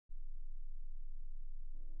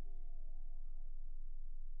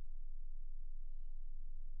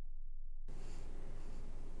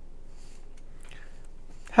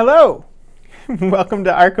Hello! Welcome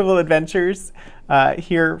to Archival Adventures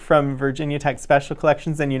here from Virginia Tech Special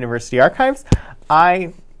Collections and University Archives.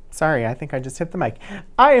 Sorry, I think I just hit the mic.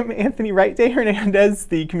 I am Anthony Wright de Hernandez,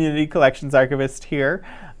 the Community Collections Archivist here.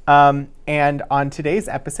 And on today's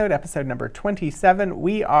episode, episode number 27,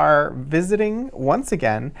 we are visiting, once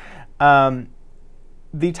again,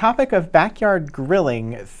 the topic of backyard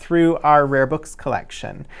grilling through our rare books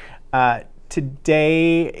collection.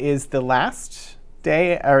 Today is the last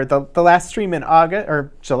day, or the last stream in August,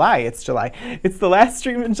 or July, it's July. It's the last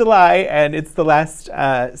stream in July, and it's the last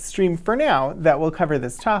stream for now that will cover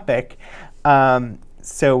this topic.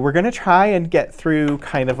 So we're going to try and get through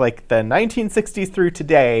kind of like the 1960s through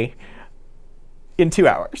today in 2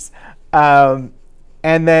 hours. And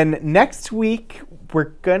then next week,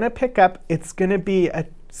 we're going to pick up, it's going to be a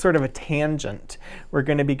sort of a tangent. We're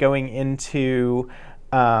going to be going into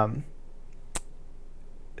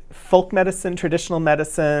folk medicine, traditional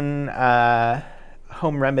medicine,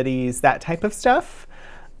 home remedies, that type of stuff.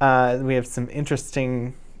 We have some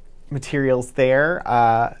interesting materials there.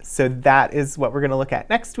 So that is what we're going to look at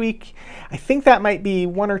next week. I think that might be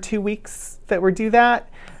 1 or 2 weeks that we do that.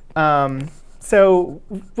 So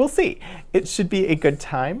we'll see. It should be a good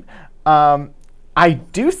time. I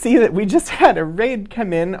do see that we just had a raid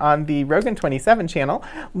come in on the Rogan 27 channel.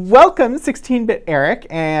 Welcome 16-Bit Eric,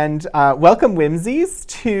 and welcome Whimsies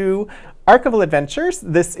to Archival Adventures.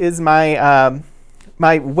 This is my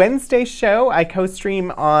my Wednesday show. I co-stream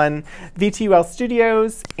on VTUL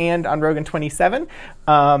Studios and on Rogan 27.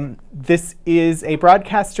 This is a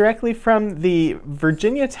broadcast directly from the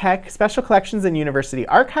Virginia Tech Special Collections and University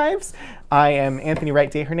Archives. I am Anthony Wright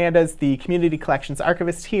de Hernandez, the Community Collections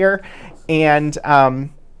Archivist here. And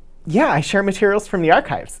yeah, I share materials from the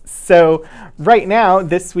archives. So right now,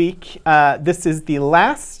 this week, this is the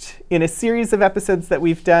last in a series of episodes that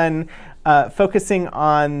we've done focusing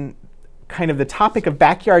on kind of the topic of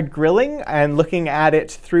backyard grilling and looking at it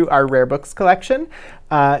through our rare books collection.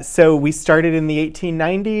 So we started in the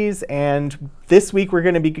 1890s, and this week we're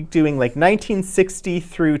going to be doing like 1960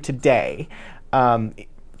 through today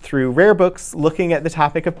through rare books, looking at the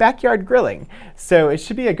topic of backyard grilling. So it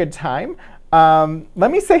should be a good time.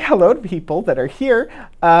 Let me say hello to people that are here.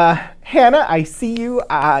 Hannah, I see you.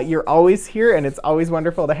 You're always here, and it's always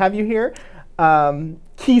wonderful to have you here.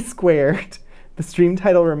 Key Squared. The stream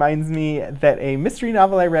title reminds me that a mystery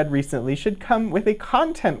novel I read recently should come with a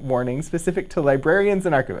content warning specific to librarians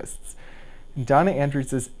and archivists. Donna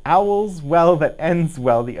Andrews' Owl's Well That Ends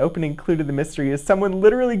Well. The opening clue to the mystery is someone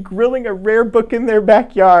literally grilling a rare book in their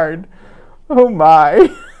backyard. Oh my.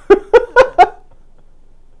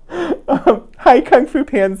 Hi Kung Fu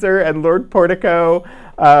Panzer and Lord Portico,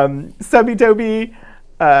 Subitobi,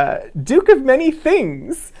 Duke of Many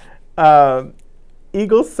Things,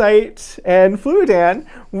 Eagle Sight, and Fluidan.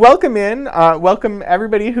 Welcome in. Welcome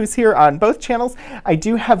everybody who's here on both channels. I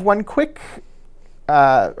do have one quick,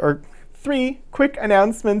 or 3 quick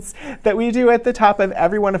announcements that we do at the top of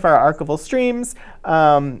every one of our archival streams,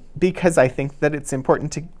 because I think that it's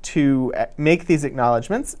important to make these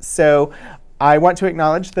acknowledgments. So I want to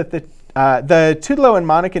acknowledge that the Tudelo and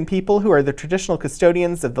Monacan people, who are the traditional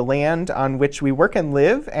custodians of the land on which we work and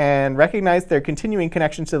live, and recognize their continuing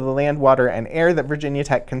connection to the land, water, and air that Virginia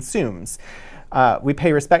Tech consumes. We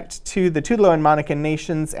pay respect to the Tudelo and Monacan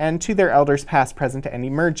nations and to their elders past, present, and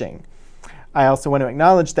emerging. I also want to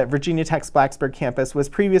acknowledge that Virginia Tech's Blacksburg campus was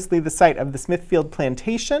previously the site of the Smithfield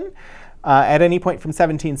Plantation. At any point from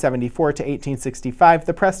 1774 to 1865,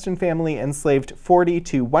 the Preston family enslaved 40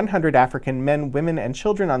 to 100 African men, women, and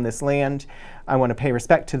children on this land. I want to pay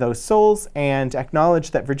respect to those souls and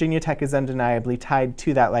acknowledge that Virginia Tech is undeniably tied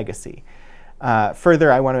to that legacy.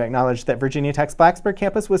 Further, I want to acknowledge that Virginia Tech's Blacksburg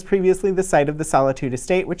campus was previously the site of the Solitude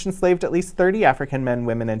Estate, which enslaved at least 30 African men,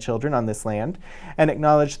 women, and children on this land, and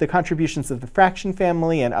acknowledge the contributions of the Fraction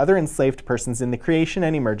family and other enslaved persons in the creation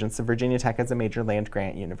and emergence of Virginia Tech as a major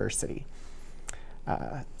land-grant university.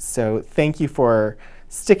 So thank you for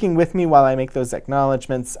sticking with me while I make those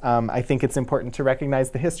acknowledgments. I think it's important to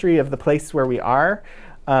recognize the history of the place where we are,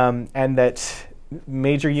 and that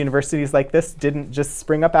major universities like this didn't just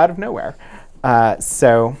spring up out of nowhere.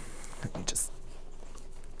 So let me just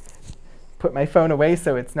put my phone away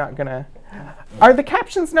so it's not gonna... Are the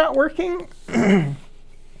captions not working?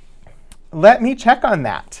 Let me check on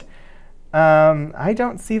that. I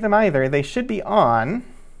don't see them either. They should be on.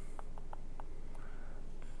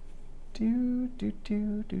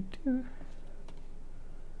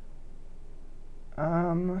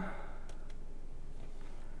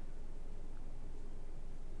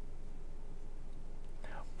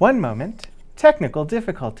 One moment. Technical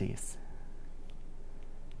difficulties.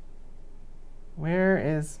 Where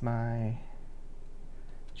is my,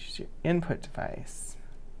 choose your input device.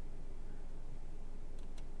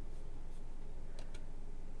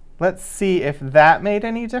 Let's see if that made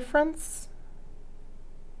any difference.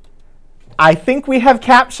 I think we have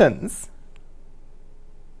captions.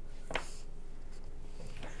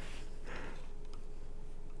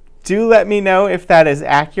 Do let me know if that is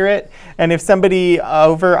accurate. And if somebody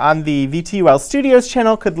over on the VTUL Studios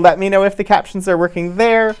channel could let me know if the captions are working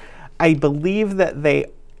there. I believe that they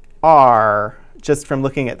are, just from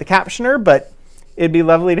looking at the captioner, but it'd be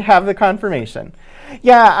lovely to have the confirmation.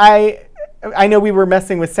 Yeah, I know we were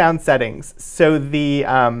messing with sound settings. So the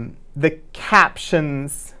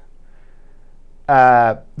captions,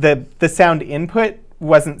 the sound input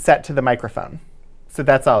wasn't set to the microphone. So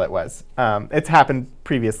that's all it was. It's happened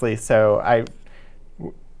previously, so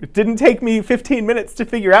it didn't take me 15 minutes to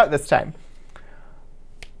figure out this time.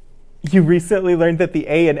 You recently learned that the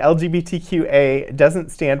A in LGBTQA doesn't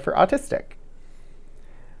stand for autistic.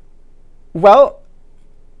 Well,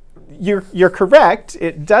 you're correct.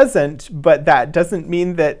 It doesn't, but that doesn't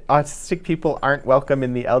mean that autistic people aren't welcome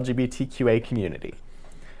in the LGBTQA community.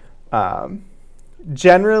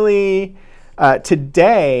 Generally,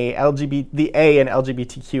 today, the A in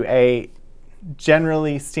LGBTQA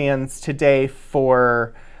generally stands today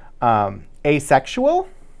for asexual.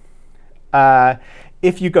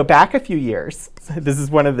 If you go back a few years, this is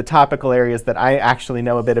one of the topical areas that I actually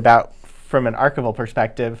know a bit about from an archival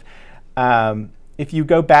perspective. If you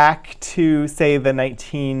go back to, say, the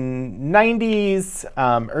 1990s,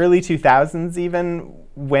 early 2000s even,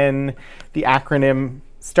 when the acronym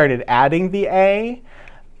started adding the A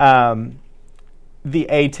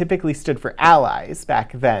typically stood for allies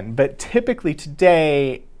back then. But typically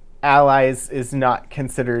today, allies is not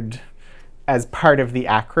considered as part of the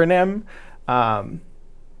acronym.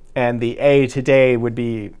 And the A today would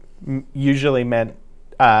be usually meant,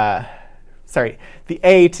 sorry, the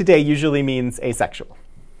A today usually means asexual.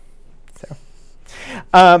 So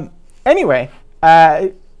anyway,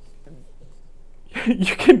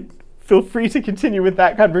 you can feel free to continue with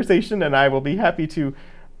that conversation, and I will be happy to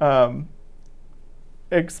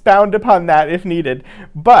expound upon that if needed.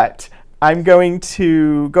 But I'm going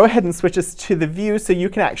to go ahead and switch us to the view so you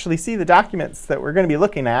can actually see the documents that we're going to be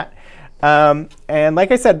looking at. And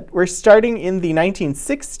like I said, we're starting in the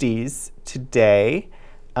 1960s today.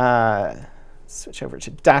 Switch over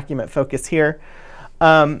to document focus here.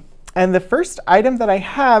 And the first item that I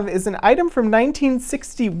have is an item from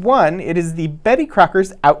 1961. It is the Betty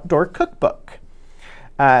Crocker's Outdoor Cookbook.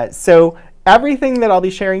 So everything that I'll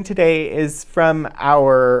be sharing today is from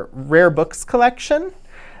our rare books collection,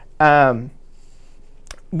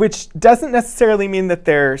 which doesn't necessarily mean that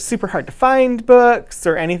they're super hard to find books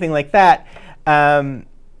or anything like that.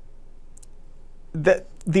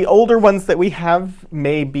 The older ones that we have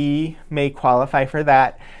may qualify for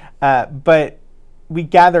that, but we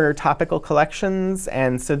gather topical collections,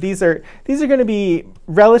 and so these are going to be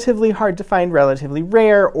relatively hard to find, relatively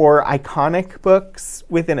rare, or iconic books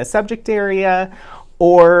within a subject area,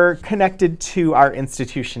 or connected to our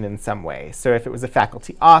institution in some way. So if it was a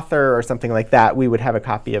faculty author or something like that, we would have a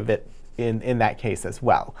copy of it in that case as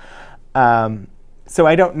well. So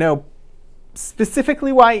I don't know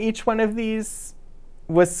specifically why each one of these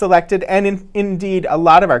was selected. And indeed, a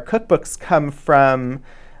lot of our cookbooks come from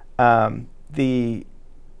the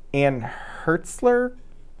Ann Hertzler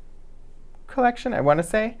collection, I want to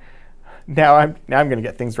say. Now I'm going to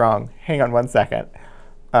get things wrong. Hang on one second.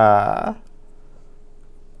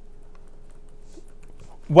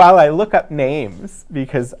 While I look up names,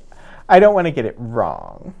 because I don't want to get it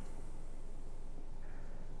wrong.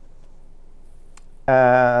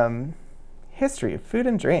 History of Food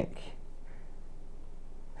and Drink.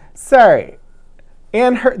 Sorry. The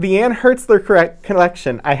Ann Hertzler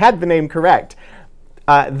collection, I had the name correct.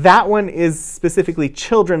 That one is specifically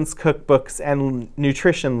children's cookbooks and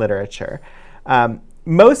nutrition literature.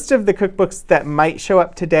 Most of the cookbooks that might show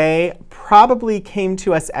up today probably came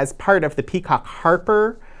to us as part of the Peacock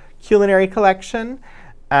Harper culinary collection.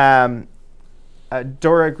 Dora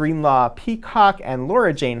Greenlaw Peacock and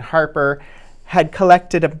Laura Jane Harper had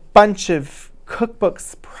collected a bunch of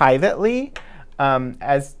cookbooks privately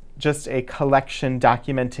as just a collection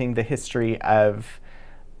documenting the history of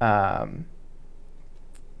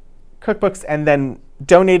cookbooks, and then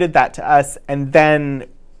donated that to us, and then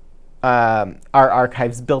our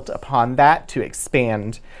archives built upon that to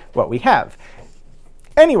expand what we have.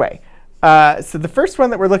 Anyway, so the first one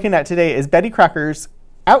that we're looking at today is Betty Crocker's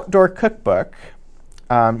Outdoor Cookbook.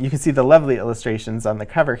 You can see the lovely illustrations on the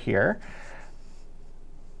cover here.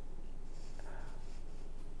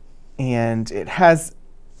 And it has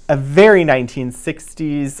a very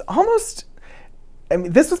 1960s, almost, I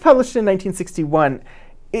mean, this was published in 1961.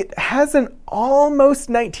 It has an almost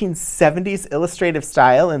 1970s illustrative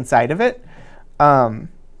style inside of it.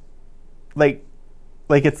 Like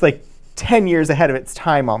it's like 10 years ahead of its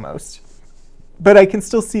time almost. But I can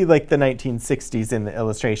still see like the 1960s in the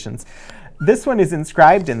illustrations. This one is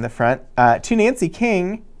inscribed in the front. To Nancy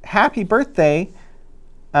King, happy birthday.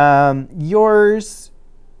 Yours,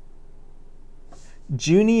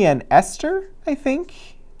 Junie and Esther, I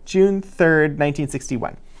think. June 3rd,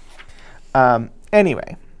 1961.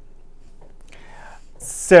 Anyway,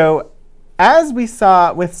 so as we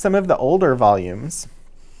saw with some of the older volumes,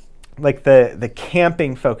 like the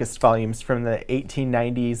camping-focused volumes from the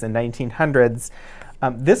 1890s and 1900s,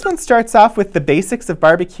 this one starts off with the basics of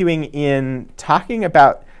barbecuing in talking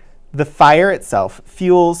about the fire itself,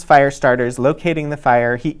 fuels, fire starters, locating the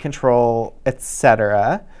fire, heat control,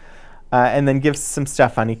 etc. And then gives some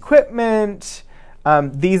stuff on equipment.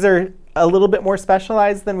 These are a little bit more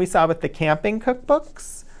specialized than we saw with the camping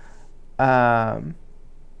cookbooks.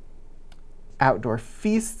 Outdoor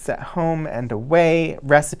feasts at home and away,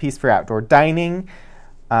 recipes for outdoor dining.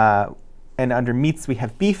 And under meats, we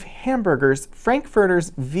have beef, hamburgers,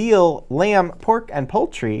 frankfurters, veal, lamb, pork, and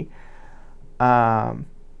poultry.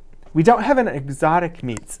 We don't have an exotic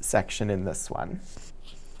meats section in this one,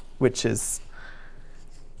 which is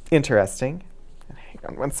interesting. Hang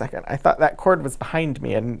on one second. I thought that cord was behind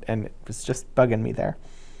me, and it was just bugging me there.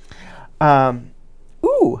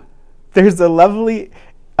 Ooh, there's a lovely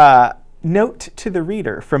note to the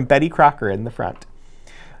reader from Betty Crocker in the front.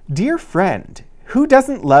 Dear friend, who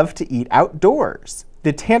doesn't love to eat outdoors?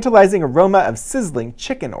 The tantalizing aroma of sizzling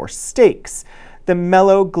chicken or steaks, the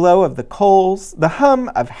mellow glow of the coals, the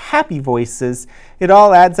hum of happy voices, it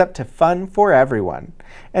all adds up to fun for everyone.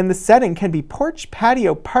 And the setting can be porch,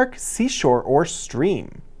 patio, park, seashore, or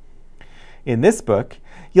stream. In this book,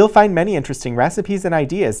 you'll find many interesting recipes and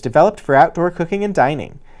ideas developed for outdoor cooking and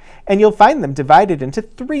dining. And you'll find them divided into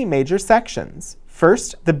 3 major sections.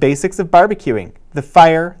 First, the basics of barbecuing, the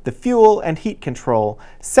fire, the fuel, and heat control.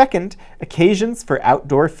 Second, occasions for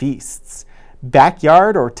outdoor feasts.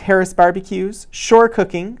 Backyard or terrace barbecues, shore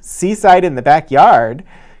cooking, seaside in the backyard,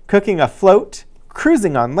 cooking afloat,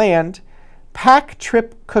 cruising on land, pack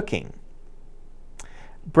trip cooking,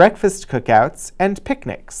 breakfast cookouts, and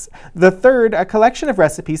picnics. The third, a collection of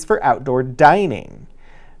recipes for outdoor dining,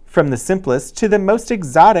 from the simplest to the most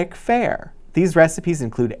exotic fare. These recipes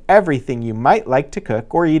include everything you might like to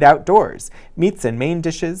cook or eat outdoors: meats and main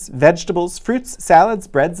dishes, vegetables, fruits, salads,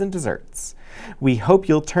 breads, and desserts. We hope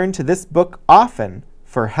you'll turn to this book often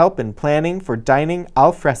for help in planning for dining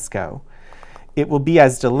al fresco. It will be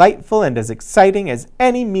as delightful and as exciting as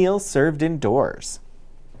any meal served indoors.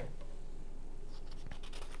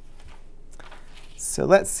 So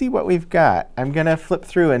let's see what we've got. I'm going to flip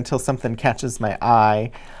through until something catches my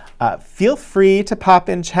eye. Feel free to pop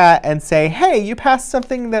in chat and say, hey, you passed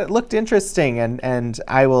something that looked interesting, and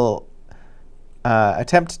I will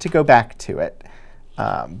attempt to go back to it.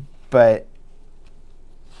 But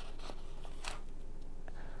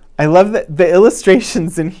I love the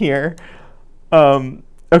illustrations in here.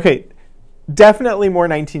 Okay, definitely more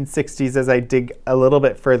 1960s as I dig a little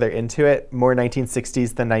bit further into it. More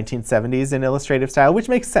 1960s than 1970s in illustrative style, which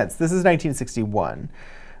makes sense. This is 1961.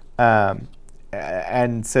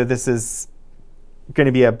 And so this is going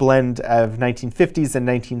to be a blend of 1950s and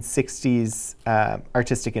 1960s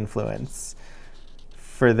artistic influence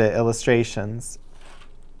for the illustrations.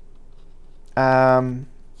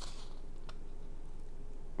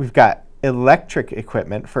 We've got electric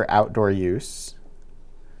equipment for outdoor use,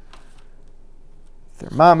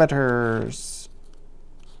 thermometers.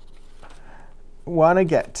 Want to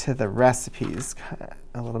get to the recipes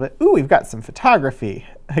a little bit. Ooh, we've got some photography.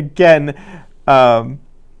 Again,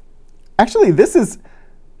 actually, this is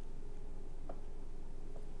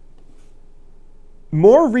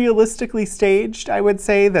more realistically staged, I would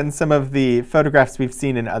say, than some of the photographs we've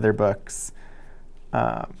seen in other books.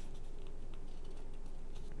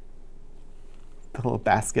 The little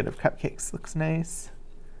basket of cupcakes looks nice.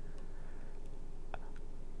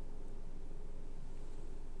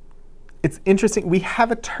 It's interesting. We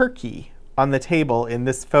have a turkey on the table in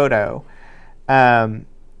this photo. I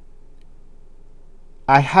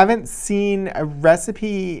haven't seen a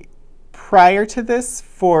recipe prior to this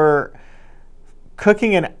for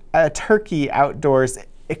cooking a turkey outdoors,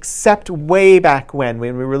 except way back when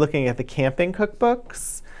we were looking at the camping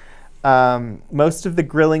cookbooks. Most of the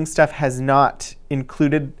grilling stuff has not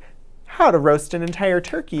included how to roast an entire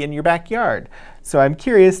turkey in your backyard. So I'm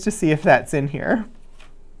curious to see if that's in here.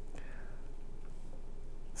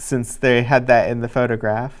 since they had that in the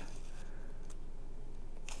photograph.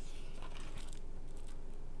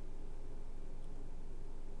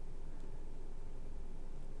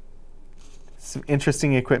 Some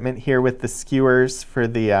interesting equipment here with the skewers for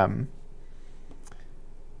the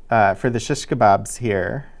shish kebabs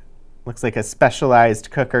here. Looks like a specialized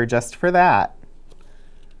cooker just for that.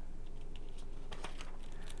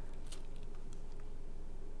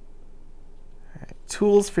 All right,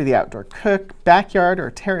 tools for the outdoor cook, backyard or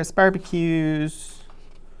terrace barbecues,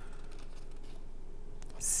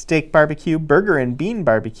 steak barbecue, burger and bean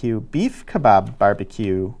barbecue, beef kebab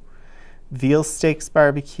barbecue, veal steaks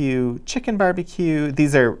barbecue, chicken barbecue.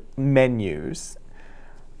 These are menus.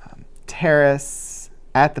 Terrace,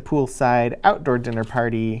 at the poolside, outdoor dinner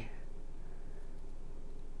party.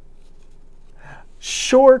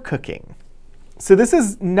 Shore cooking. So this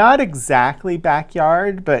is not exactly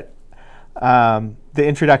backyard, but the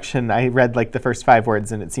introduction, I read like the first 5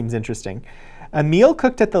 words and it seems interesting. A meal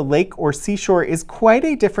cooked at the lake or seashore is quite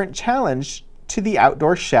a different challenge to the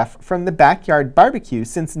outdoor chef from the backyard barbecue,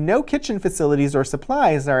 since no kitchen facilities or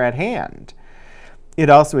supplies are at hand. It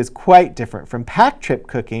also is quite different from pack trip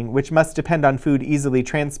cooking, which must depend on food easily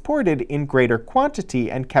transported in greater quantity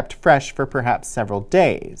and kept fresh for perhaps several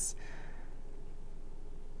days.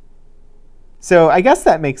 So I guess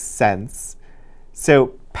that makes sense.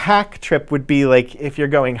 So pack trip would be like if you're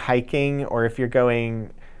going hiking or if you're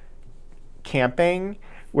going camping,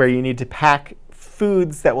 where you need to pack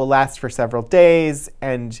foods that will last for several days,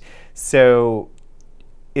 and so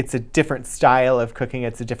it's a different style of cooking,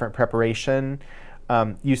 it's a different preparation.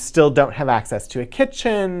 You still don't have access to a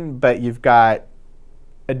kitchen, but you've got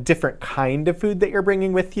a different kind of food that you're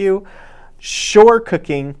bringing with you. Shore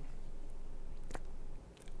cooking,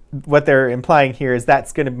 what they're implying here is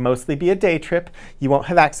that's going to mostly be a day trip. You won't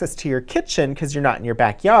have access to your kitchen because you're not in your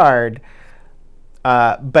backyard.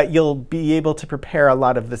 But you'll be able to prepare a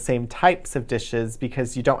lot of the same types of dishes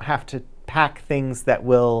because you don't have to pack things that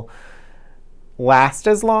will last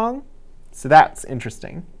as long. So that's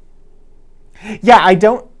interesting. Yeah,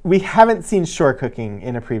 we haven't seen shore cooking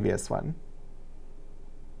in a previous one.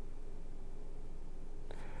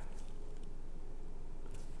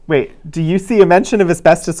 Wait, do you see a mention of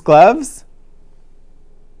asbestos gloves?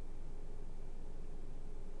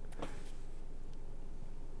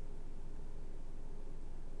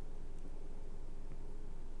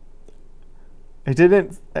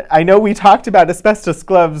 I know we talked about asbestos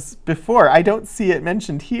gloves before. I don't see it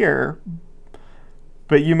mentioned here,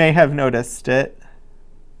 but you may have noticed it.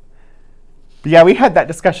 But yeah, we had that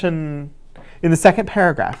discussion in the second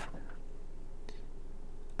paragraph.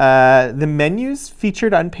 The menus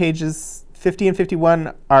featured on pages 50 and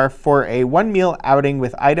 51 are for a one-meal outing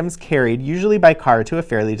with items carried, usually by car, to a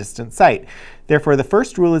fairly distant site. Therefore, the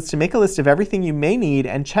first rule is to make a list of everything you may need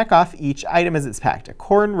and check off each item as it's packed. A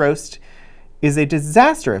corn roast is a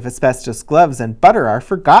disaster if asbestos gloves and butter are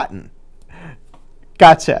forgotten.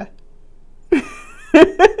 Gotcha.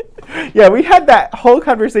 Yeah, we had that whole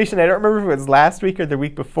conversation. I don't remember if it was last week or the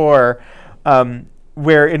week before,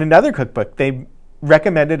 where in another cookbook they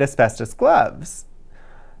recommended asbestos gloves.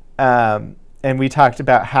 And we talked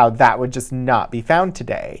about how that would just not be found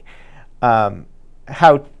today.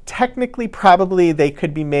 How technically probably they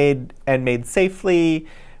could be made and made safely,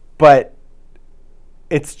 but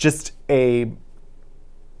it's just a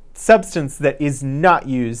substance that is not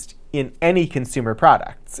used in any consumer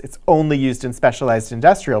products. It's only used in specialized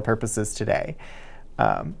industrial purposes today.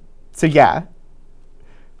 So yeah,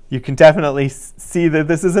 you can definitely see that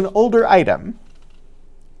this is an older item.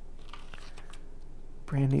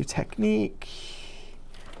 Brand new technique.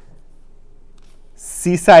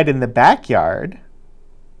 Seaside in the backyard.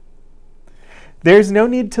 There's no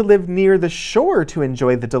need to live near the shore to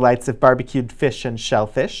enjoy the delights of barbecued fish and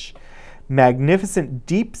shellfish. Magnificent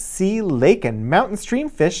deep sea, lake, and mountain stream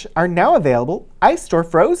fish are now available, iced or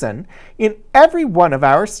frozen, in every one of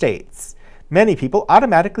our states. Many people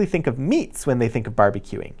automatically think of meats when they think of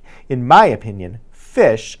barbecuing. In my opinion,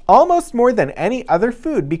 fish, almost more than any other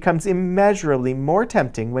food, becomes immeasurably more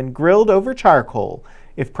tempting when grilled over charcoal,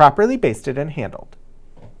 if properly basted and handled.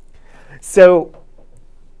 So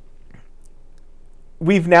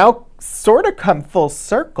we've now sort of come full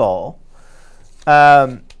circle,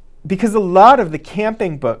 because a lot of the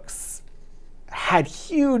camping books had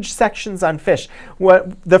huge sections on fish.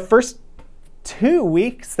 The first 2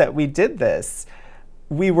 weeks that we did this,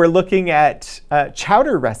 we were looking at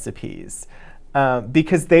chowder recipes,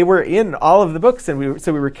 because they were in all of the books, and we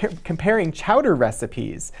were comparing chowder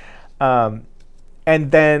recipes.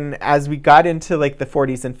 And then as we got into like the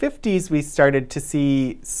 40s and 50s, we started to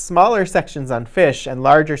see smaller sections on fish and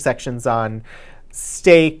larger sections on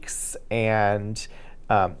steaks and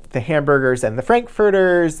the hamburgers and the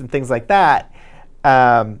frankfurters and things like that.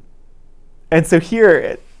 And so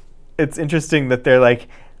here it's interesting that they're like,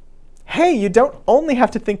 hey, you don't only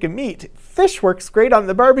have to think of meat. Fish works great on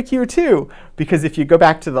the barbecue too. Because if you go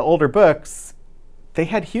back to the older books, they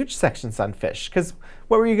had huge sections on fish. Because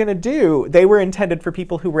what were you going to do? They were intended for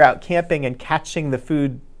people who were out camping and catching the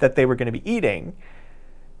food that they were going to be eating.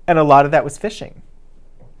 And a lot of that was fishing.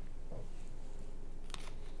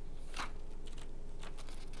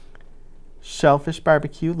 Shellfish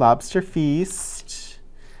barbecue, lobster feast,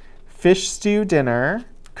 fish stew dinner,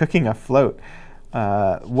 cooking a float,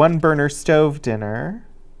 one burner stove dinner,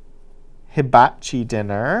 hibachi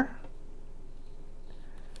dinner,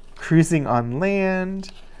 cruising on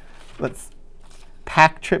land,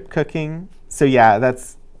 pack trip cooking. So yeah,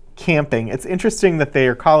 that's camping. It's interesting that they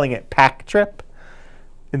are calling it pack trip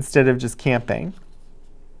instead of just camping.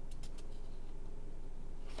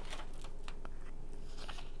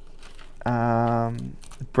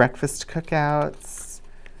 Breakfast cookouts,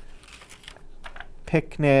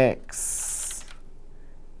 picnics,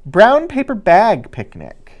 brown paper bag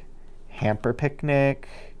picnic, hamper picnic.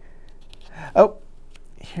 Oh,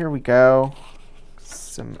 here we go.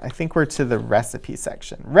 I think we're to the recipe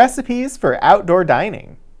section. Recipes for outdoor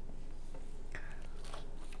dining.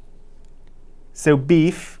 So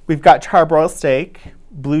beef, we've got charbroiled steak,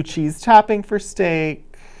 blue cheese topping for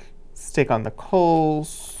steak, steak on the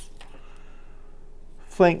coals,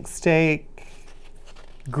 flank steak,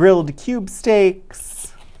 grilled cube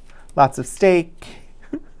steaks, lots of steak,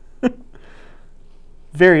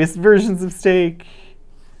 various versions of steak.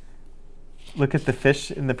 Look at the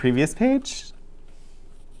fish in the previous page.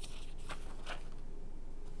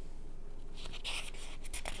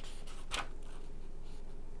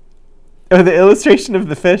 Oh, the illustration of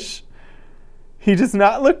the fish. He does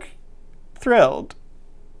not look thrilled.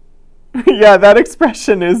 Yeah, that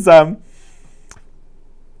expression is...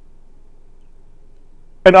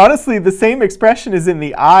 And honestly, the same expression is in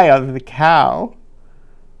the eye of the cow.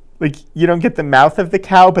 Like, you don't get the mouth of the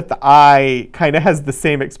cow, but the eye kind of has the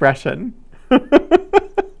same expression.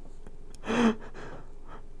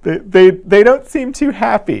 They don't seem too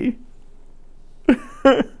happy.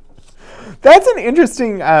 That's an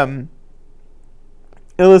interesting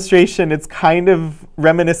illustration. It's kind of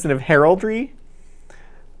reminiscent of heraldry.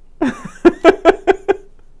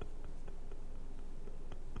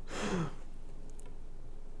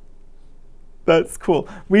 That's cool.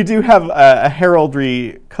 We do have a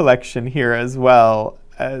heraldry collection here as well.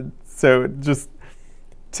 So just,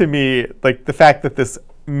 to me, like the fact that this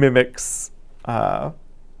mimics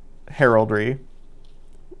heraldry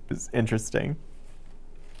is interesting.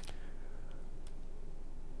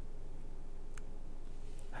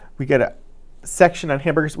 We get a section on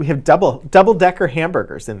hamburgers. We have double-decker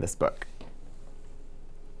hamburgers in this book.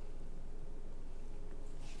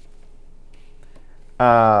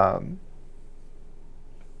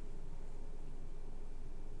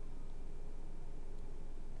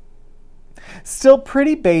 Still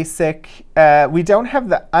pretty basic. We don't have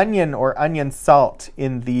the onion or onion salt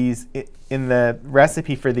in the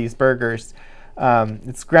recipe for these burgers.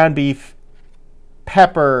 It's ground beef,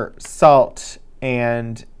 pepper, salt,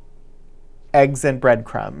 and eggs and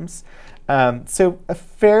breadcrumbs. So a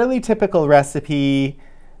fairly typical recipe.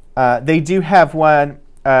 They do have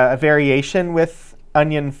a variation with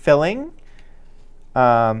onion filling.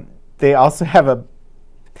 They also have a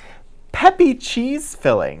peppy cheese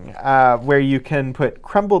filling, where you can put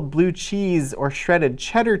crumbled blue cheese or shredded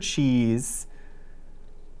cheddar cheese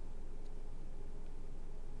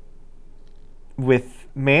with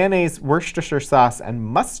mayonnaise, Worcestershire sauce, and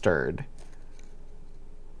mustard.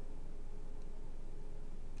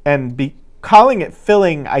 And calling it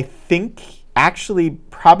filling, I think, actually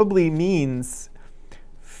probably means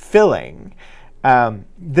filling.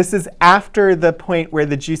 This is after the point where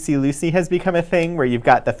the Juicy Lucy has become a thing, where you've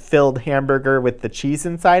got the filled hamburger with the cheese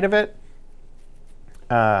inside of it.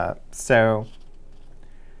 So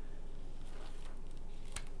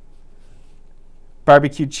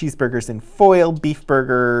barbecued cheeseburgers in foil, beef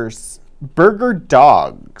burgers, burger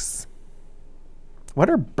dogs. What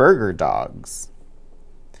are burger dogs?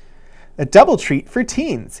 A double treat for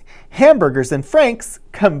teens. Hamburgers and franks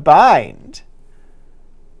combined.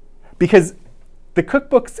 Because the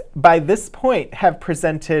cookbooks by this point have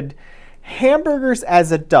presented hamburgers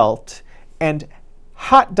as adult and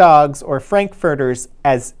hot dogs or frankfurters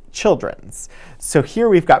as children's. So here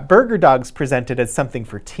we've got burger dogs presented as something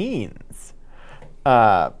for teens. We've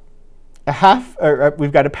got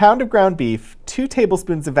a pound of ground beef, 2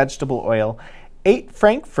 tablespoons of vegetable oil, 8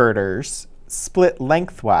 frankfurters split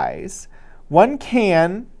lengthwise, 1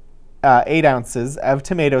 can, 8 ounces of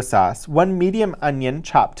tomato sauce, 1 medium onion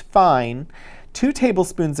chopped fine, 2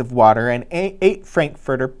 tablespoons of water, and 8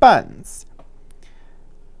 Frankfurter buns.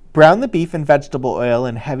 Brown the beef in vegetable oil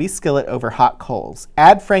in heavy skillet over hot coals.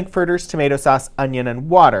 Add frankfurters, tomato sauce, onion, and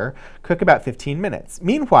water. Cook about 15 minutes.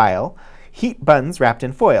 Meanwhile, heat buns wrapped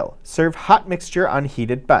in foil. Serve hot mixture on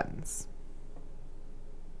heated buns.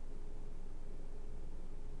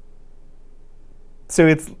 So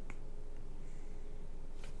it's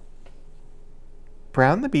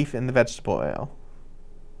brown the beef in the vegetable oil.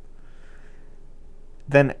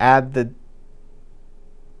 Then add the...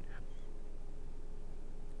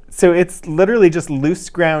 So it's literally just loose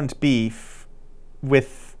ground beef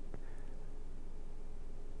with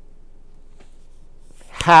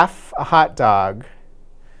half a hot dog,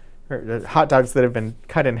 or hot dogs that have been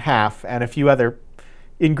cut in half, and a few other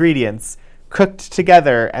ingredients cooked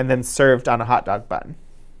together and then served on a hot dog bun.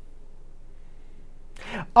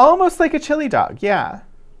 Almost like a chili dog, yeah.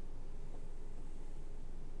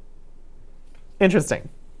 Interesting.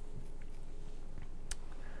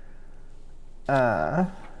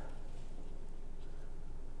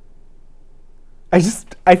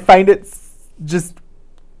 I find it just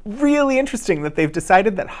really interesting that they've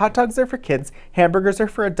decided that hot dogs are for kids, hamburgers are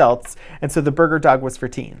for adults, and so the burger dog was for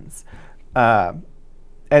teens. And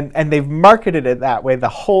they've marketed it that way the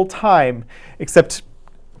whole time, except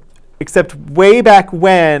way back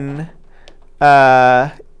when,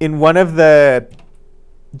 in one of the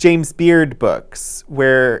James Beard books,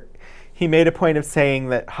 where he made a point of saying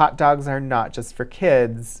that hot dogs are not just for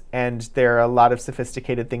kids, and there are a lot of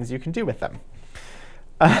sophisticated things you can do with them.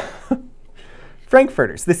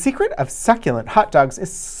 Frankfurters. The secret of succulent hot dogs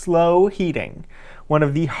is slow heating. One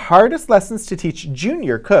of the hardest lessons to teach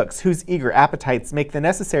junior cooks whose eager appetites make the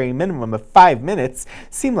necessary minimum of 5 minutes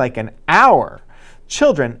seem like an hour.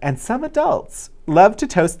 Children, and some adults, love to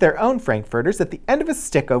toast their own frankfurters at the end of a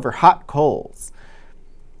stick over hot coals.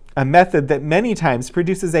 A method that many times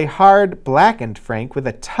produces a hard, blackened frank with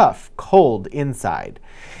a tough, cold inside.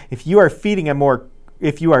 If you are feeding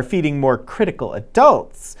more critical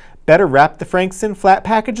adults, better wrap the franks in flat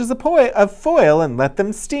packages of foil and let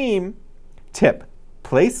them steam. Tip: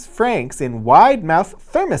 place franks in wide-mouth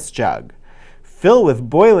thermos jug. Fill with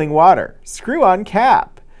boiling water. Screw on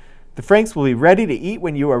cap. The franks will be ready to eat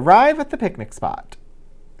when you arrive at the picnic spot.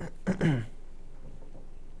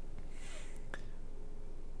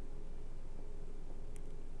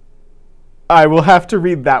 I will have to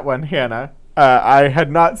read that one, Hannah. I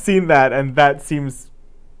had not seen that, and that seems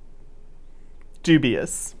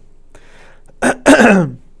dubious.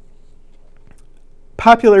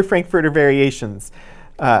 Popular Frankfurter variations.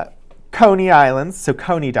 Coney Islands, so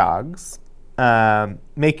Coney dogs.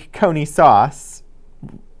 Make Coney sauce,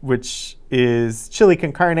 which is chili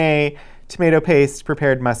con carne, tomato paste,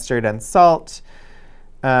 prepared mustard, and salt.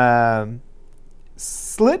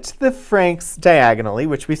 Slit the franks diagonally,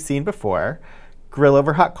 which we've seen before. Grill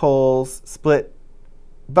over hot coals. Split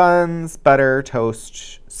buns, butter,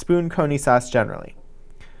 toast. Spoon Coney sauce generally.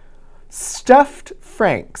 Stuffed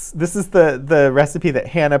franks. This is the recipe that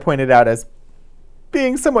Hannah pointed out as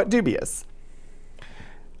being somewhat dubious.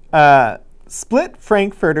 Split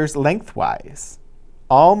frankfurters lengthwise,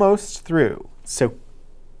 almost through. So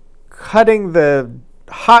cutting the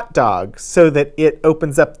hot dog so that it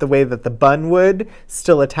opens up the way that the bun would,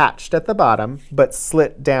 still attached at the bottom, but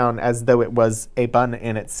slit down as though it was a bun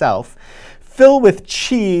in itself. Fill with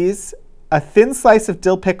cheese, a thin slice of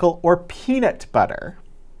dill pickle, or peanut butter.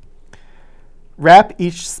 Wrap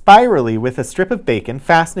each spirally with a strip of bacon,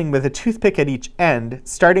 fastening with a toothpick at each end,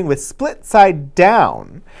 starting with split side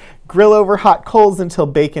down. Grill over hot coals until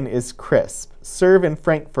bacon is crisp. Serve in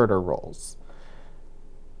Frankfurter rolls.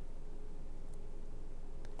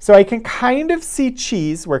 So I can kind of see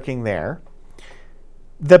cheese working there.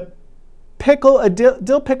 The pickle, a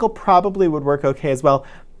dill pickle probably would work okay as well.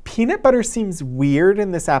 Peanut butter seems weird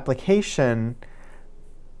in this application,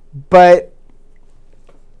 but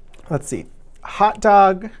let's see. Hot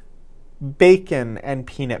dog, bacon, and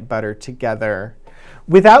peanut butter together.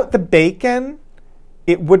 Without the bacon,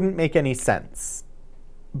 it wouldn't make any sense.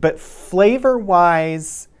 But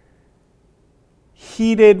flavor-wise,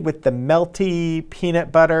 heated with the melty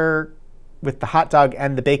peanut butter, with the hot dog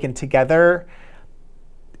and the bacon together,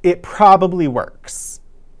 it probably works.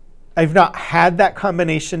 I've not had that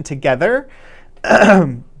combination together,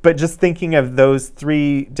 but just thinking of those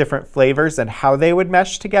 3 different flavors and how they would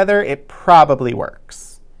mesh together, it probably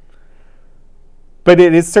works. But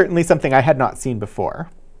it is certainly something I had not seen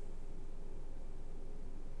before.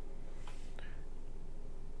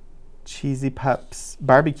 Cheesy pups,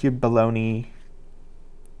 barbecued bologna.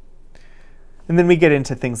 And then we get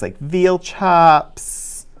into things like veal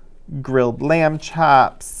chops, grilled lamb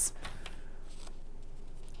chops,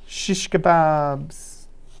 shish kebabs,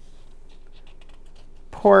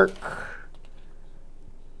 pork,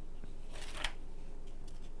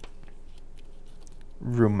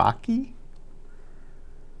 rumaki.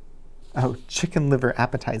 Oh, chicken liver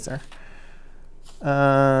appetizer.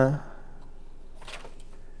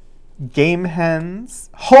 Game hens.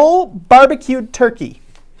 Whole barbecued turkey.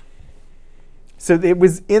 So it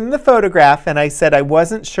was in the photograph, and I said I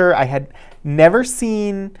wasn't sure. I had never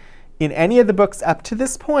seen in any of the books up to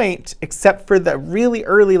this point, except for the really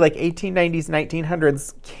early, like 1890s,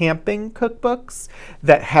 1900s camping cookbooks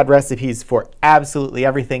that had recipes for absolutely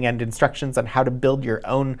everything and instructions on how to build your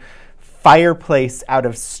own fireplace out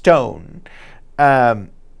of stone.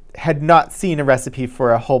 Had not seen a recipe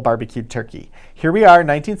for a whole barbecued turkey. Here we are,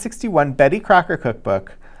 1961 Betty Crocker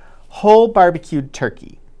cookbook, whole barbecued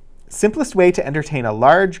turkey. Simplest way to entertain a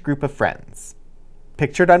large group of friends.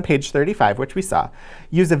 Pictured on page 35, which we saw.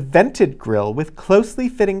 Use a vented grill with closely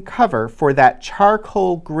fitting cover for that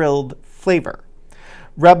charcoal grilled flavor.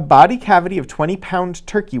 Rub body cavity of 20-pound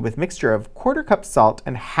turkey with mixture of 1/4 cup salt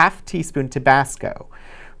and ½ teaspoon Tabasco.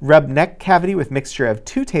 Rub neck cavity with mixture of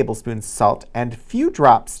 2 tablespoons salt and few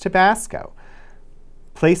drops Tabasco.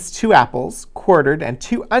 Place 2 apples, quartered, and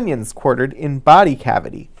 2 onions, quartered, in body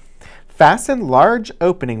cavity. Fasten large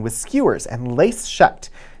opening with skewers and lace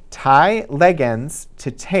shut. Tie leg ends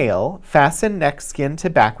to tail. Fasten neck skin to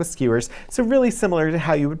back with skewers. So really similar to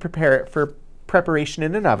how you would prepare it for preparation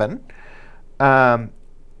in an oven.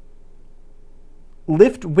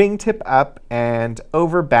 Lift wingtip up and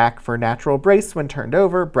over back for natural brace when turned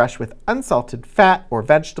over. Brush with unsalted fat or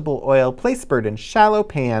vegetable oil. Place bird in shallow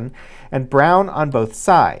pan and brown on both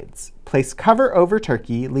sides. Place cover over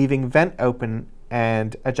turkey, leaving vent open,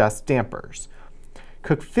 and adjust dampers.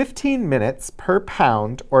 Cook 15 minutes per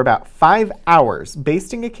pound, or about 5 hours,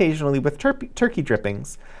 basting occasionally with turkey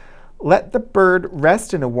drippings. Let the bird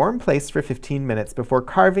rest in a warm place for 15 minutes before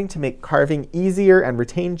carving to make carving easier and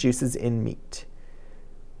retain juices in meat.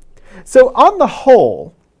 So on the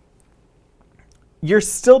whole, you're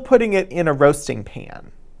still putting it in a roasting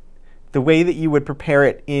pan. The way that you would prepare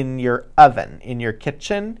it in your oven, in your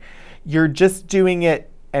kitchen, you're just doing it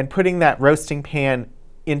and putting that roasting pan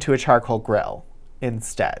into a charcoal grill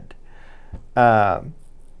instead.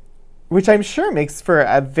 Which I'm sure makes for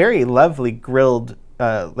a very lovely grilled,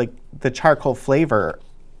 like the charcoal flavor.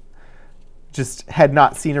 Just had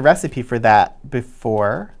not seen a recipe for that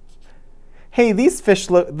before. Hey, these fish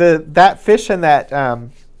look, that fish and that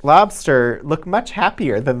lobster look much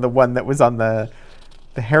happier than the one that was on the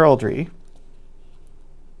heraldry.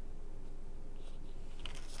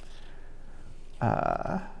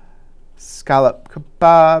 Scallop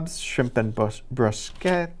kebabs, shrimp and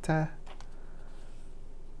bruschetta.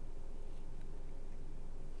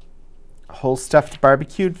 Whole stuffed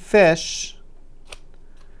barbecued fish.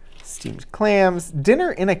 Steamed clams.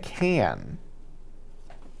 Dinner in a can.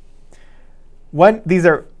 These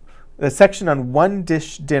are the section on one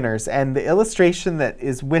dish dinners, and the illustration that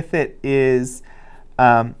is with it is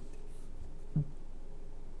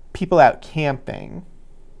people out camping.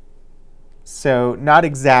 So not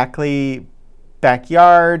exactly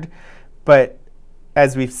backyard, but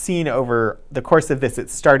as we've seen over the course of this, it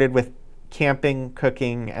started with camping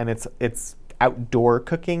cooking, and it's outdoor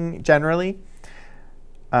cooking generally.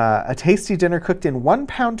 A tasty dinner cooked in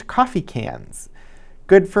 1-pound coffee cans.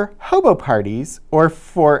 Good for hobo parties or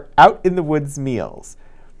for out in the woods meals.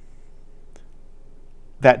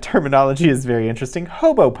 That terminology is very interesting.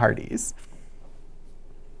 Hobo parties.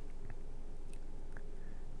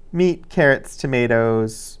 Meat, carrots,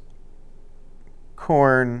 tomatoes,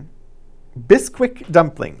 corn, Bisquick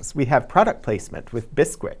dumplings. We have product placement with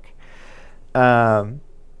Bisquick. I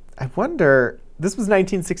wonder, this was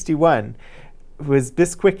 1961. Was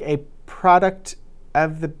Bisquick a product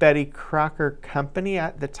of the Betty Crocker Company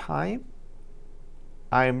at the time?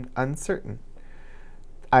 I'm uncertain.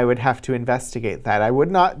 I would have to investigate that. I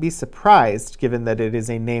would not be surprised, given that it is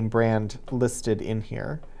a name brand listed in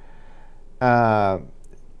here.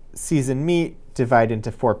 Seasoned meat, divide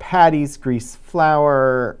into 4 patties, grease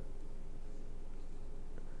flour.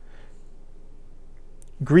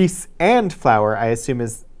 Grease and flour, I assume,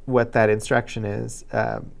 is what that instruction is.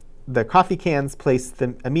 The coffee cans, place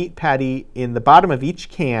a meat patty in the bottom of each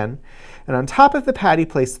can, and on top of the patty,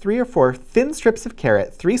 place 3 or 4 thin strips of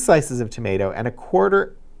carrot, 3 slices of tomato, and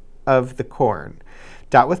 1/4 of the corn.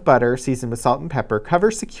 Dot with butter, season with salt and pepper,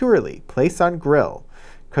 cover securely, place on grill.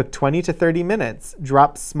 Cook 20 to 30 minutes.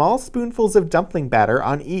 Drop small spoonfuls of dumpling batter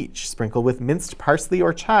on each. Sprinkle with minced parsley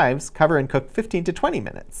or chives. Cover and cook 15 to 20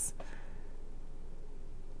 minutes.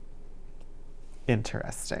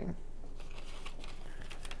 interesting.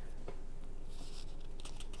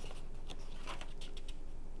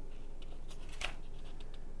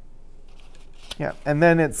 Yeah, and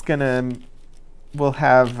then we'll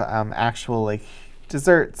have actual like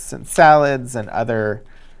desserts and salads and other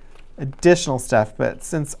additional stuff. But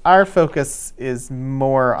since our focus is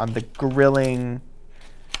more on the grilling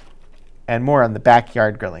and more on the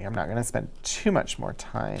backyard grilling, I'm not going to spend too much more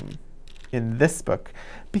time in this book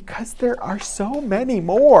because there are so many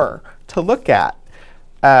more to look at.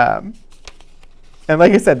 And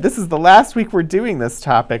like I said, this is the last week we're doing this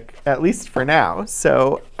topic, at least for now.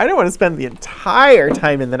 So I don't want to spend the entire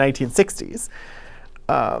time in the 1960s.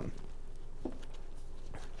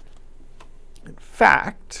 In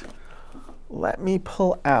fact, let me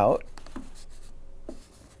pull out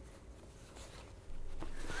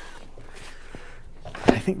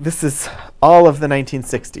I think this is all of the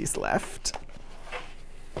 1960s left.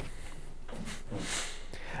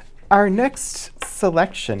 Our next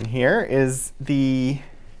selection here is by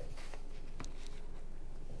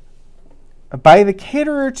the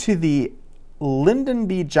caterer to the Lyndon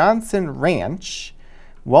B. Johnson Ranch,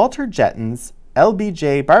 Walter Jetton's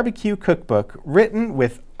LBJ Barbecue Cookbook, written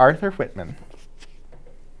with Arthur Whitman.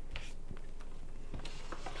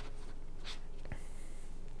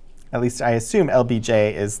 At least I assume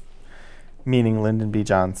LBJ is meaning Lyndon B.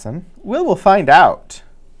 Johnson. We'll find out.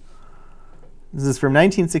 This is from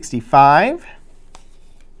 1965.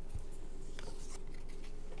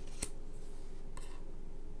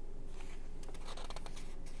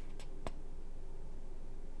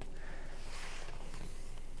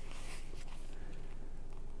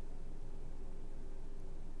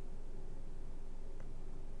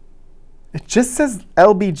 It just says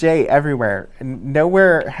LBJ everywhere, and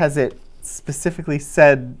nowhere has it specifically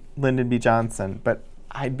said Lyndon B. Johnson, but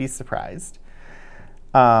I'd be surprised.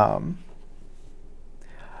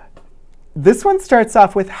 This one starts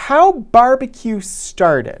off with how barbecue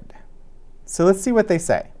started. So let's see what they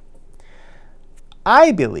say.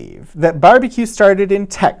 I believe that barbecue started in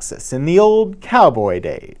Texas in the old cowboy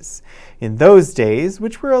days. In those days,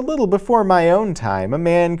 which were a little before my own time, a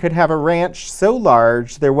man could have a ranch so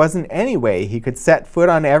large there wasn't any way he could set foot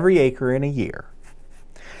on every acre in a year.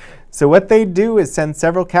 So what they'd do is send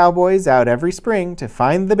several cowboys out every spring to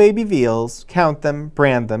find the baby veals, count them,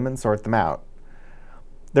 brand them, and sort them out.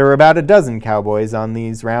 There were about a dozen cowboys on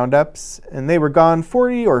these roundups, and they were gone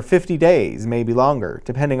 40 or 50 days, maybe longer,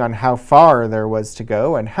 depending on how far there was to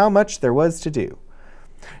go and how much there was to do.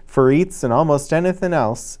 For eats and almost anything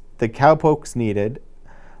else the cowpokes needed,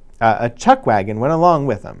 a chuck wagon went along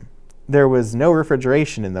with them. There was no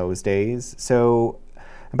refrigeration in those days, so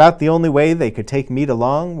about the only way they could take meat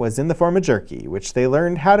along was in the form of jerky, which they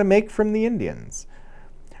learned how to make from the Indians.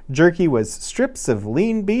 Jerky was strips of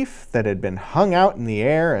lean beef that had been hung out in the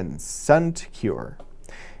air and sun to cure.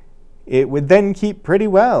 It would then keep pretty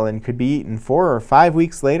well and could be eaten 4 or 5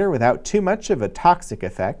 weeks later without too much of a toxic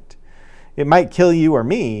effect. It might kill you or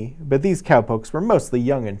me, but these cowpokes were mostly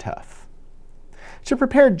young and tough. To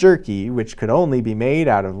prepare jerky, which could only be made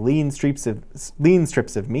out of lean strips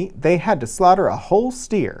of meat, they had to slaughter a whole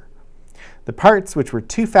steer. The parts which were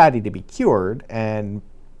too fatty to be cured and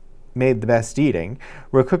made the best eating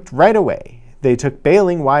were cooked right away. They took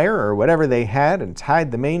baling wire or whatever they had and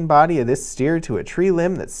tied the main body of this steer to a tree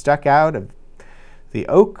limb that stuck out of the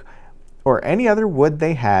oak or any other wood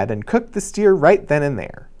they had and cooked the steer right then and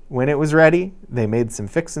there. When it was ready, they made some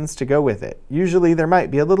fixins to go with it. Usually there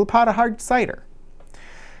might be a little pot of hard cider.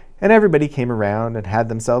 And everybody came around and had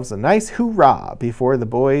themselves a nice hoorah before the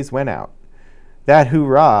boys went out. That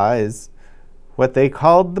hoorah is what they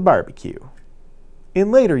called the barbecue.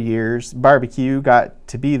 In later years, barbecue got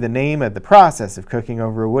to be the name of the process of cooking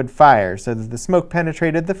over a wood fire so that the smoke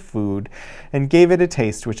penetrated the food and gave it a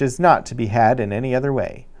taste which is not to be had in any other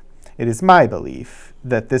way. It is my belief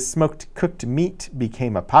that this smoked cooked meat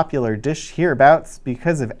became a popular dish hereabouts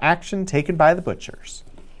because of action taken by the butchers,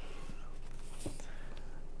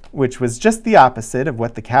 which was just the opposite of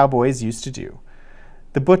what the cowboys used to do.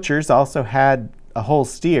 The butchers also had a whole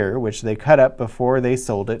steer, which they cut up before they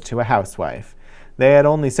sold it to a housewife. They had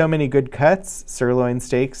only so many good cuts, sirloin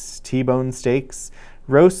steaks, T-bone steaks,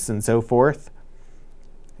 roasts, and so forth.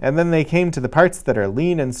 And then they came to the parts that are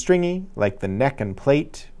lean and stringy, like the neck and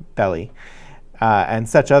plate, belly, and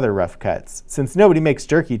such other rough cuts. Since nobody makes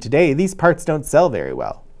jerky today, these parts don't sell very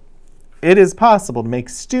well. It is possible to make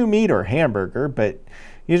stew meat or hamburger, but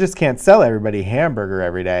you just can't sell everybody hamburger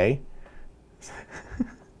every day.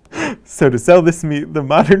 So to sell this meat, the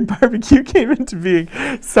modern barbecue came into being.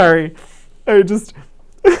 Sorry, I just...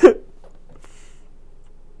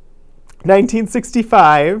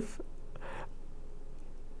 1965,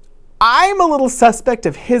 I'm a little suspect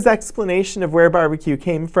of his explanation of where barbecue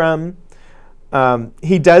came from.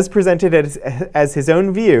 He does present it as his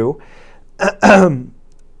own view. I'm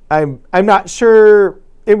not sure.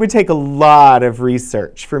 It would take a lot of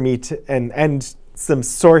research for me to and some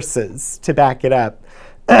sources to back it up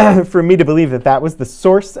for me to believe that that was the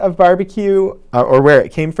source of barbecue or where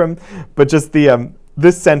it came from. But just the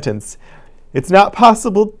this sentence, it's not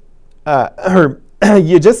possible, or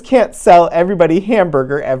you just can't sell everybody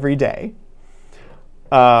hamburger every day.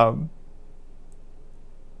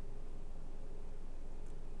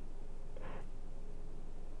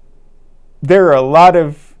 There are a lot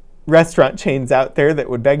of restaurant chains out there that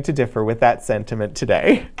would beg to differ with that sentiment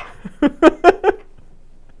today.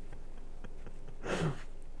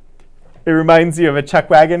 It reminds you of a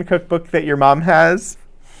Chuck Wagon cookbook that your mom has.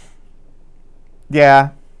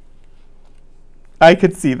 Yeah, I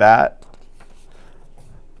could see that.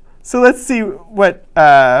 So let's see what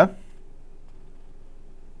kind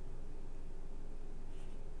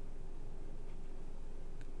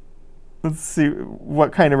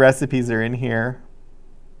of recipes are in here.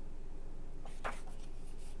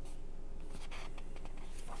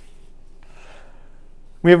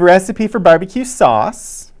 We have a recipe for barbecue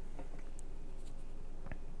sauce.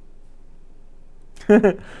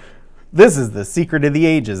 This is the secret of the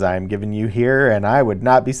ages I am giving you here, and I would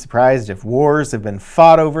not be surprised if wars have been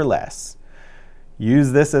fought over less.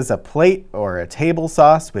 Use this as a plate or a table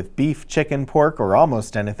sauce with beef, chicken, pork, or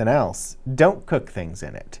almost anything else. Don't cook things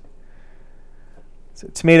in it. So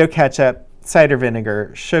tomato ketchup, cider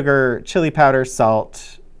vinegar, sugar, chili powder,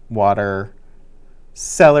 salt, water,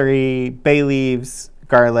 celery, bay leaves,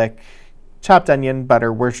 garlic, chopped onion,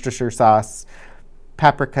 butter, Worcestershire sauce,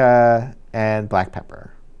 paprika, and black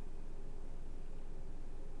pepper.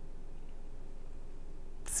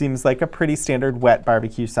 Seems like a pretty standard wet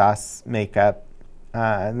barbecue sauce makeup.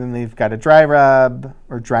 And then they've got a dry rub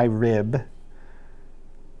or dry rib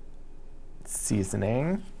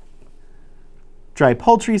seasoning, dry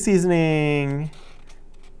poultry seasoning,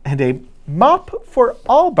 and a mop for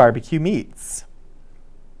all barbecue meats.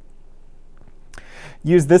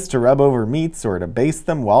 Use this to rub over meats or to baste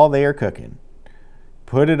them while they are cooking.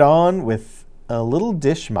 Put it on with a little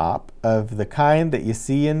dish mop of the kind that you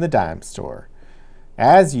see in the dime store.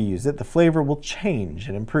 As you use it, the flavor will change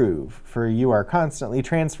and improve, for you are constantly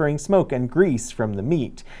transferring smoke and grease from the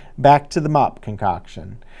meat back to the mop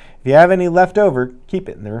concoction. If you have any left over, keep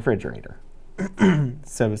it in the refrigerator.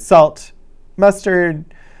 So salt, mustard,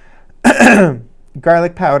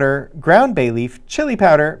 garlic powder, ground bay leaf, chili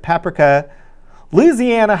powder, paprika,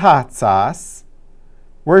 Louisiana hot sauce,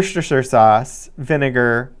 Worcestershire sauce,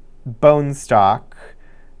 vinegar, bone stock,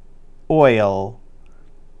 oil,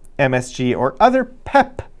 MSG, or other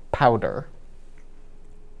pep powder.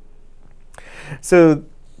 So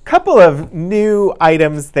a couple of new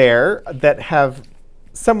items there that have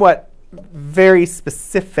somewhat very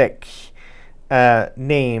specific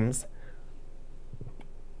names.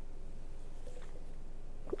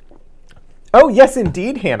 Oh, yes,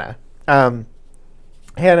 indeed, Hannah.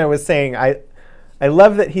 Hannah was saying, I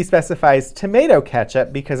love that he specifies tomato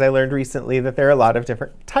ketchup because I learned recently that there are a lot of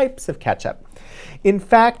different types of ketchup. In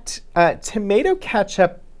fact, tomato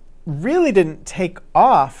ketchup really didn't take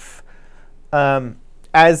off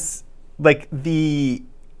as like the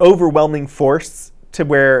overwhelming force to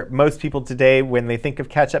where most people today, when they think of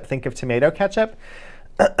ketchup, think of tomato ketchup.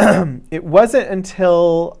 It wasn't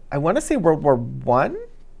until, I want to say World War I?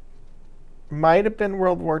 Might have been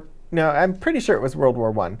World War... No, I'm pretty sure it was World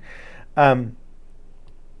War I.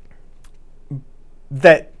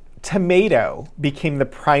 That tomato became the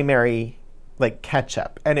primary like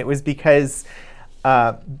ketchup, and it was because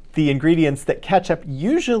the ingredients that ketchup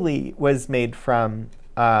usually was made from,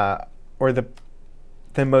 or the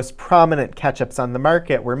most prominent ketchups on the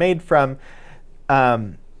market were made from,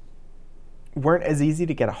 weren't as easy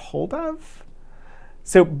to get a hold of.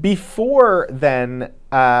 So before then,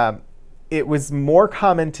 it was more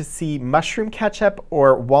common to see mushroom ketchup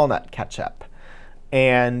or walnut ketchup.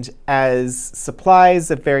 And as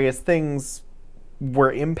supplies of various things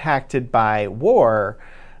were impacted by war,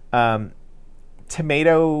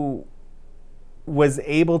 tomato was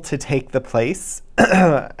able to take the place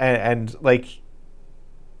and like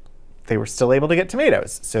they were still able to get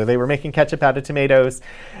tomatoes. So they were making ketchup out of tomatoes.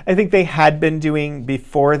 I think they had been doing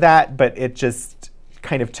before that, but it just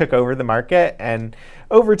kind of took over the market and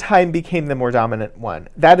over time became the more dominant one.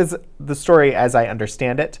 That is the story as I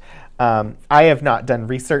understand it. I have not done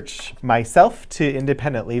research myself to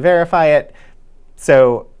independently verify it,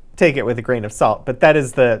 so take it with a grain of salt. But that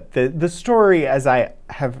is the story as I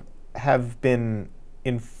have been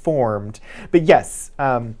informed. But yes,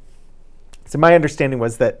 So my understanding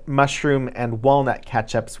was that mushroom and walnut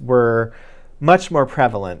ketchups were much more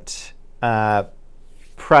prevalent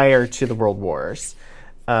prior to the World Wars.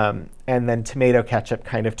 And then tomato ketchup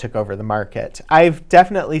kind of took over the market. I've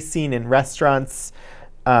definitely seen in restaurants,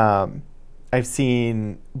 I've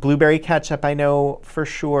seen blueberry ketchup, I know for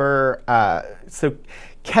sure. So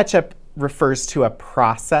ketchup refers to a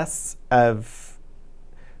process of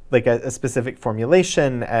like a specific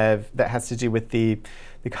formulation that has to do with the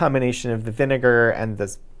combination of the vinegar and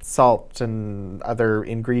the salt and other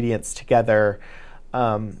ingredients together.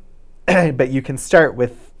 But you can start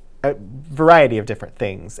with a variety of different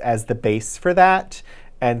things as the base for that.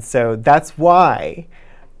 And so that's why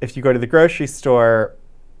if you go to the grocery store,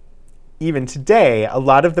 even today, a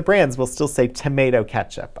lot of the brands will still say tomato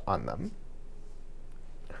ketchup on them.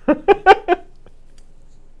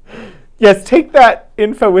 Yes, take that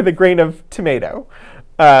info with a grain of tomato,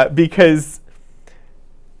 because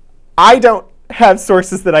I don't have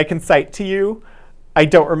sources that I can cite to you. I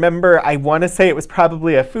don't remember. I want to say it was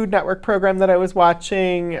probably a Food Network program that I was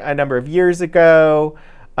watching a number of years ago.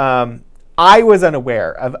 I was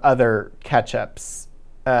unaware of other ketchups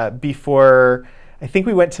before. I think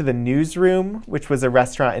we went to the Newsroom, which was a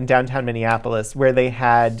restaurant in downtown Minneapolis, where they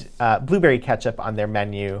had blueberry ketchup on their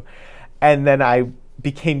menu. And then I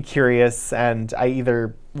became curious, and I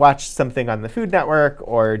either watched something on the Food Network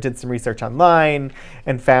or did some research online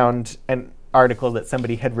and found an article that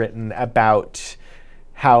somebody had written about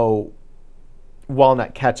how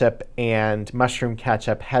walnut ketchup and mushroom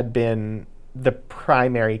ketchup had been the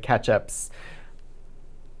primary ketchups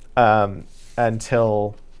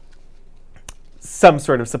until some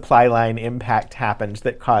sort of supply line impact happened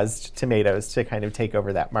that caused tomatoes to kind of take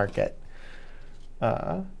over that market.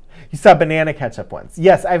 You saw banana ketchup once.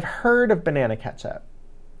 Yes, I've heard of banana ketchup.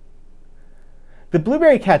 The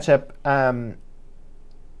blueberry ketchup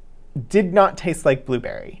did not taste like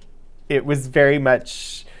blueberry. It was very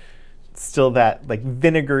much still that like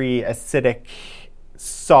vinegary, acidic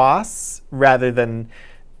sauce rather than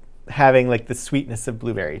having like the sweetness of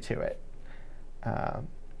blueberry to it.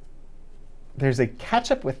 There's a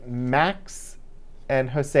Catch Up with Max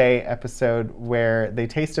and Jose episode where they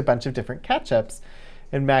taste a bunch of different ketchups,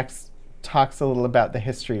 and Max talks a little about the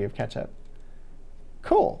history of ketchup.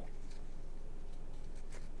 Cool.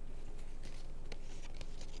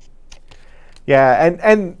 Yeah,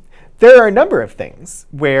 and there are a number of things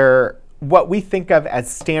where what we think of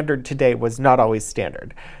as standard today was not always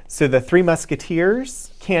standard. So the Three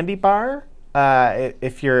Musketeers candy bar,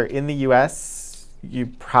 if you're in the US, you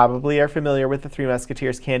probably are familiar with the Three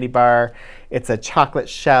Musketeers candy bar. It's a chocolate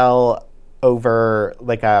shell over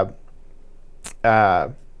like a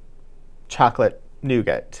chocolate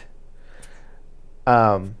nougat.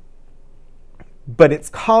 But it's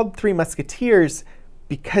called Three Musketeers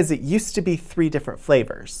because it used to be 3 different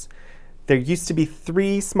flavors. There used to be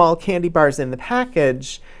 3 small candy bars in the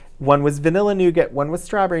package. One was vanilla nougat, one was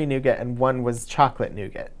strawberry nougat, and one was chocolate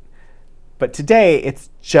nougat. But today, it's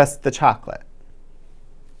just the chocolate.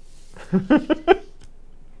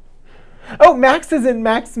 Oh, Max is in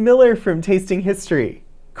Max Miller from Tasting History.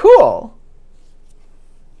 Cool.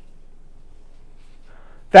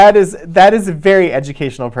 That is a very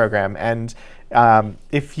educational program, and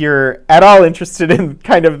if you're at all interested in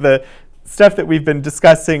kind of the stuff that we've been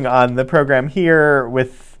discussing on the program here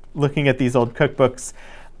with looking at these old cookbooks,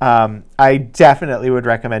 I definitely would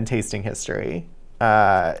recommend Tasting History.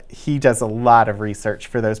 He does a lot of research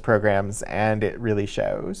for those programs, and it really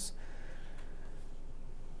shows.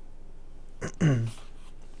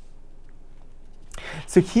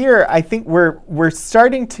 So here, I think we're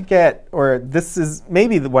starting to get, or this is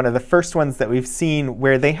maybe one of the first ones that we've seen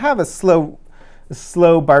where they have a slow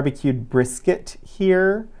barbecued brisket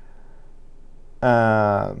here.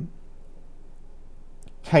 Kind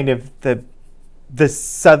of the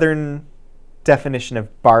southern definition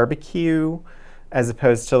of barbecue, as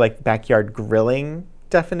opposed to like backyard grilling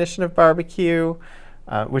definition of barbecue,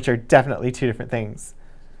 which are definitely 2 different things.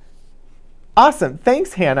 Awesome.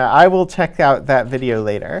 Thanks, Hannah. I will check out that video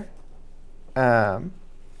later. Let's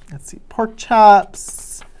see. Pork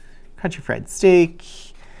chops, country fried steak,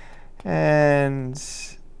 and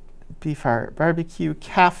beef barbecue,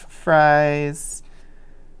 calf fries,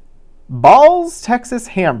 Ball's Texas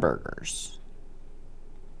hamburgers.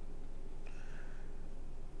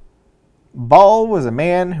 Ball was a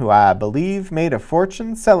man who I believe made a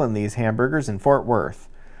fortune selling these hamburgers in Fort Worth.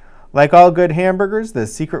 Like all good hamburgers, the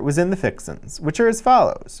secret was in the fixins, which are as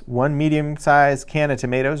follows. 1 medium-sized can of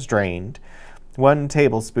tomatoes drained, 1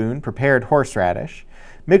 tablespoon prepared horseradish.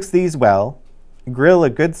 Mix these well, Grill a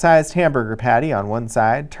good-sized hamburger patty on one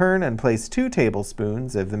side. Turn and place 2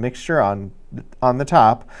 tablespoons of the mixture on the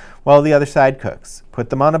top while the other side cooks. Put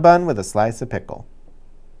them on a bun with a slice of pickle.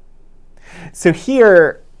 So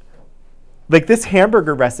here, like, this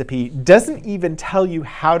hamburger recipe doesn't even tell you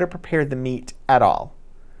how to prepare the meat at all.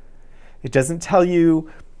 It doesn't tell you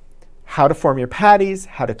how to form your patties,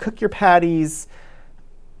 how to cook your patties.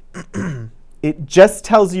 It just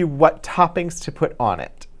tells you what toppings to put on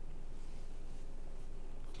it.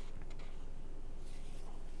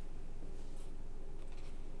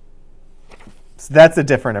 So that's a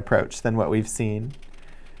different approach than what we've seen.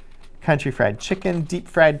 Country fried chicken, deep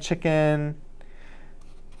fried chicken,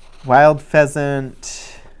 wild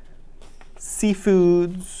pheasant,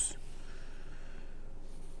 seafoods,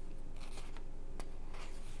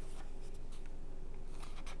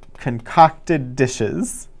 concocted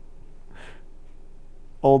dishes,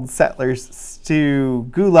 Old Settlers stew,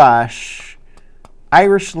 goulash,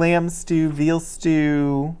 Irish lamb stew, veal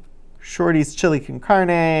stew, Shorty's chili con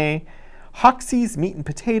carne, Hoxie's meat and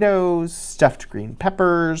potatoes, stuffed green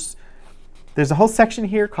peppers. There's a whole section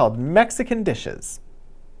here called Mexican dishes,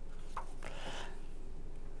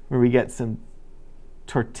 where we get some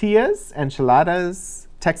tortillas, enchiladas,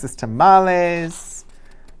 Texas tamales.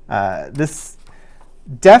 This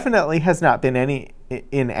definitely has not been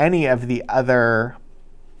in any of the other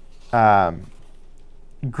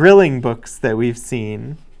grilling books that we've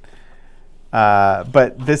seen,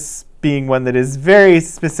 but this being one that is very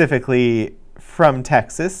specifically from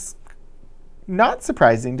Texas, not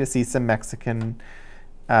surprising to see some Mexican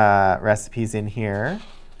recipes in here.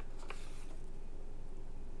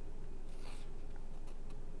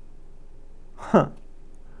 Huh.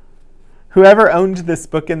 Whoever owned this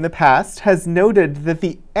book in the past has noted that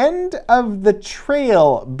the end of the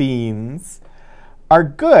trail beans are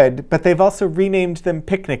good, but they've also renamed them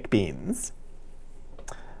picnic beans.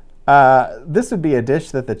 This would be a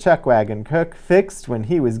dish that the chuck wagon cook fixed when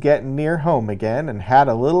he was getting near home again and had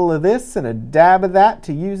a little of this and a dab of that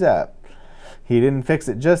to use up. He didn't fix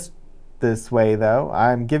it just this way, though.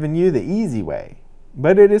 I'm giving you the easy way.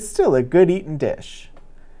 But it is still a good eating dish.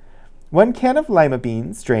 1 can of lima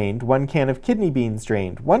beans drained, 1 can of kidney beans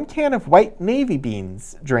drained, 1 can of white navy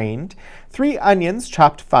beans drained, 3 onions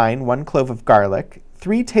chopped fine, 1 clove of garlic,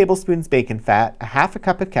 3 tablespoons bacon fat, a half a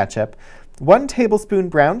cup of ketchup, 1 tablespoon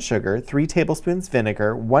brown sugar, 3 tablespoons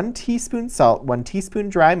vinegar, 1 teaspoon salt, 1 teaspoon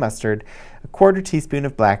dry mustard, a 1/4 teaspoon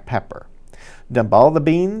of black pepper. Dump all the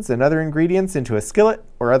beans and other ingredients into a skillet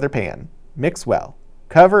or other pan. Mix well.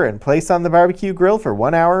 Cover and place on the barbecue grill for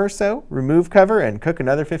 1 hour or so. Remove cover and cook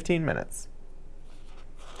another 15 minutes.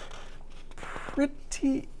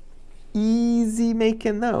 Pretty easy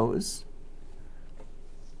making those.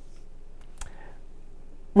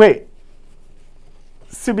 Wait.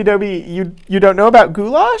 Subidobi, you don't know about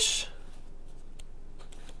goulash?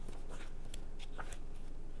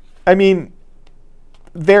 I mean,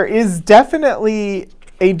 there is definitely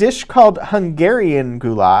a dish called Hungarian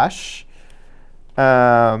goulash.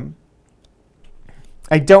 I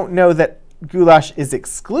don't know that goulash is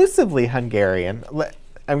exclusively Hungarian.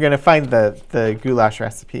 I'm going to find the goulash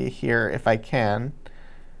recipe here if I can.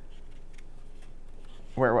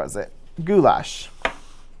 Where was it? Goulash.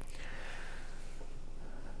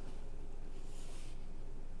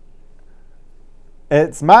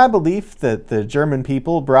 It's my belief that the German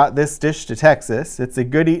people brought this dish to Texas. It's a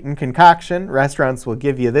good eating concoction. Restaurants will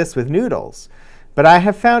give you this with noodles. But I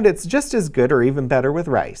have found it's just as good or even better with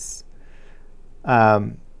rice.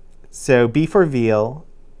 So beef or veal,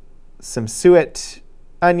 some suet,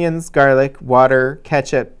 onions, garlic, water,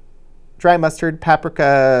 ketchup, dry mustard,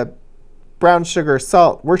 paprika, brown sugar,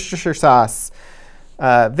 salt, Worcestershire sauce,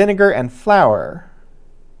 vinegar, and flour.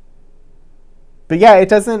 But yeah, it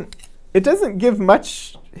doesn't give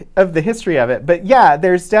much of the history of it. But yeah,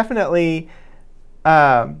 there's definitely...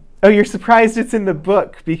 oh, you're surprised it's in the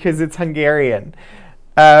book because it's Hungarian.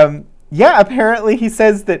 Yeah, apparently he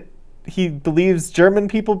says that he believes German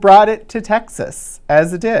people brought it to Texas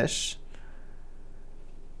as a dish.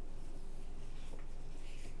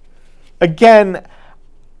 Again,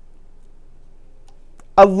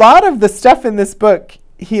 a lot of the stuff in this book,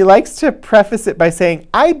 he likes to preface it by saying,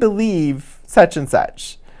 I believe such and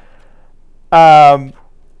such. No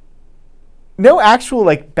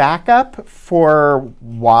actual backup for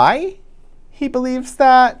why he believes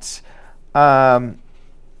that.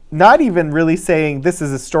 Not even really saying this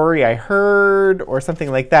is a story I heard or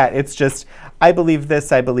something like that. It's just, I believe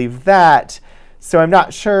this, I believe that. So I'm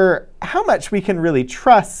not sure how much we can really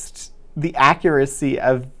trust the accuracy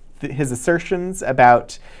of his assertions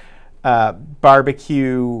about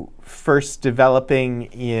barbecue first developing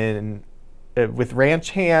in with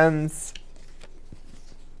ranch hands.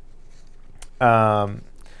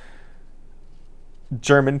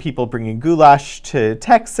 German people bringing goulash to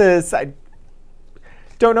Texas. I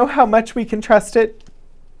don't know how much we can trust it.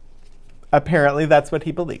 Apparently, that's what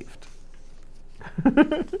he believed.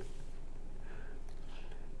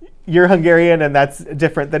 You're Hungarian, and that's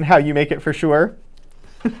different than how you make it for sure.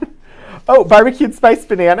 Oh, barbecued spiced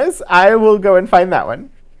bananas. I will go and find that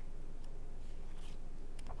one.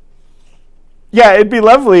 Yeah, it'd be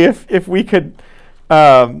lovely if we could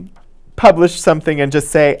publish something and just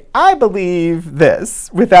say, I believe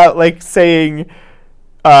this, without like saying,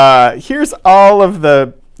 here's all of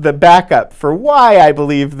the backup for why I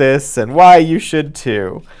believe this and why you should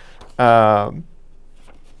too. But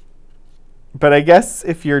I guess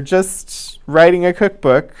if you're just writing a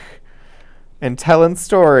cookbook and telling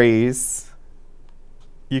stories,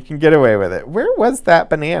 you can get away with it. Where was that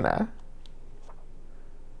banana?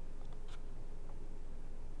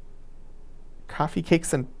 Coffee,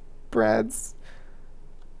 cakes, and breads.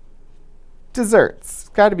 Desserts.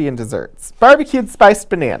 Got to be in desserts. Barbecued spiced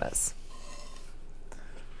bananas.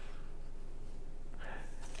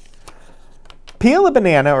 Peel a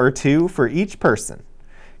banana or two for each person.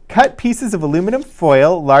 Cut pieces of aluminum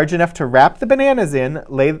foil large enough to wrap the bananas in,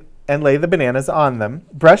 lay the bananas on them.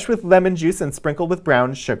 Brush with lemon juice and sprinkle with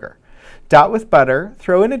brown sugar. Dot with butter.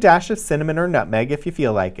 Throw in a dash of cinnamon or nutmeg if you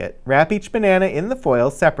feel like it. Wrap each banana in the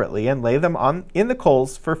foil separately and lay them in the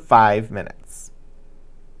coals for 5 minutes.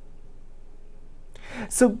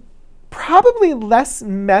 So probably less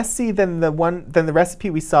messy than the recipe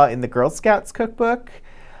we saw in the Girl Scouts cookbook.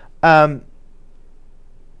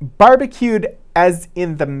 Barbecued as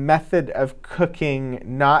in the method of cooking,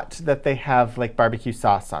 not that they have like barbecue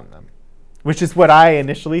sauce on them, which is what I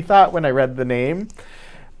initially thought when I read the name.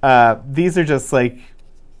 These are just like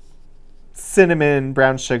cinnamon,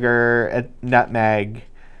 brown sugar, nutmeg,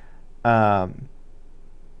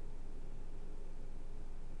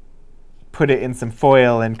 put it in some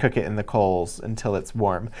foil and cook it in the coals until it's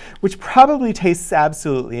warm, which probably tastes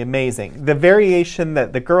absolutely amazing. The variation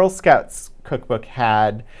that the Girl Scouts cookbook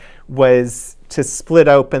had was to split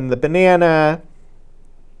open the banana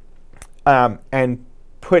and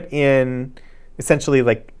put in essentially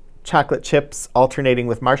like chocolate chips alternating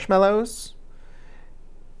with marshmallows,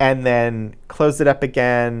 and then close it up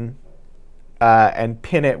again and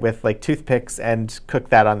pin it with like toothpicks and cook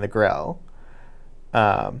that on the grill.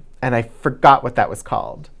 And I forgot what that was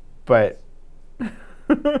called, but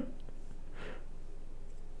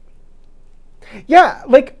yeah,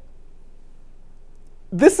 like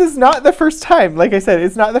this is not the first time, like I said,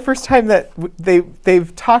 it's not the first time that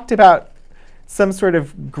they've talked about some sort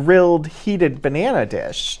of grilled, heated banana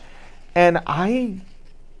dish. And I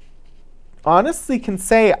honestly can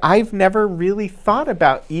say I've never really thought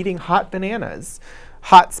about eating hot bananas,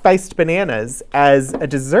 hot spiced bananas as a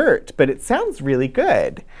dessert, but it sounds really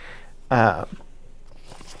good. Let's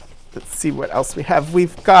see what else we have.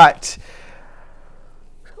 We've got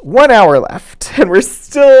 1 hour left, and we're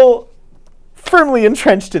still firmly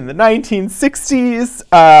entrenched in the 1960s.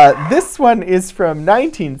 This one is from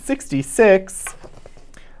 1966,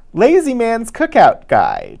 Lazy Man's Cookout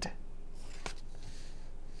Guide.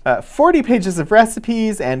 40 pages of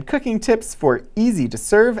recipes and cooking tips for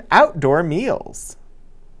easy-to-serve outdoor meals.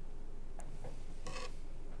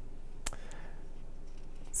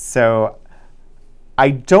 So I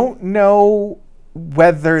don't know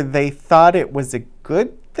whether they thought it was a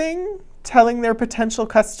good thing telling their potential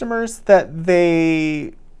customers that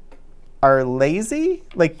they are lazy.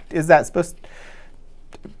 Like, is that supposed to...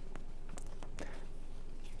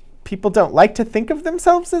 People don't like to think of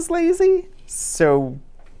themselves as lazy. So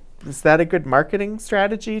is that a good marketing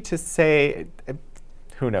strategy to say,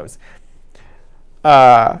 who knows?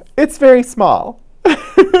 It's very small.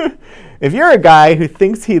 If you're a guy who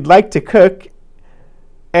thinks he'd like to cook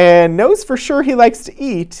and knows for sure he likes to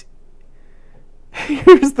eat,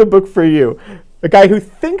 here's the book for you. A guy who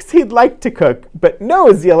thinks he'd like to cook but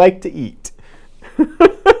knows you like to eat.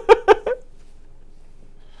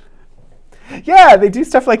 Yeah, they do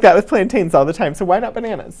stuff like that with plantains all the time, so why not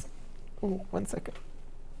bananas? Ooh, 1 second.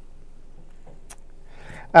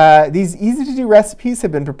 These easy-to-do recipes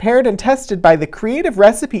have been prepared and tested by the Creative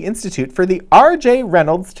Recipe Institute for the R.J.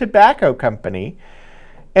 Reynolds Tobacco Company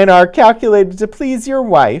and are calculated to please your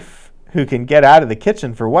wife, who can get out of the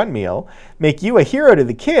kitchen for one meal, make you a hero to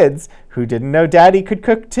the kids, who didn't know Daddy could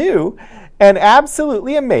cook too, and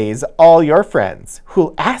absolutely amaze all your friends,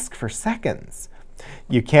 who'll ask for seconds.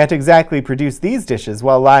 You can't exactly produce these dishes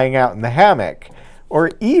while lying out in the hammock,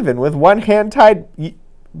 or even with one hand tied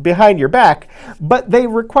behind your back, but they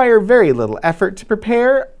require very little effort to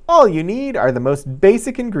prepare, All you need are the most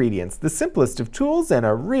basic ingredients, the simplest of tools, and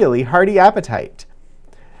a really hearty appetite.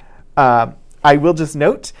 I will just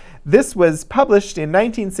note, this was published in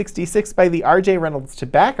 1966 by the R.J. Reynolds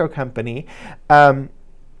Tobacco Company, and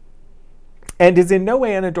is in no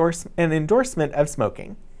way an endorsement of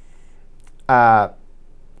smoking. At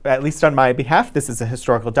least on my behalf, this is a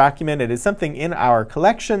historical document. It is something in our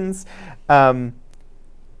collections.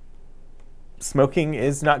 Smoking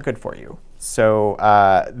is not good for you. So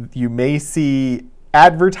you may see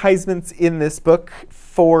advertisements in this book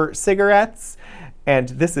for cigarettes, and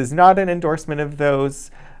this is not an endorsement of those.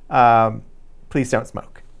 Please don't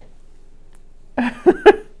smoke.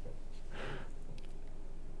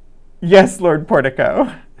 Yes, Lord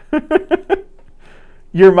Portico.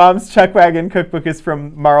 Your mom's Chuck Wagon cookbook is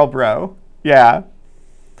from Marlboro. Yeah.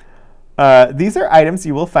 These are items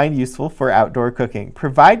you will find useful for outdoor cooking.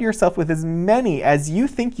 Provide yourself with as many as you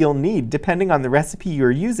think you'll need, depending on the recipe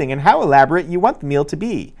you're using and how elaborate you want the meal to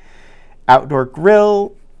be. Outdoor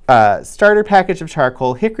grill, starter package of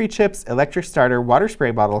charcoal, hickory chips, electric starter, water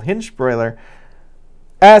spray bottle, hinged broiler,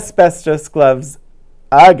 asbestos gloves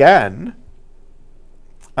again.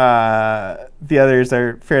 The others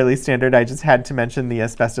are fairly standard. I just had to mention the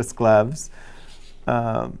asbestos gloves.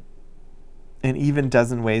 An even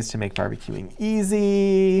dozen ways to make barbecuing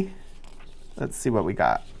easy. Let's see what we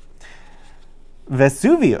got.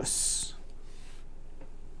 Vesuvius.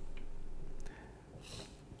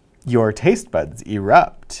 Your taste buds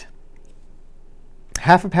erupt.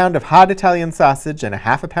 Half a pound of hot Italian sausage and a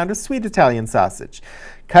half a pound of sweet Italian sausage.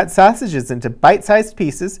 Cut sausages into bite-sized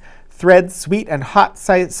pieces. Thread sweet and hot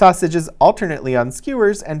sausages alternately on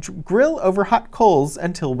skewers and grill over hot coals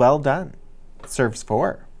until well done. Serves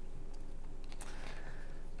 4.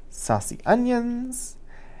 Saucy onions.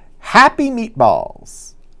 Happy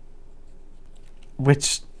meatballs.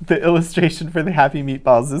 Which the illustration for the happy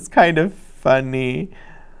meatballs is kind of funny.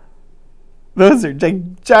 Those are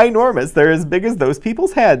ginormous. They're as big as those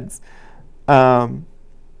people's heads. What's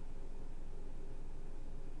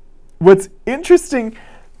interesting,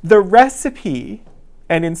 the recipe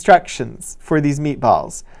and instructions for these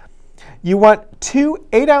meatballs. You want 2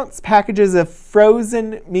 8-ounce packages of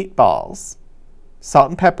frozen meatballs, salt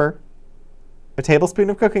and pepper, a tablespoon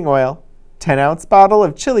of cooking oil, 10-ounce bottle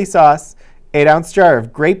of chili sauce, 8-ounce jar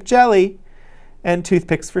of grape jelly, and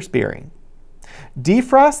toothpicks for spearing.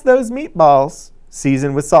 Defrost those meatballs,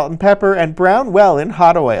 season with salt and pepper, and brown well in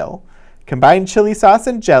hot oil. Combine chili sauce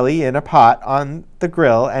and jelly in a pot on the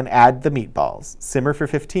grill and add the meatballs. Simmer for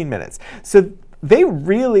 15 minutes. So they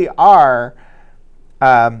really are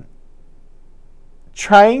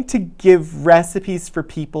trying to give recipes for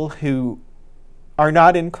people who are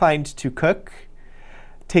not inclined to cook,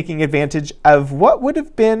 taking advantage of what would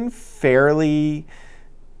have been fairly,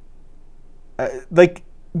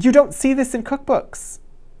 you don't see this in cookbooks.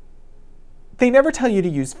 They never tell you to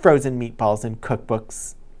use frozen meatballs in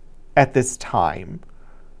cookbooks at this time.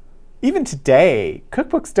 Even today,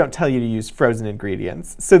 cookbooks don't tell you to use frozen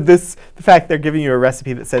ingredients. So the fact they're giving you a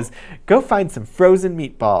recipe that says, go find some frozen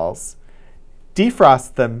meatballs,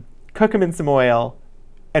 defrost them, cook them in some oil,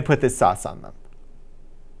 and put this sauce on them.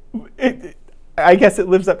 I guess it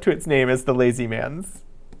lives up to its name as the Lazy Man's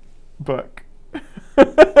book.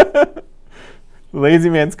 Lazy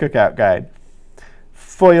Man's Cookout Guide.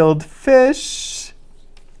 Foiled fish.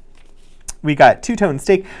 We got two-tone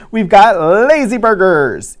steak. We've got lazy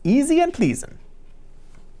burgers. Easy and pleasing.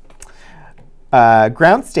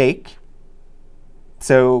 Ground steak.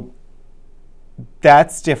 So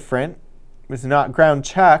that's different. It was not ground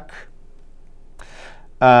chuck.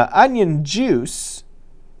 Onion juice.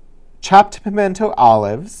 Chopped pimento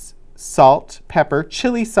olives. Salt, pepper,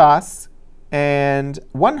 chili sauce, and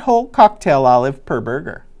 1 whole cocktail olive per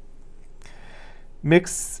burger.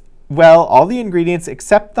 Mix well all the ingredients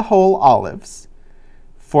except the whole olives.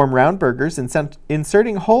 Form round burgers,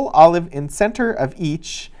 inserting whole olive in center of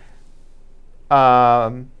each.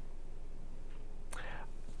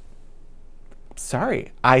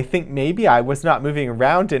 Sorry, I think maybe I was not moving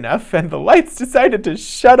around enough and the lights decided to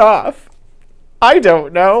shut off. I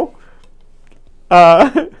don't know.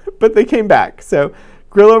 But they came back. So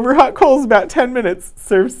grill over hot coals about 10 minutes,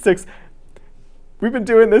 serve 6. We've been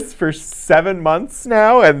doing this for 7 months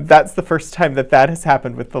now, and that's the first time that has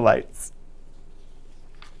happened with the lights.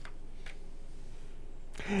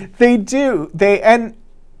 They do.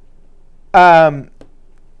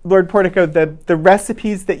 Lord Portico, the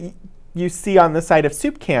recipes that you see on the side of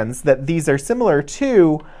soup cans that these are similar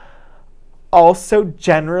to also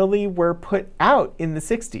generally were put out in the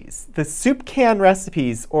 60s. The soup can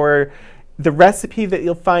recipes, or the recipe that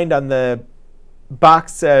you'll find on the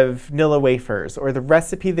box of Nilla wafers, or the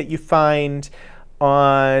recipe that you find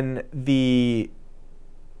on the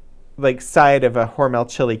side of a Hormel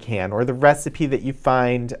chili can, or the recipe that you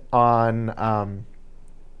find on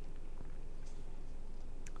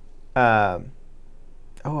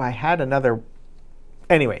I had another.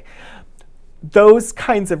 Anyway, those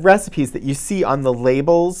kinds of recipes that you see on the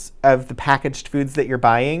labels of the packaged foods that you're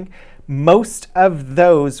buying, most of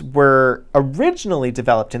those were originally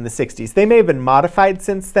developed in the 60s. They may have been modified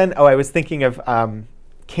since then. Oh, I was thinking of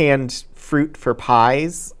canned fruit for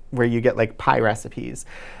pies, where you get like pie recipes.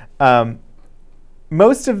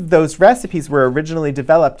 Most of those recipes were originally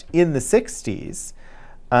developed in the 60s.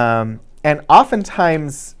 And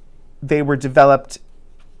oftentimes they were developed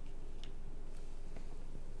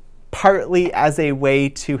partly as a way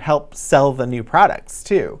to help sell the new products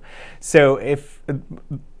too. So if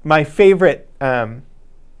my favorite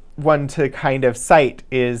one to kind of cite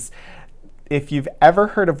is, if you've ever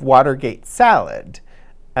heard of Watergate salad,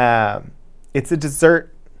 it's a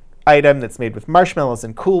dessert item that's made with marshmallows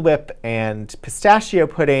and Cool Whip and pistachio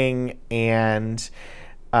pudding, and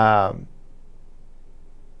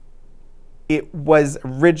it was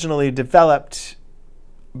originally developed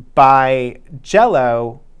by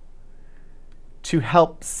Jell-O to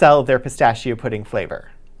help sell their pistachio pudding flavor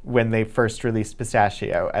when they first released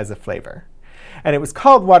pistachio as a flavor. And it was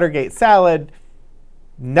called Watergate salad,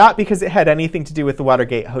 not because it had anything to do with the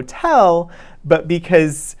Watergate Hotel, but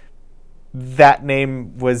because that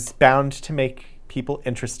name was bound to make people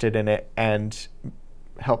interested in it and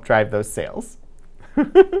help drive those sales.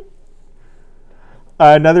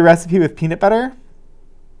 Another recipe with peanut butter,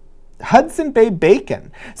 Hudson Bay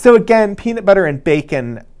bacon. So again, peanut butter and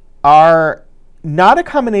bacon are not a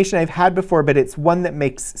combination I've had before, but it's one that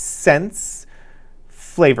makes sense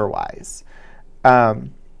flavor-wise.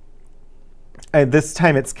 This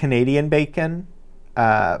time it's Canadian bacon,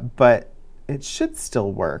 but it should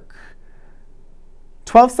still work.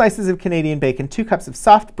 12 slices of Canadian bacon, 2 cups of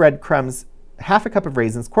soft breadcrumbs, half a cup of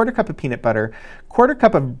raisins, 1/4 cup of peanut butter, 1/4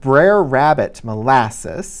 cup of Brer Rabbit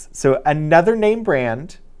molasses. So another name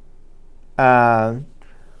brand.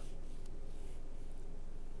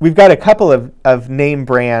 We've got a couple of name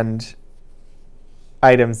brand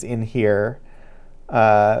items in here.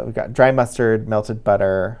 We've got dry mustard, melted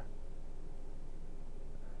butter.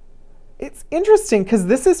 It's interesting because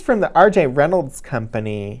this is from the R.J. Reynolds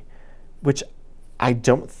Company, which I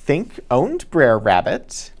don't think owned Brer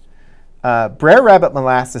Rabbit. Brer Rabbit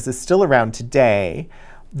molasses is still around today.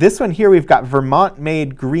 This one here, we've got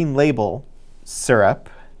Vermont-made Green Label syrup.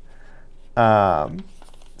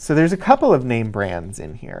 So there's a couple of name brands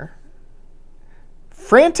in here.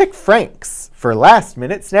 Frantic Franks for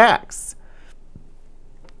last-minute snacks.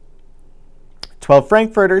 12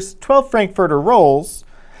 Frankfurters, 12 Frankfurter rolls.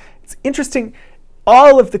 It's interesting,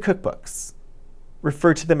 all of the cookbooks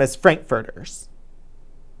refer to them as Frankfurters.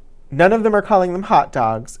 None of them are calling them hot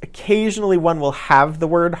dogs. Occasionally one will have the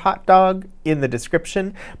word hot dog in the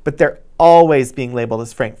description, but they're always being labeled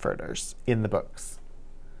as Frankfurters in the books.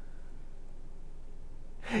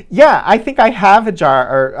 Yeah, I think I have a jar,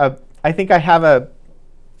 or I think I have a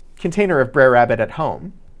container of Brer Rabbit at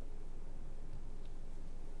home.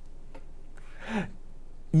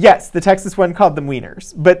 Yes, the Texas one called them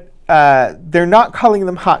wieners, but they're not calling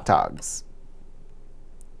them hot dogs.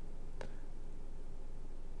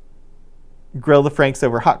 Grill the Franks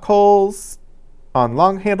over hot coals on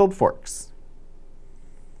long-handled forks.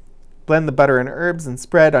 Blend the butter and herbs and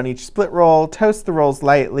spread on each split roll. Toast the rolls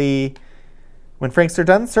lightly. When Franks are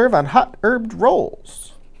done, serve on hot herbed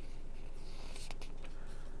rolls.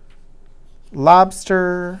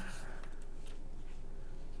 Lobster.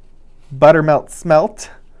 Buttermelt smelt.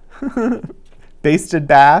 Basted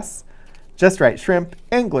bass. Just right shrimp.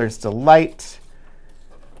 Angler's delight.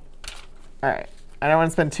 All right. I don't want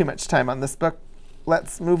to spend too much time on this book.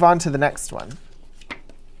 Let's move on to the next one.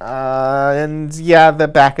 And yeah, the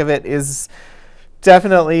back of it is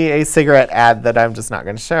definitely a cigarette ad that I'm just not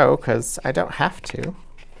going to show because I don't have to.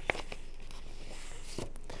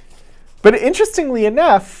 But interestingly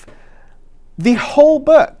enough, the whole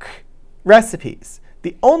book, recipes,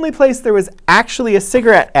 the only place there was actually a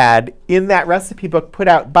cigarette ad in that recipe book put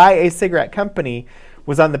out by a cigarette company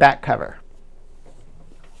was on the back cover.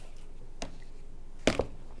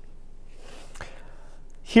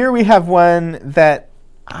 Here we have one that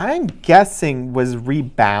I'm guessing was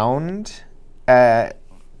rebound to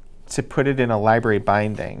put it in a library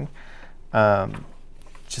binding,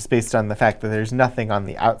 just based on the fact that there's nothing on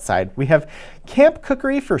the outside. We have Camp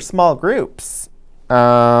Cookery for Small Groups.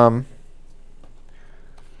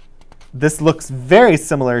 This looks very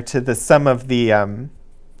similar to some of the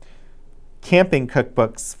camping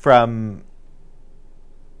cookbooks from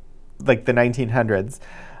like the 1900s.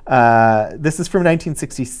 This is from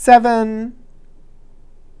 1967.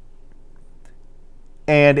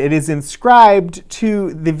 And it is inscribed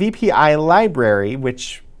to the VPI library,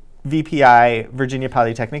 which VPI, Virginia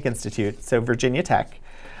Polytechnic Institute, so Virginia Tech.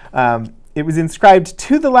 It was inscribed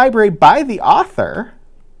to the library by the author,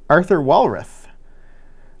 Arthur Walrath.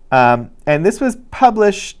 And this was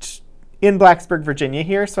published in Blacksburg, Virginia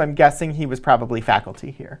here, so I'm guessing he was probably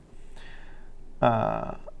faculty here.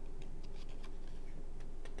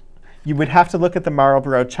 You would have to look at the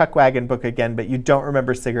Marlboro Chuck Wagon book again, but you don't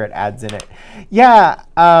remember cigarette ads in it. Yeah,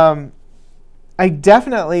 I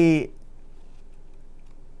definitely,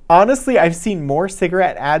 honestly, I've seen more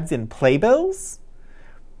cigarette ads in playbills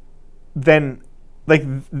than, like,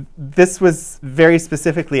 this was very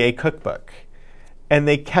specifically a cookbook. And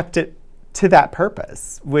they kept it to that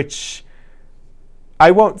purpose, which I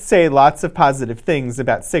won't say lots of positive things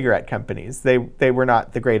about cigarette companies. They were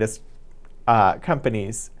not the greatest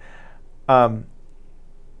companies. But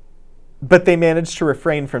they managed to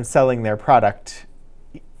refrain from selling their product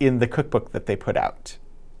in the cookbook that they put out.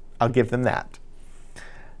 I'll give them that.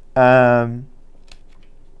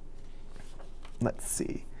 Let's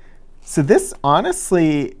see. So this,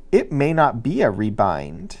 honestly, it may not be a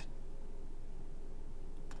rebind.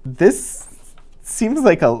 This seems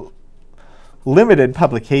like a limited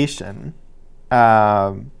publication.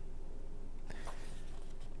 It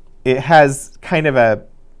has kind of a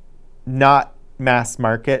not mass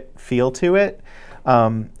market feel to it.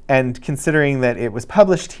 And considering that it was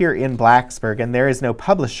published here in Blacksburg, and there is no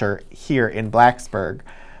publisher here in Blacksburg,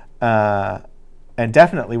 and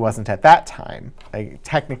definitely wasn't at that time.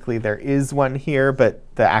 Technically, there is one here, but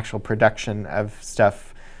the actual production of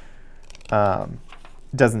stuff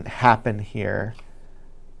doesn't happen here.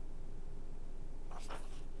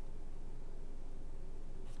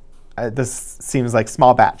 This seems like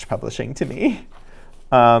small batch publishing to me.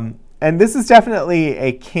 And this is definitely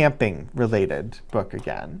a camping-related book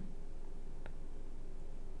again.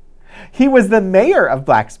 He was the mayor of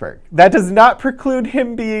Blacksburg. That does not preclude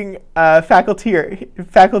him being faculty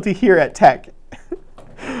here at Tech.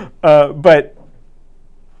 But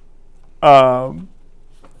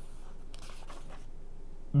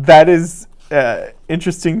that is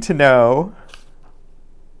interesting to know.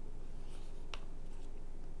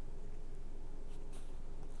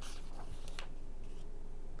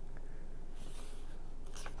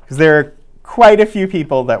 Because there are quite a few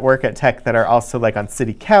people that work at Tech that are also like on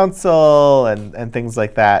city council and things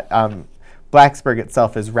like that. Blacksburg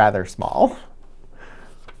itself is rather small.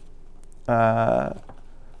 Let's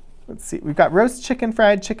see, we've got roast chicken,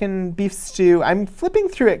 fried chicken, beef stew. I'm flipping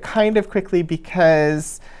through it kind of quickly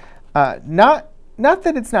because not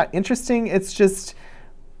that it's not interesting, it's just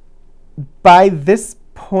by this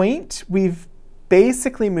point, we've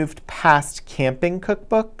basically moved past camping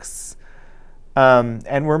cookbooks.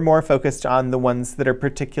 And we're more focused on the ones that are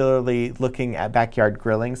particularly looking at backyard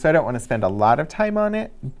grilling. So I don't want to spend a lot of time on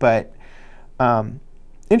it. But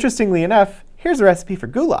interestingly enough, here's a recipe for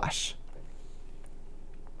goulash.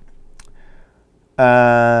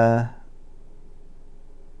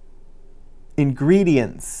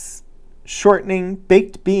 Ingredients: shortening,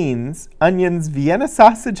 baked beans, onions, Vienna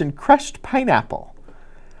sausage, and crushed pineapple.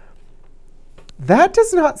 That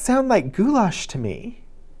does not sound like goulash to me.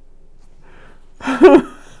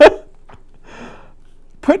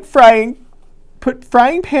 Put frying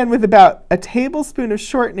pan with about a tablespoon of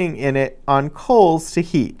shortening in it on coals to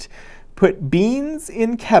heat. Put beans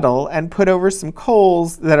in kettle and put over some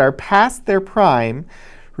coals that are past their prime.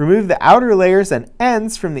 Remove the outer layers and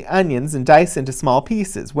ends from the onions and dice into small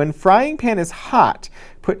pieces. When frying pan is hot,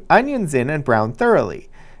 put onions in and brown thoroughly.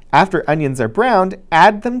 After onions are browned,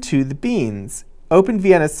 add them to the beans. Open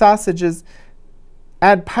Vienna sausages,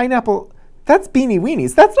 add pineapple. That's beanie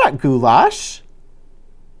weenies. That's not goulash.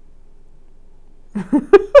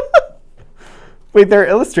 Wait, there are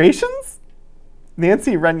illustrations?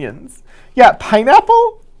 Nancy Runyons. Yeah,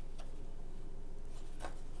 pineapple?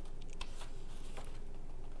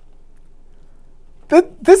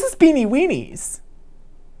 This is beanie weenies,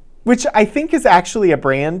 which I think is actually a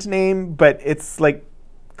brand name, but it's like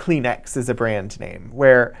Kleenex is a brand name,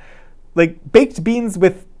 where like baked beans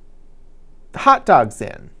with hot dogs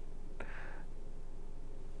in.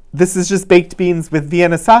 This is just baked beans with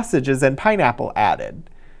Vienna sausages and pineapple added.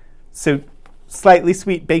 So slightly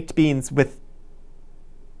sweet baked beans with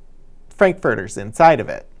frankfurters inside of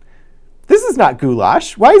it. This is not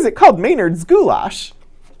goulash. Why is it called Maynard's goulash?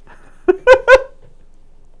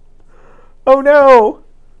 Oh no.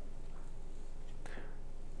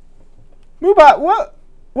 Mubot, what?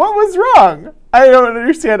 What was wrong? I don't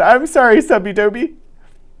understand. I'm sorry, Subby Doby.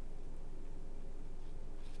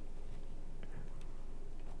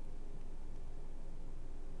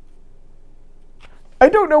 I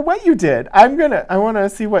don't know what you did. I want to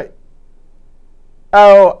see what.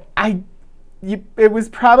 Oh, it was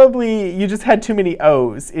probably, you just had too many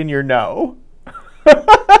O's in your no.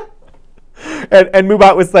 and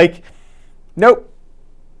Mubot was like, nope,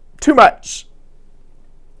 too much.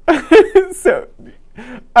 So,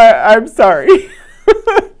 I'm sorry.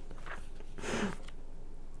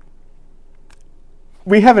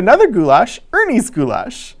 We have another goulash, Ernie's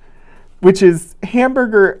goulash, which is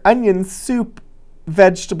hamburger, onion, soup,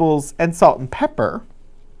 vegetables, and salt and pepper.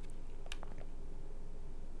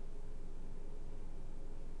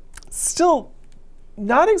 Still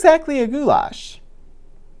not exactly a goulash.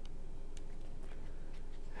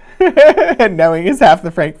 And knowing is half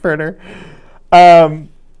the Frankfurter.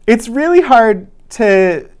 It's really hard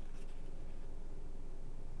to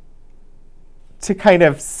kind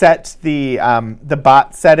of set the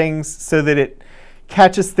bot settings so that it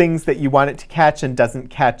catches things that you want it to catch and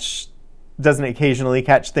doesn't occasionally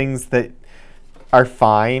catch things that are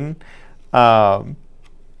fine.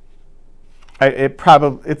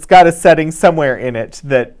 It's got a setting somewhere in it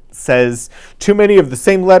that says too many of the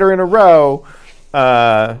same letter in a row,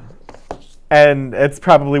 and it's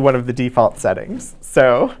probably one of the default settings.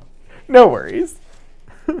 So no worries.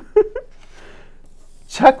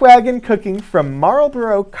 Chuckwagon Cooking from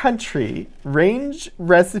Marlborough Country, Range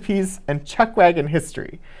Recipes and Chuckwagon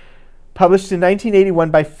History. Published in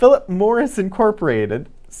 1981 by Philip Morris Incorporated,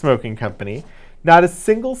 smoking company. Not a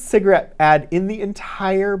single cigarette ad in the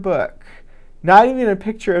entire book. Not even a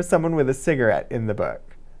picture of someone with a cigarette in the book.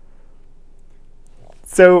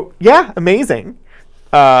 So, yeah, amazing.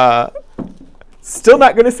 Still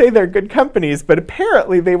not going to say they're good companies, but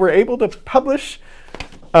apparently they were able to publish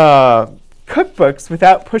cookbooks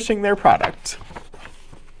without pushing their product.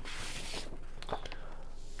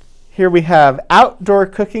 Here we have outdoor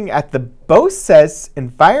cooking at the Boses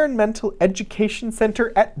Environmental Education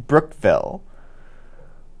Center at Brookville.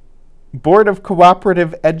 Board of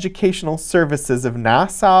Cooperative Educational Services of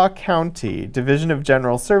Nassau County, Division of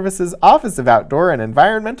General Services, Office of Outdoor and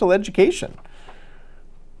Environmental Education.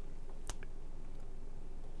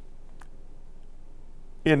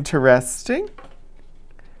 Interesting.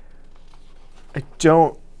 I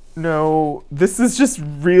don't know. This is just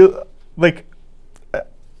real, like,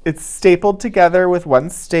 it's stapled together with one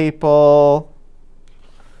staple.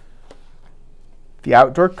 The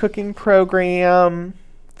outdoor cooking program.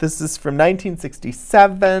 This is from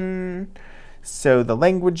 1967. So the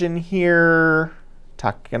language in here,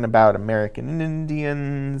 talking about American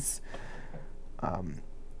Indians.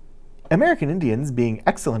 American Indians, being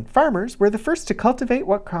excellent farmers, were the first to cultivate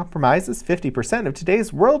what comprises 50% of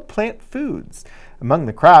today's world plant foods. Among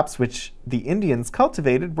the crops which the Indians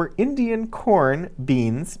cultivated were Indian corn,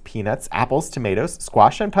 beans, peanuts, apples, tomatoes,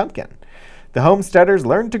 squash, and pumpkin. The homesteaders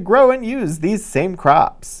learned to grow and use these same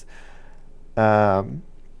crops.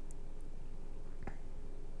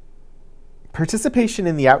 Participation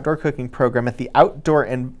in the outdoor cooking program at the Outdoor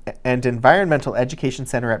and Environmental Education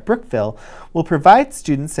Center at Brookville will provide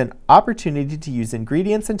students an opportunity to use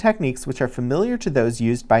ingredients and techniques which are familiar to those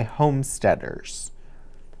used by homesteaders.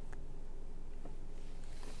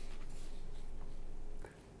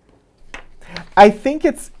 I think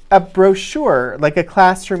it's a brochure, like a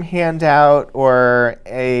classroom handout or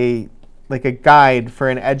like a guide for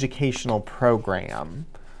an educational program.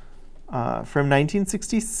 From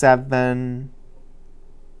 1967.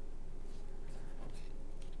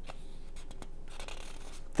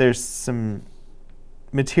 There's some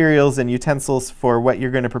materials and utensils for what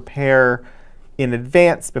you're going to prepare in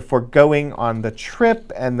advance before going on the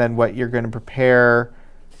trip, and then what you're going to prepare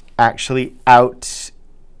actually out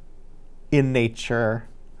in nature.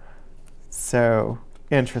 So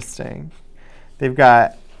interesting. They've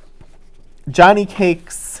got Johnny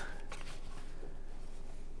Cakes,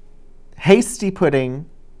 Hasty Pudding,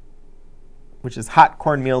 which is hot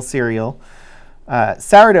cornmeal cereal,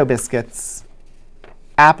 sourdough biscuits,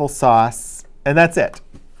 applesauce, and that's it.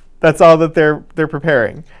 That's all that they're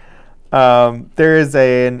preparing. There is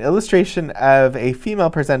an illustration of a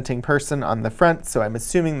female presenting person on the front, so I'm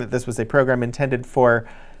assuming that this was a program intended for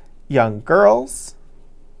young girls.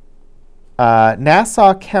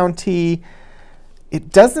 Nassau County,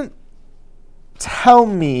 it doesn't tell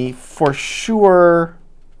me for sure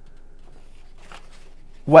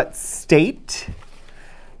what state.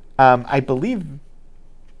 I believe,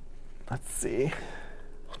 let's see.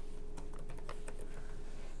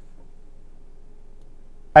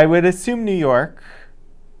 I would assume New York.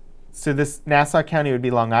 So this Nassau County would be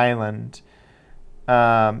Long Island.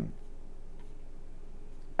 I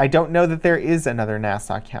don't know that there is another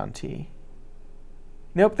Nassau County.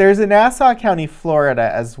 Nope, there's a Nassau County,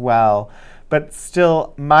 Florida as well. But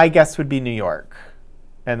still, my guess would be New York,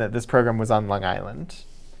 and that this program was on Long Island.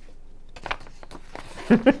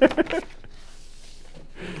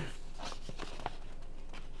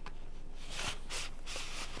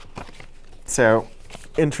 So,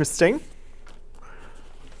 interesting.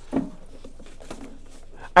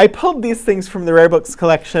 I pulled these things from the Rare Books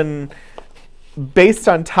collection based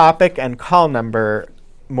on topic and call number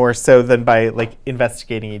more so than by like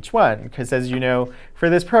investigating each one. Because as you know, for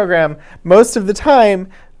this program, most of the time,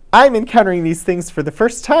 I'm encountering these things for the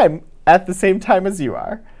first time at the same time as you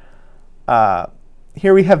are.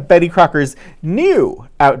 Here we have Betty Crocker's new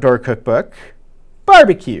outdoor cookbook,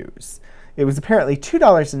 Barbecues. It was apparently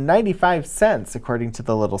 $2.95 according to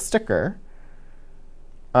the little sticker.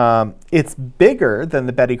 It's bigger than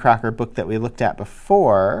the Betty Crocker book that we looked at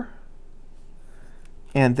before.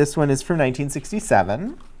 And this one is from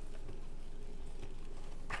 1967.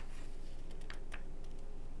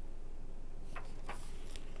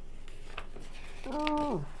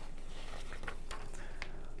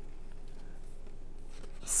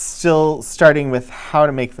 Still starting with how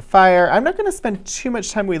to make the fire. I'm not going to spend too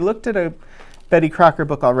much time. We looked at a Betty Crocker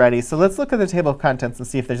book already, so let's look at the table of contents and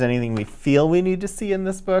see if there's anything we feel we need to see in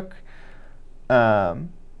this book.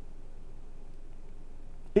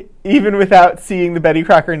 Even without seeing the Betty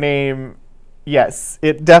Crocker name, yes,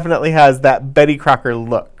 it definitely has that Betty Crocker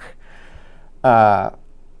look. So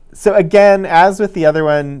again, as with the other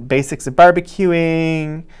one, basics of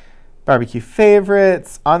barbecuing, barbecue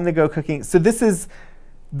favorites, on-the-go cooking. So this is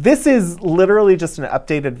literally just an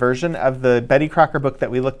updated version of the Betty Crocker book that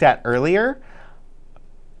we looked at earlier,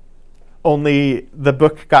 only the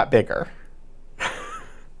book got bigger.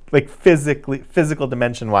 Like physical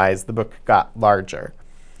dimension-wise, the book got larger.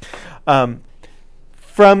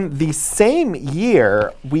 From the same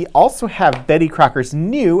year, we also have Betty Crocker's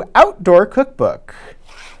new outdoor cookbook.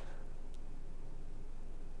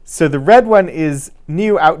 So the red one is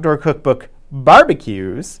new outdoor cookbook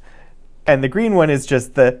Barbecues, and the green one is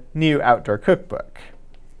just the new outdoor cookbook.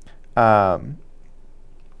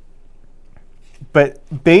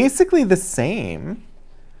 But basically the same.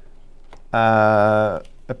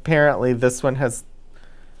 Apparently this one has...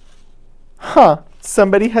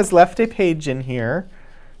 Somebody has left a page in here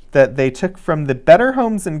that they took from the Better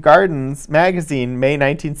Homes and Gardens magazine, May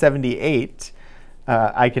 1978.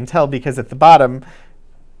 I can tell because at the bottom,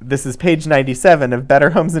 this is page 97 of Better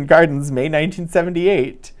Homes and Gardens, May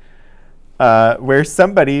 1978. Where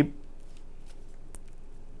somebody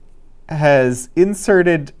has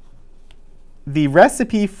inserted the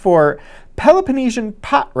recipe for Peloponnesian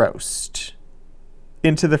pot roast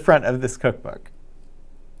into the front of this cookbook.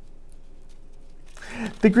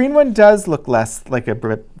 The green one does look less like a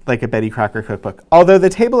Betty Crocker cookbook, although the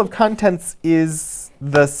table of contents is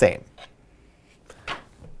the same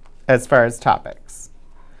as far as topics.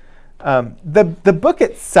 The book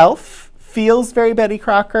itself feels very Betty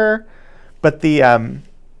Crocker, but it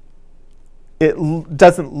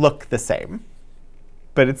doesn't look the same.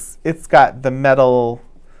 But it's got the metal.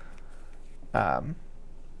 The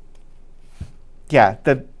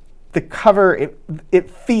cover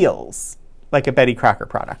it feels like a Betty Crocker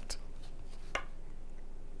product.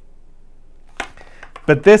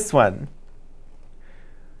 But this one,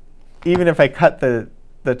 even if I cut the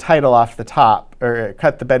title off the top, or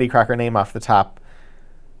cut the Betty Crocker name off the top,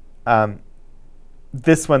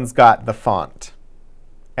 this one's got the font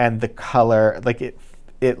and the color. Like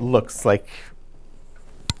it looks like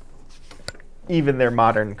even their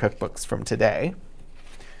modern cookbooks from today.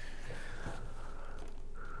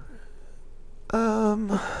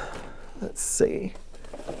 Let's see.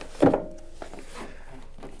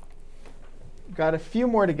 Got a few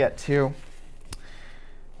more to get to.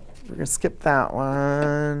 We're going to skip that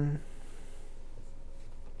one.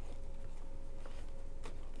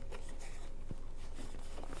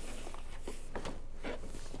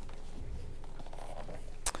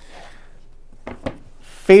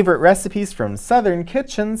 Favorite recipes from Southern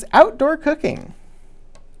Kitchens, Outdoor Cooking.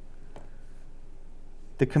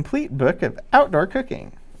 The complete book of outdoor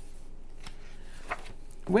cooking.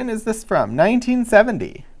 When is this from?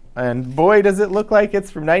 1970. And boy, does it look like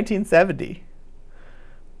it's from 1970.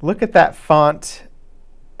 Look at that font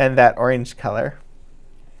and that orange color.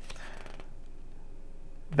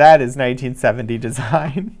 That is 1970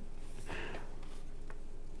 design.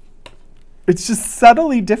 It's just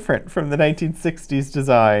subtly different from the 1960s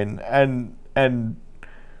design, and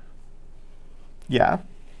yeah.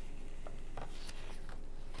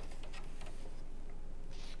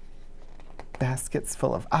 baskets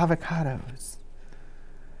full of avocados.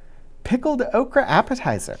 Pickled okra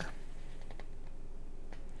appetizer.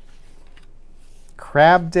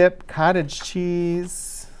 Crab dip, cottage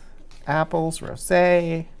cheese, apples,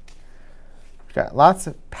 rosé. We've got lots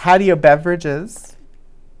of patio beverages.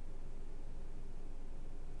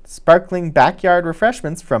 Sparkling backyard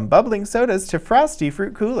refreshments from bubbling sodas to frosty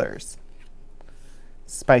fruit coolers.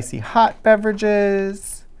 Spicy hot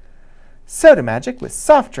beverages. Soda magic with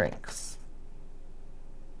soft drinks.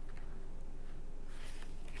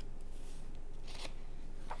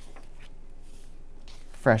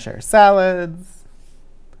 Fresh air salads.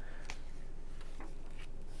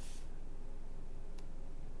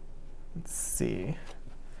 Let's see.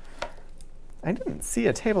 I didn't see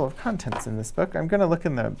a table of contents in this book. I'm going to look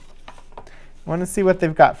in the... I want to see what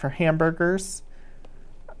they've got for hamburgers.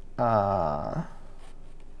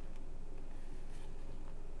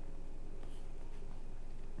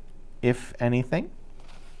 If anything.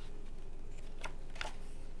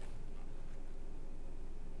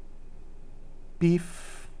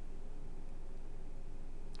 Beef.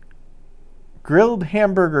 Grilled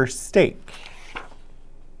hamburger steak.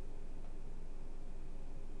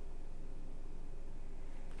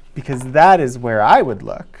 Because that is where I would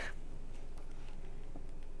look.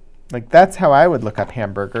 Like, that's how I would look up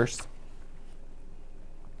hamburgers.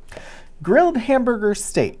 Grilled hamburger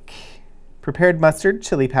steak. Prepared mustard,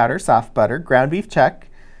 chili powder, soft butter, ground beef check,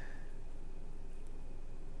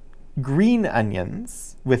 green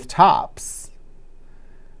onions with tops,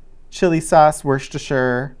 chili sauce,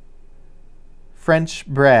 Worcestershire, French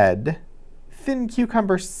bread, thin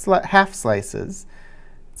cucumber half slices,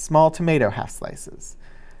 small tomato half slices.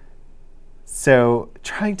 So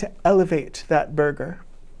trying to elevate that burger.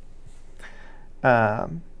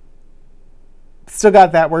 Still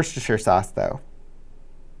got that Worcestershire sauce though.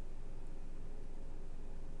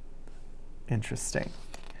 Interesting.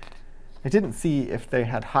 I didn't see if they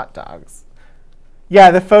had hot dogs.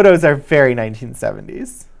 Yeah, the photos are very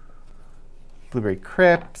 1970s. Blueberry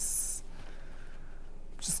Crips.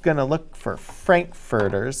 Just going to look for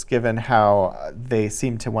Frankfurters, given how they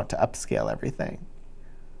seem to want to upscale everything.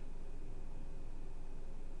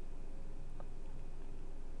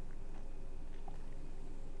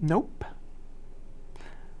 Nope.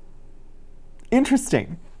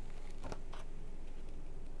 Interesting.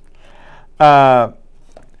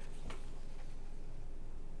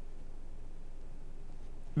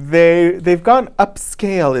 They've gone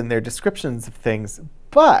upscale in their descriptions of things,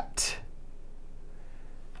 but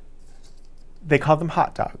they call them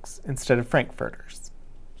hot dogs instead of Frankfurters.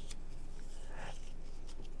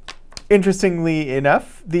 Interestingly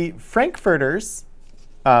enough, the Frankfurters,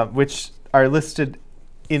 which are listed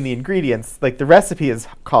in the ingredients, like the recipe is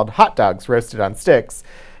called hot dogs roasted on sticks.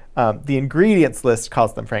 The ingredients list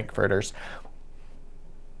calls them Frankfurters.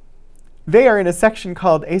 They are in a section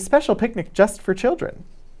called A Special Picnic Just for Children.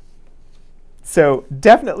 So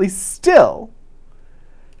definitely still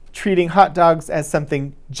treating hot dogs as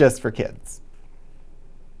something just for kids.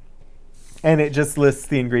 And it just lists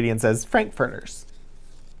the ingredients as Frankfurters.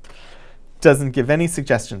 Doesn't give any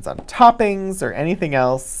suggestions on toppings or anything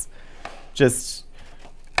else. Just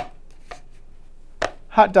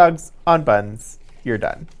hot dogs on buns. You're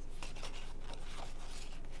done.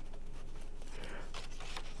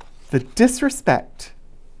 The disrespect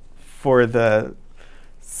for the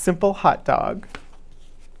simple hot dog.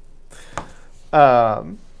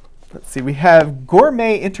 Let's see, we have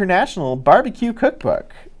Gourmet International Barbecue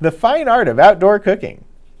Cookbook, The Fine Art of Outdoor Cooking.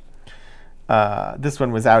 This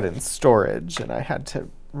one was out in storage, and I had to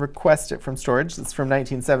request it from storage. It's from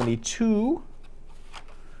 1972.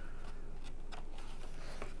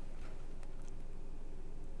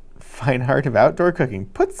 Fine Art of Outdoor Cooking.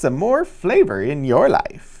 Put some more flavor in your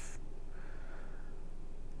life.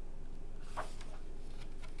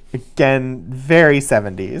 Again, very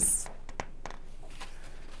 70s.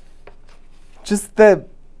 Just the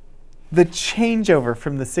changeover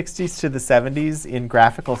from the 60s to the 70s in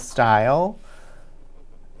graphical style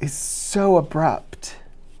is so abrupt.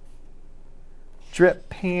 Drip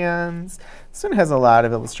pans. This one has a lot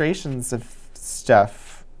of illustrations of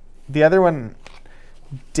stuff. The other one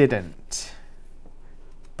didn't.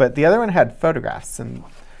 But the other one had photographs, and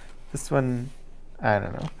this one, I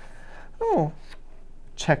don't know. Oh.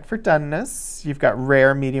 Check for doneness. You've got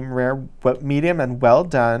rare, medium, and well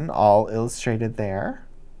done, all illustrated there.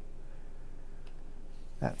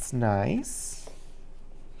 That's nice.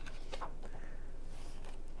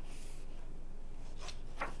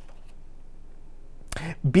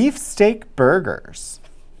 Beef steak burgers.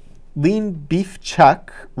 Lean beef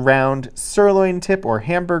chuck, round sirloin tip or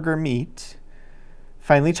hamburger meat,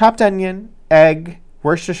 finely chopped onion, egg,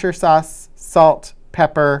 Worcestershire sauce, salt,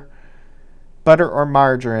 pepper, butter or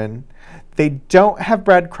margarine. They don't have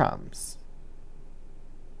breadcrumbs.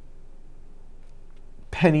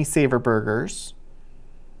 Penny saver burgers.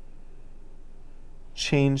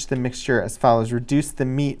 Change the mixture as follows. Reduce the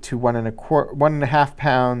meat to 1.5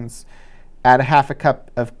 pounds. Add a half a cup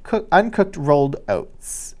of uncooked rolled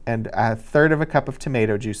oats and a third of a cup of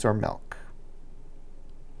tomato juice or milk.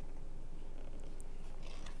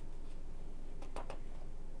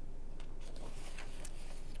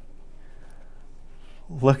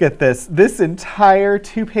 Look at this. This entire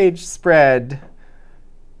 2-page spread.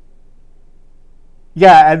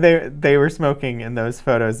 Yeah, and they were smoking in those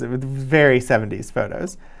photos. It was very 70s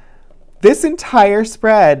photos. This entire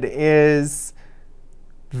spread is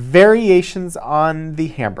variations on the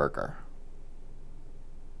hamburger.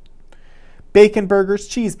 Bacon burgers,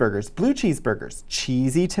 cheeseburgers, blue cheeseburgers,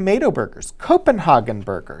 cheesy tomato burgers, Copenhagen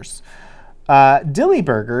burgers, dilly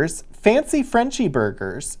burgers, fancy Frenchy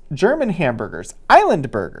burgers, German hamburgers, island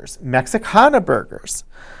burgers, Mexicana burgers,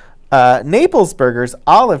 Naples burgers,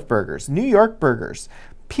 olive burgers, New York burgers,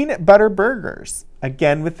 peanut butter burgers,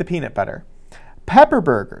 again with the peanut butter, pepper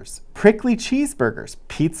burgers, prickly cheeseburgers,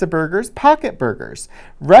 pizza burgers, pocket burgers,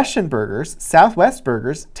 Russian burgers, Southwest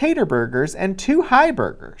burgers, tater burgers, and 2 high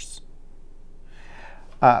burgers.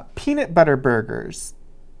 Peanut butter burgers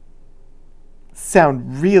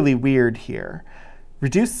sound really weird here.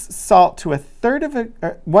 Reduce salt to 1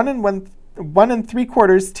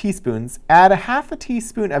 3/4 teaspoons. Add a half a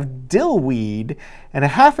teaspoon of dill weed and a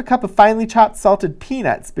half a cup of finely chopped salted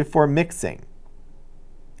peanuts before mixing.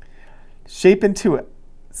 Shape into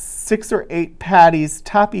 6 or 8 patties,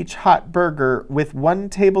 top each hot burger with 1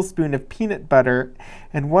 tablespoon of peanut butter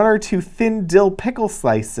and 1 or 2 thin dill pickle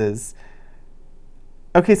slices.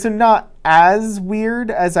 Okay, so not as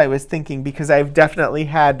weird as I was thinking, because I've definitely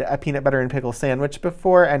had a peanut butter and pickle sandwich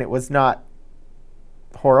before, and it was not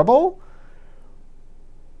horrible.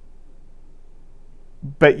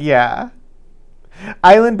 But yeah.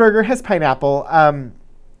 Island burger has pineapple.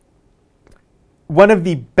 One of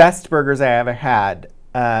the best burgers I ever had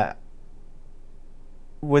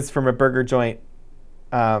was from a burger joint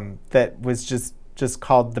that was just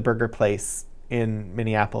called The Burger Place in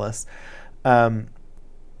Minneapolis.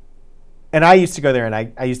 And I used to go there, and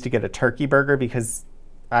I used to get a turkey burger because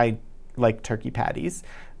I like turkey patties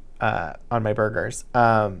on my burgers.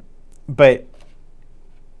 But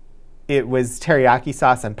it was teriyaki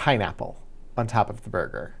sauce and pineapple on top of the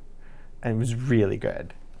burger. And it was really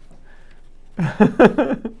good.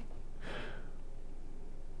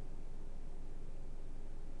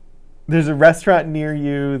 There's a restaurant near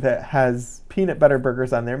you that has peanut butter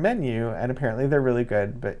burgers on their menu, and apparently they're really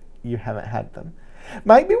good, but you haven't had them.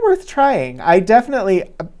 Might be worth trying. I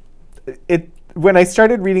definitely, when I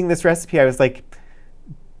started reading this recipe, I was like,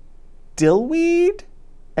 dillweed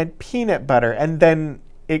and peanut butter. And then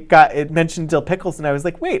it mentioned dill pickles, and I was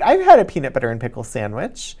like, wait, I've had a peanut butter and pickle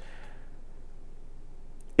sandwich.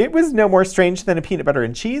 It was no more strange than a peanut butter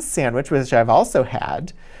and cheese sandwich, which I've also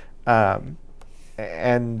had.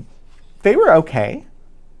 And they were okay.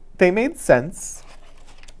 They made sense.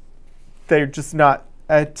 They're just not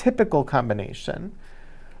a typical combination.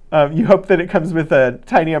 You hope that it comes with a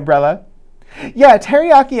tiny umbrella. Yeah,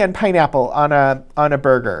 teriyaki and pineapple on a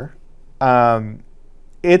burger.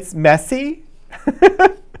 It's messy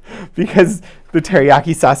because the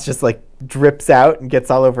teriyaki sauce just like drips out and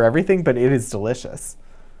gets all over everything, but it is delicious.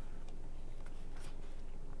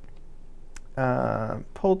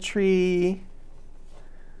 Poultry.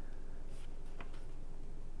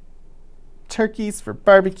 Turkeys for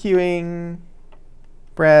barbecuing.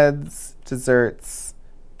 Breads, desserts,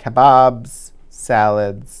 kebabs,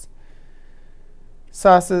 salads,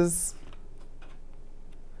 sauces.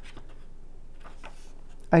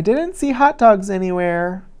 I didn't see hot dogs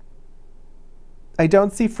anywhere. I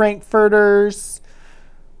don't see frankfurters.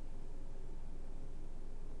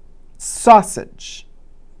 Sausage.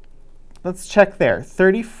 Let's check there.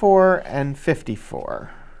 34 and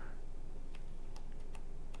 54.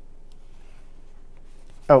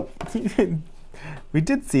 Oh, we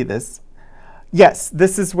did see this. Yes,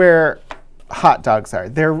 this is where hot dogs are.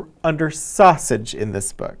 They're under sausage in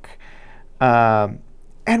this book. And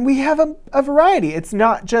we have a variety. It's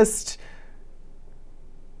not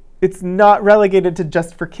relegated to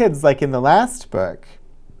just for kids like in the last book.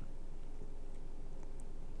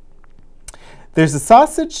 There's a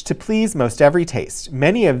sausage to please most every taste.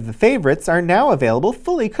 Many of the favorites are now available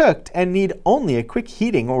fully cooked and need only a quick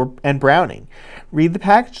heating and browning. Read the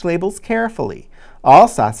package labels carefully. All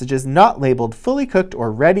sausages not labeled fully cooked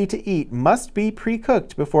or ready to eat must be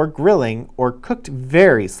pre-cooked before grilling or cooked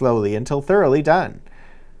very slowly until thoroughly done.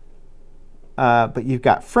 But you've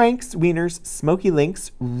got Frank's, Wieners, Smoky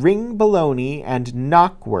Links, Ring Bologna, and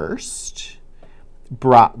Knockwurst,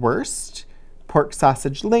 Bratwurst, Pork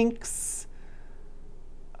Sausage Links,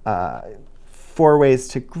 4 ways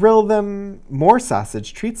to grill them, more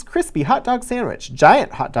sausage treats, crispy hot dog sandwich,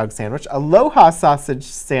 giant hot dog sandwich, aloha sausage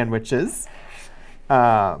sandwiches,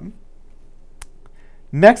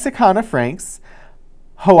 Mexicana Franks,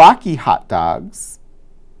 Hawaii hot dogs,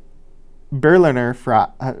 Berliner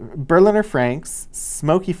Franks,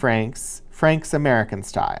 Smoky Franks, Frank's American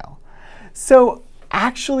style. So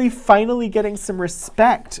actually finally getting some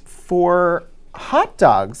respect for hot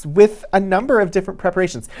dogs with a number of different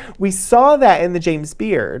preparations. We saw that in the James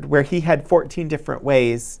Beard, where he had 14 different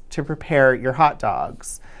ways to prepare your hot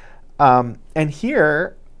dogs. And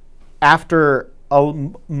here, after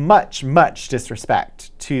much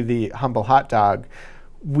disrespect to the humble hot dog,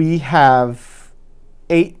 we have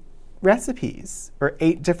 8 recipes, or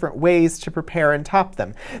 8 different ways to prepare and top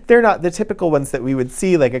them. They're not the typical ones that we would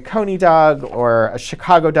see, like a Coney dog or a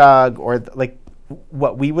Chicago dog, or like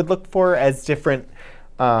what we would look for as different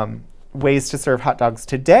ways to serve hot dogs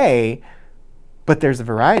today, but there's a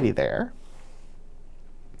variety there.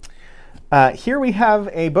 Here we have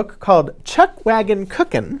a book called Chuck Wagon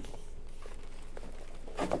Cookin'.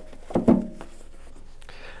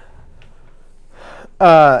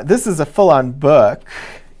 This is a full-on book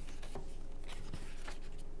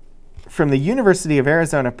from the University of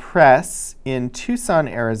Arizona Press in Tucson,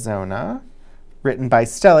 Arizona, written by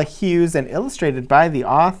Stella Hughes and illustrated by the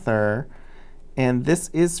author. And this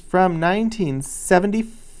is from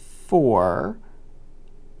 1974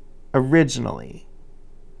 originally,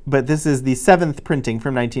 but this is the 7th printing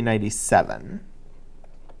from 1997.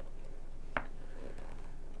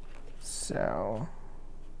 So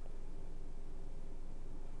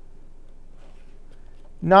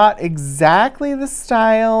not exactly the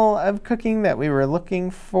style of cooking that we were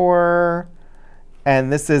looking for.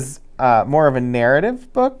 And this is more of a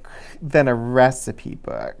narrative book than a recipe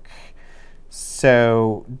book.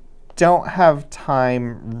 So don't have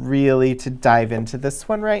time really to dive into this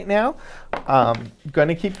one right now. Going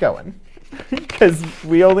to keep going because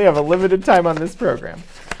we only have a limited time on this program.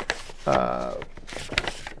 Let's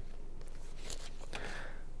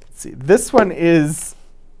see. This one is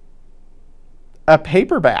a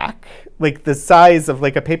paperback, like the size of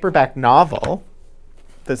like a paperback novel.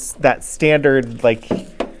 That standard like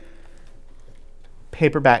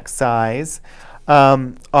paperback size.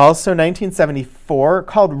 Also 1974,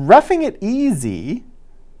 called Roughing It Easy.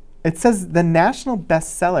 It says the national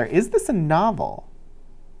bestseller. Is this a novel?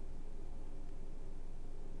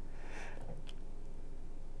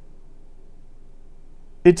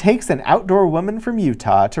 It takes an outdoor woman from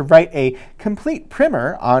Utah to write a complete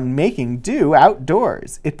primer on making do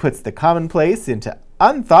outdoors. It puts the commonplace into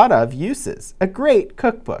unthought of uses. A great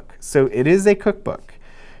cookbook. So it is a cookbook.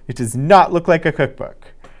 It does not look like a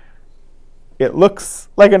cookbook. It looks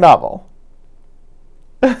like a novel.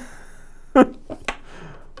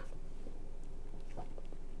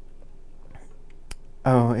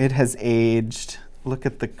 Oh, it has aged. Look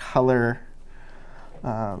at the color.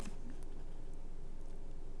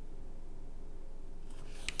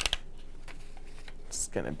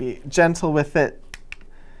 Just going to be gentle with it,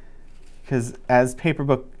 because as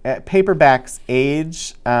paperbacks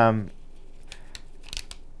age,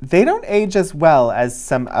 they don't age as well as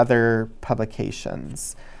some other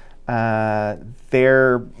publications.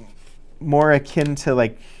 They're more akin to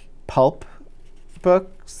like pulp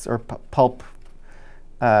books or pulp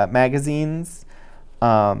magazines.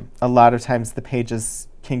 A lot of times the pages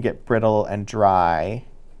can get brittle and dry.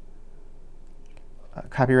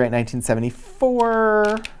 Copyright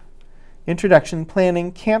 1974. Introduction,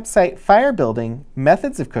 planning, campsite, fire building,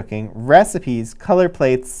 methods of cooking, recipes, color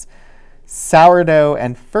plates, sourdough,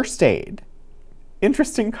 and first aid.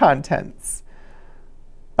 Interesting contents.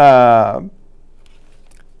 This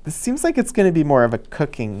seems like it's going to be more of a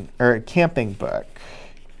cooking or a camping book.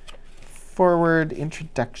 Forward,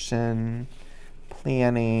 introduction,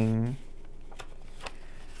 planning.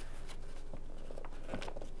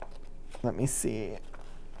 Let me see.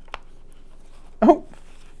 Oh!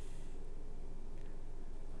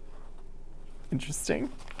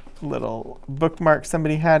 Interesting. Little bookmark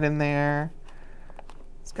somebody had in there.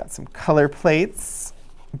 It's got some color plates,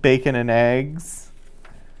 bacon and eggs.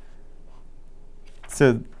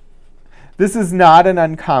 So this is not an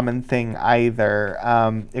uncommon thing either.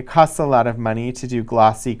 It costs a lot of money to do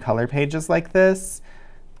glossy color pages like this.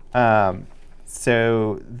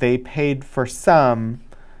 So they paid for some,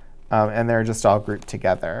 and they're just all grouped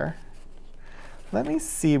together. Let me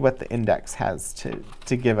see what the index has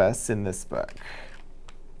to give us in this book.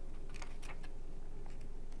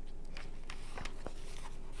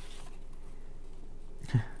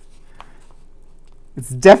 It's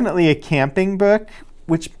definitely a camping book,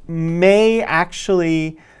 which may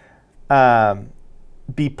actually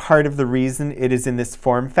be part of the reason it is in this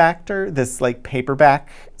form factor, this like paperback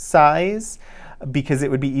size, because it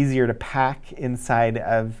would be easier to pack inside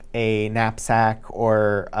of a knapsack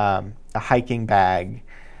or a hiking bag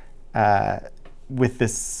with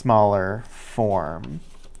this smaller form.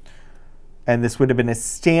 And this would have been a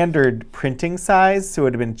standard printing size, so it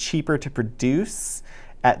would have been cheaper to produce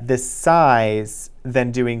at this size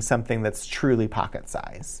than doing something that's truly pocket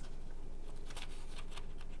size.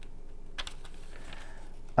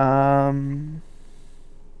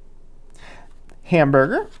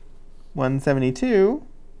 Hamburger, 172.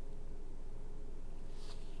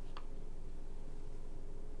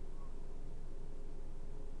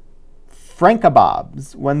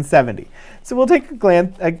 Frankabobs, 170. So we'll take a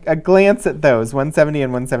glance at those, 170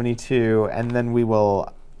 and 172, and then we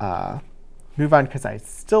will move on, because I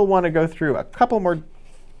still want to go through a couple more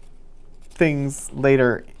things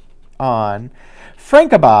later on.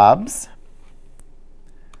 Frankabobs.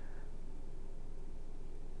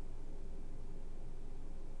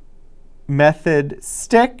 Method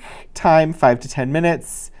stick, time 5 to 10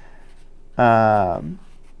 minutes. Actually,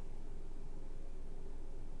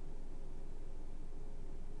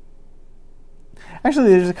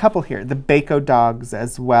 there's a couple here. The Bako dogs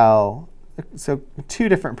as well. So 2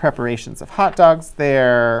 different preparations of hot dogs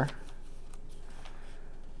there.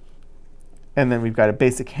 And then we've got a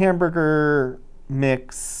basic hamburger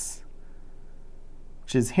mix,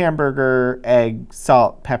 which is hamburger, egg,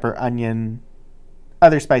 salt, pepper, onion,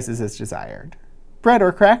 other spices as desired. Bread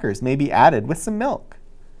or crackers may be added with some milk.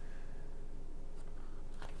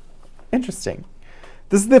 Interesting.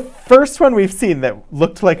 This is the first one we've seen that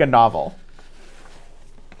looked like a novel.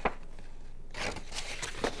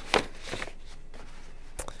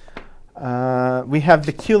 We have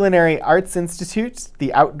the Culinary Arts Institute,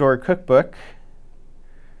 the Outdoor Cookbook.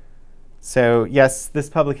 So yes, this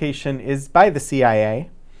publication is by the CIA.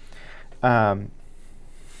 The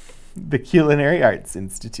Culinary Arts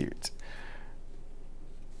Institute,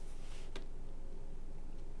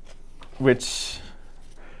 which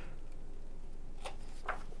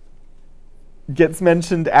gets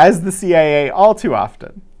mentioned as the CIA all too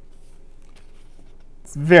often.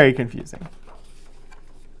 It's very confusing.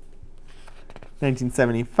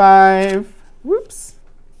 1975. Whoops.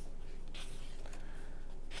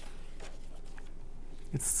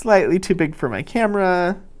 It's slightly too big for my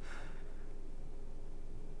camera.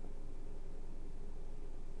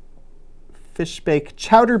 Fish Bake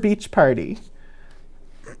Chowder Beach Party.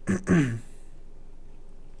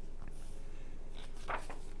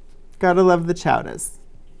 Gotta love the chowdas.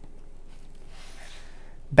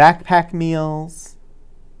 Backpack meals.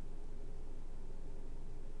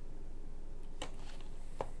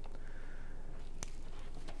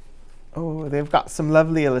 Oh, they've got some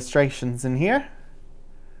lovely illustrations in here.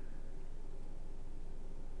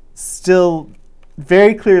 Still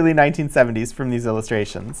very clearly 1970s from these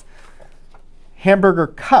illustrations. Hamburger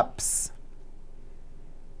cups.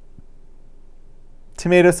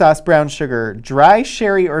 Tomato sauce, brown sugar, dry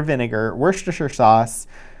sherry or vinegar, Worcestershire sauce,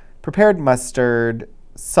 prepared mustard,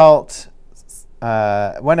 salt,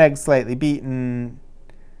 1 egg slightly beaten,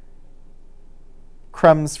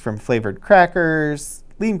 crumbs from flavored crackers,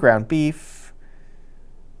 lean ground beef,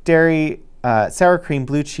 dairy, sour cream,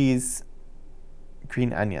 blue cheese,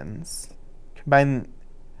 green onions. Combine,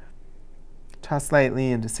 toss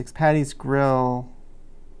lightly into 6 patties, grill.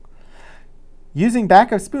 Using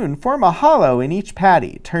back of spoon, form a hollow in each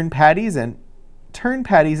patty. Turn patties and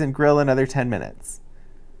grill another 10 minutes.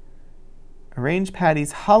 Arrange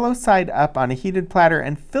patties hollow side up on a heated platter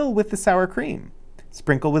and fill with the sour cream.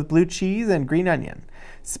 Sprinkle with blue cheese and green onion.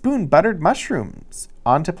 Spoon buttered mushrooms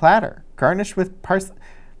onto platter. Garnish with parsley.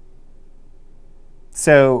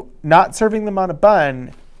 So not serving them on a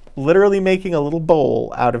bun, literally making a little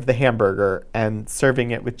bowl out of the hamburger and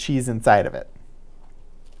serving it with cheese inside of it.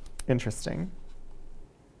 Interesting.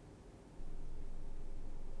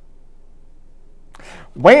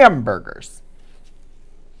 Wham burgers.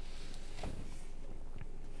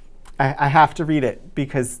 I have to read it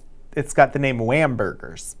because it's got the name Wham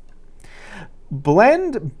burgers.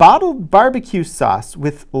 Blend bottled barbecue sauce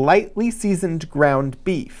with lightly seasoned ground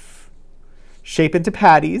beef. Shape into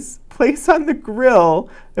patties. Place on the grill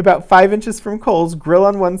about 5 inches from coals. Grill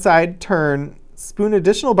on one side, turn, Spoon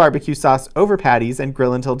additional barbecue sauce over patties and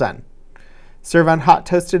grill until done. Serve on hot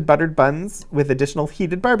toasted buttered buns with additional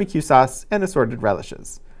heated barbecue sauce and assorted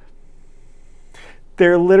relishes.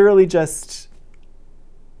 They're literally just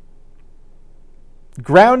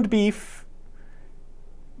ground beef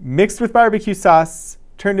mixed with barbecue sauce,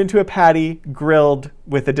 turned into a patty, grilled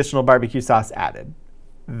with additional barbecue sauce added.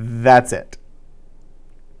 That's it.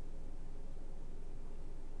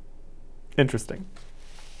 Interesting.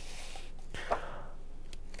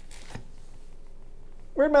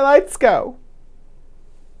 Where'd my lights go?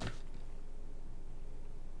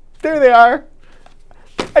 There they are.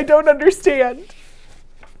 I don't understand.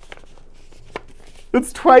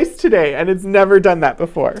 It's twice today, and it's never done that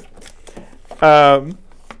before. All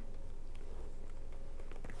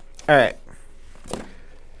right.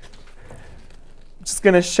 Just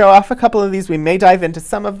going to show off a couple of these. We may dive into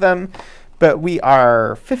some of them, but we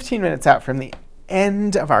are 15 minutes out from the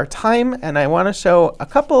end of our time, and I want to show a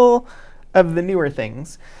couple of the newer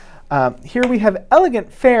things. Here we have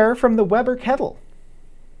elegant fare from the Weber kettle.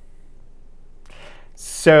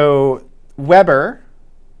 So Weber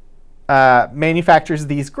manufactures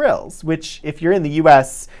these grills, which if you're in the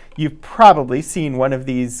US, you've probably seen one of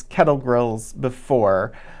these kettle grills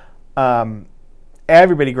before.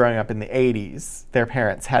 Everybody growing up in the 80s, their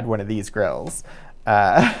parents had one of these grills.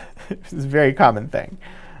 It's a very common thing.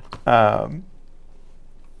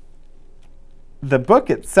 The book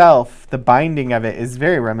itself, the binding of it, is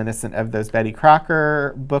very reminiscent of those Betty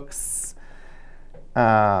Crocker books.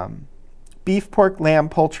 Beef, pork, lamb,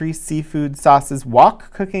 poultry, seafood, sauces,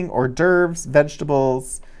 wok cooking, hors d'oeuvres,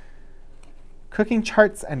 vegetables, cooking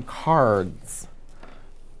charts, and cards.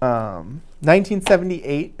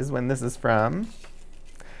 1978 is when this is from.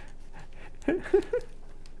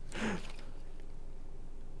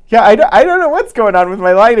 Yeah, I don't know what's going on with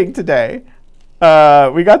my lighting today.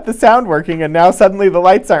 We got the sound working, and now suddenly the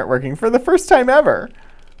lights aren't working for the first time ever.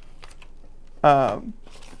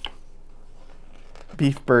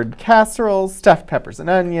 Beef bird casserole, stuffed peppers and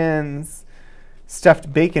onions,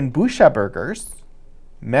 stuffed bacon busha burgers,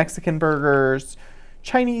 Mexican burgers,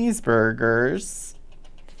 Chinese burgers,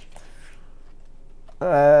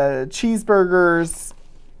 cheeseburgers,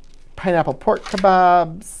 pineapple pork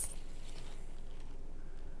kebabs.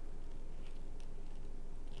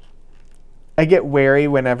 I get wary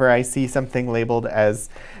whenever I see something labeled as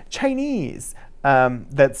Chinese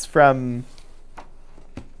that's from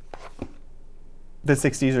the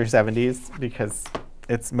 60s or 70s, because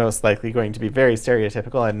it's most likely going to be very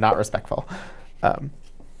stereotypical and not respectful. Let's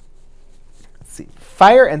see.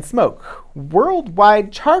 Fire and Smoke,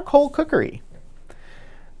 worldwide charcoal cookery.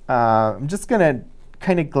 I'm just going to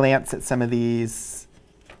kind of glance at some of these,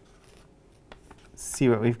 see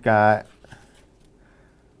what we've got.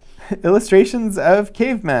 Illustrations of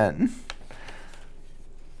cavemen.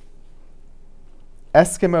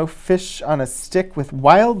 Eskimo fish on a stick with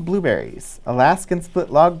wild blueberries. Alaskan split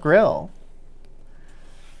log grill.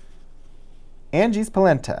 Angie's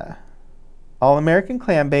polenta. All-American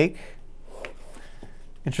clam bake.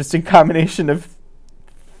 Interesting combination of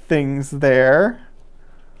things there.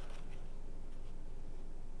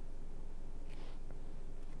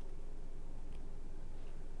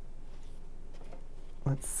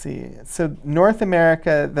 Let's see. So North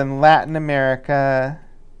America, then Latin America,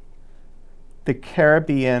 the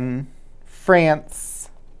Caribbean,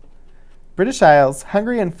 France, British Isles,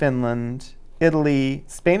 Hungary and Finland, Italy,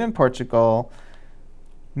 Spain and Portugal,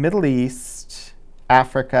 Middle East,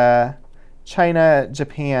 Africa, China,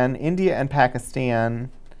 Japan, India, and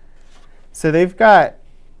Pakistan. So they've got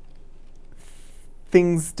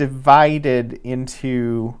things divided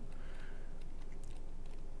into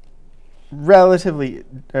relatively,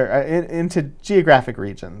 into geographic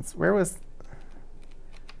regions. Where was...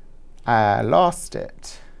 I lost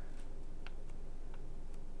it.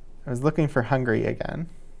 I was looking for Hungary again.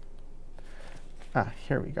 Ah,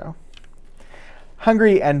 here we go.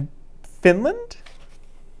 Hungary and Finland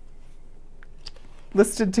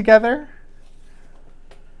listed together.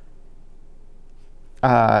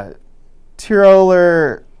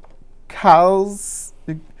 Tiroler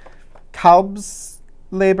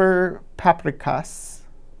Kalbsleber Paprikas.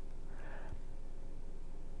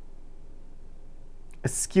 A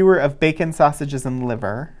skewer of bacon, sausages, and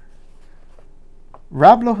liver.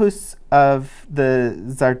 Rablohus of the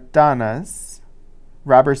Zardanas,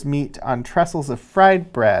 robber's meat on trestles of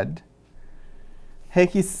fried bread.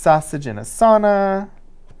 Heki sausage in a sauna.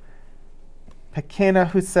 Pekena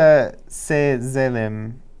husa se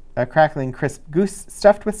zelim, a crackling crisp goose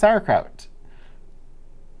stuffed with sauerkraut.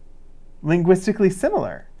 Linguistically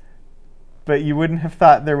similar, but you wouldn't have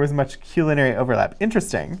thought there was much culinary overlap.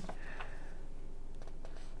 Interesting.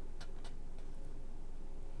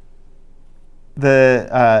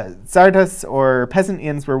 The Zardas, or peasant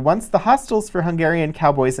inns, were once the hostels for Hungarian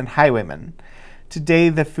cowboys and highwaymen. Today,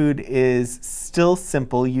 the food is still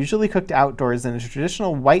simple, usually cooked outdoors in a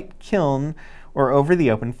traditional white kiln or over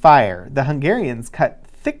the open fire. The Hungarians cut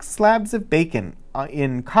thick slabs of bacon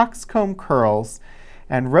in cockscomb curls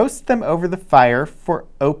and roast them over the fire for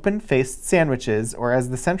open-faced sandwiches or as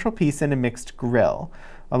the central piece in a mixed grill.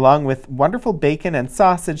 Along with wonderful bacon and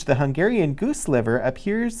sausage, the Hungarian goose liver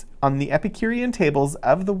appears on the Epicurean tables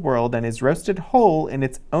of the world and is roasted whole in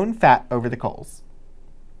its own fat over the coals.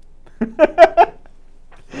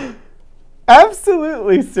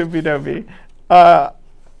 Absolutely, Stumpy-Dopey.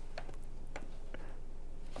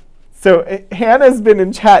 So Hannah's been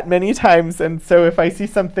in chat many times, and so if I see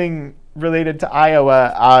something related to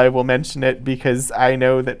Iowa, I will mention it because I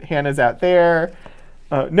know that Hannah's out there.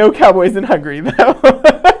 No cowboys in Hungary, though.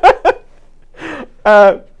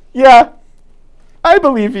 Yeah, I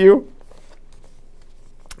believe you.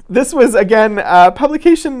 This was, again, a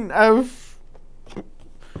publication of...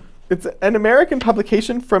 It's an American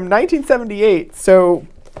publication from 1978, so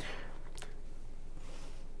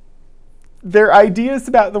their ideas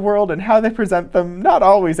about the world and how they present them, not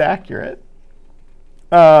always accurate.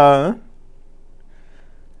 Heinz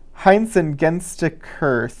and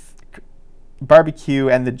Genstekerth, barbecue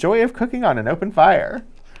and the joy of cooking on an open fire.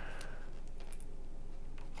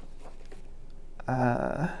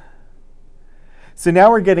 So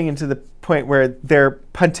now we're getting into the point where they're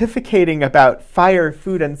pontificating about fire,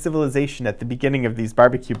 food, and civilization at the beginning of these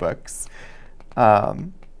barbecue books.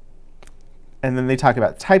 And then they talk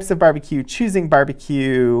about types of barbecue, choosing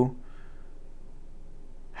barbecue,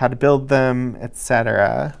 how to build them,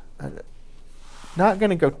 etc. Not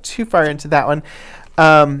going to go too far into that one.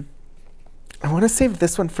 I want to save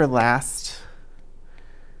this one for last.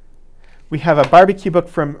 We have a barbecue book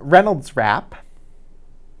from Reynolds Wrap,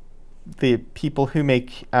 the people who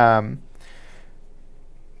make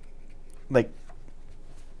like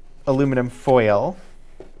aluminum foil.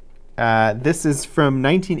 This is from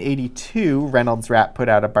 1982. Reynolds Wrap put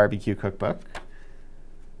out a barbecue cookbook.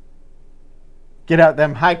 Get out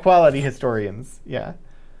them high-quality historians. Yeah.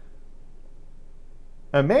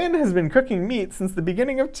 A man has been cooking meat since the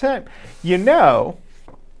beginning of time. You know,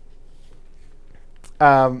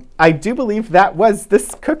 I do believe that was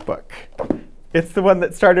this cookbook. It's the one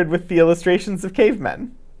that started with the illustrations of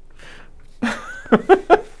cavemen.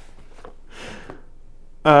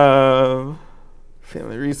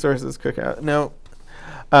 Family Resources Cookout. No.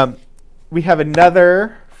 We have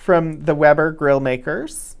another from the Weber Grill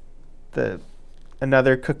Makers.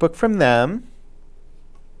 Another cookbook from them.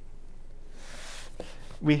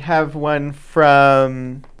 We have one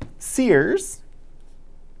from Sears.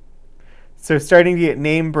 So starting to get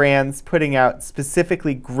name brands putting out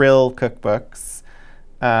specifically grill cookbooks.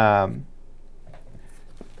 Let's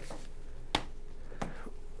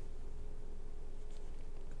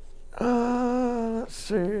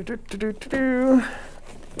see.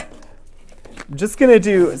 I'm just going to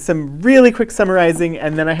do some really quick summarizing,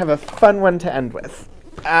 and then I have a fun one to end with.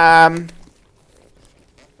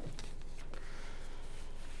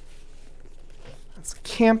 It's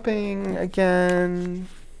camping again.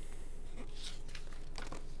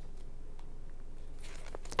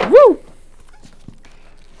 Woo!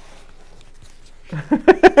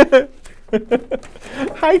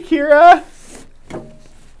 Hi, Kira.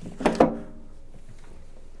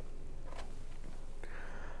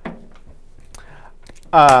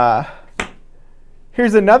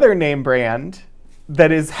 Here's another name brand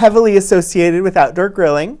that is heavily associated with outdoor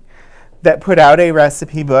grilling that put out a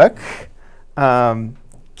recipe book.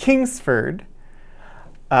 Kingsford.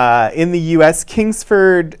 In the US,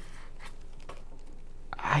 Kingsford,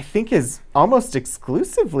 I think, is almost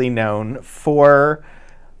exclusively known for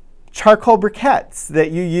charcoal briquettes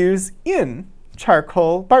that you use in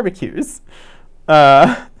charcoal barbecues.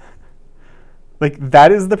 Like,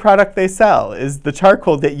 that is the product they sell, is the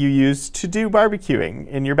charcoal that you use to do barbecuing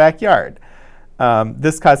in your backyard.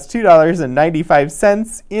 This cost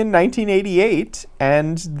 $2.95 in 1988,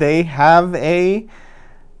 and they have a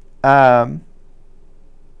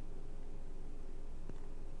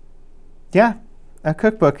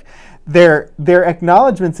cookbook. Their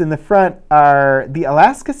acknowledgments in the front are the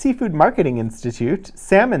Alaska Seafood Marketing Institute,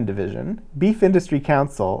 Salmon Division, Beef Industry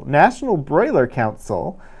Council, National Broiler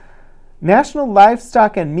Council, National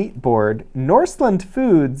Livestock and Meat Board, Norseland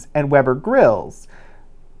Foods, and Weber Grills.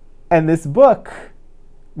 And this book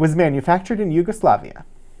was manufactured in Yugoslavia.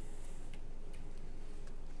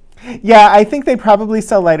 Yeah, I think they probably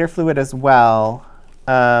sell lighter fluid as well.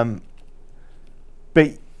 But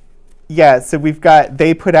yeah, so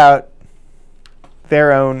they put out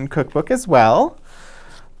their own cookbook as well.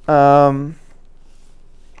 And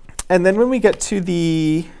then when we get to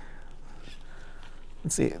the,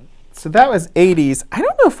 let's see, so that was 80s. I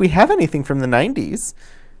don't know if we have anything from the 90s,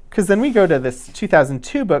 because then we go to this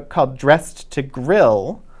 2002 book called Dressed to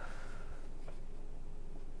Grill.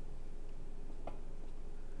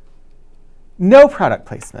 No product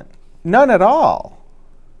placement, none at all.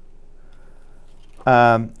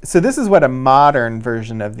 So this is what a modern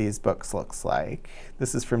version of these books looks like.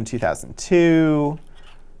 This is from 2002.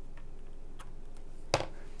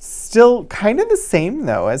 Still kind of the same,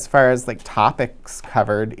 though, as far as like topics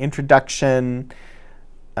covered. Introduction.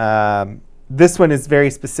 This one is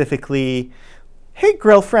very specifically, hey,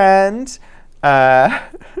 girlfriend,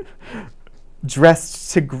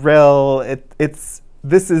 dressed to grill.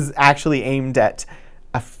 This is actually aimed at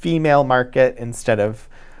a female market instead of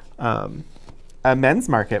a men's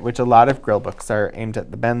market, which a lot of grill books are aimed at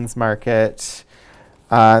the men's market.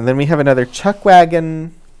 And then we have another Chuck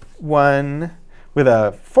Wagon one with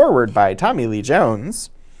a foreword by Tommy Lee Jones.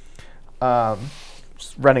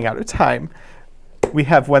 Just running out of time. We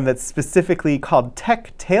have one that's specifically called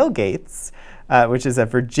Tech Tailgates, which is a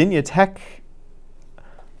Virginia Tech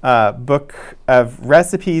book of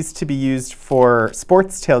recipes to be used for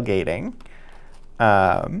sports tailgating.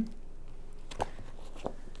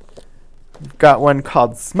 We've got one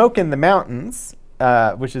called Smoke in the Mountains,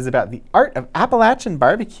 which is about the art of Appalachian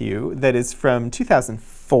barbecue, that is from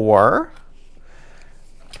 2004.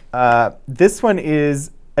 This one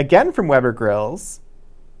is, again, from Weber Grills,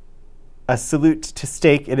 A Salute to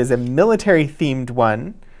Steak. It is a military-themed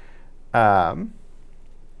one.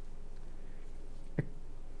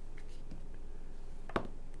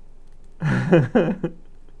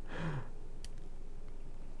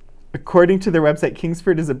 According to their website,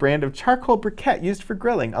 Kingsford is a brand of charcoal briquette used for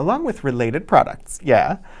grilling, along with related products.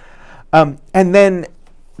 Yeah. And then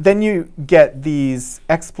you get these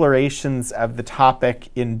explorations of the topic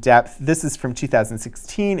in depth. This is from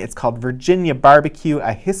 2016. It's called Virginia Barbecue,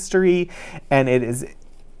 A History, and it is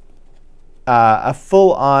a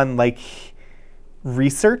full-on like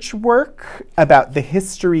research work about the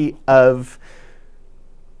history of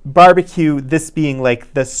barbecue, this being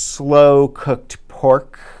like the slow-cooked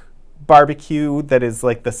pork barbecue that is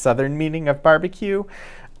like the southern meaning of barbecue.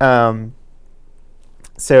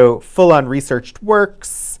 So full-on researched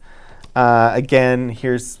works. Again,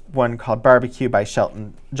 here's one called Barbecue by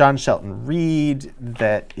John Shelton Reed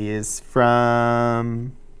that is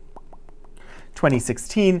from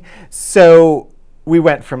 2016. So we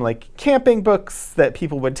went from like camping books that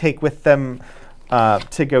people would take with them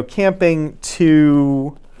to go camping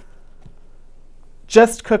to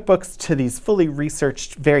just cookbooks to these fully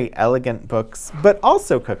researched, very elegant books, but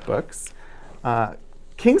also cookbooks.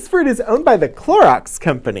 Kingsford is owned by the Clorox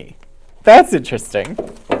Company. That's interesting.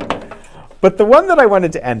 But the one that I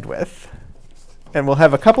wanted to end with, and we'll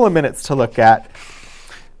have a couple of minutes to look at,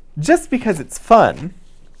 just because it's fun,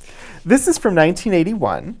 this is from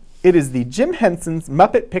 1981. It is the Jim Henson's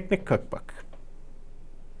Muppet Picnic Cookbook.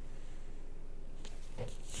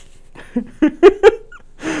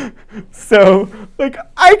 So, like,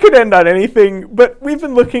 I could end on anything, but we've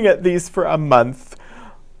been looking at these for a month.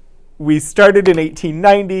 We started in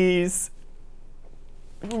 1890s.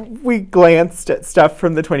 We glanced at stuff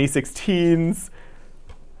from the 2016s.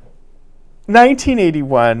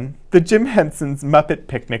 1981, the Jim Henson's Muppet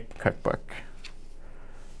Picnic Cookbook.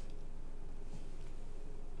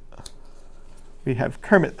 We have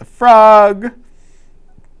Kermit the Frog.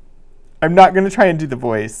 I'm not going to try and do the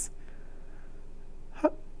voice.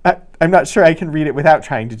 I'm not sure I can read it without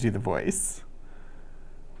trying to do the voice.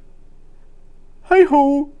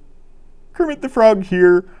 Hi-ho! Kermit the Frog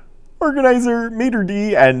here, organizer, maitre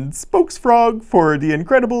d', and spokesfrog for the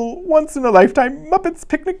incredible, once-in-a-lifetime Muppets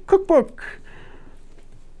Picnic Cookbook.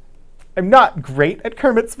 I'm not great at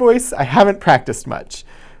Kermit's voice. I haven't practiced much.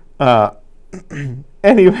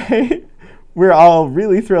 Anyway, we're all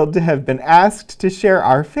really thrilled to have been asked to share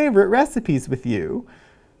our favorite recipes with you.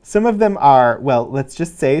 Some of them are, well, let's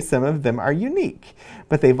just say some of them are unique,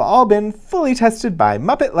 but they've all been fully tested by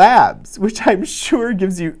Muppet Labs, which I'm sure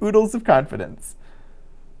gives you oodles of confidence.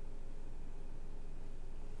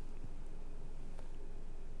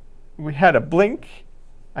 We had a blink.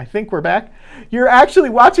 I think we're back. You're actually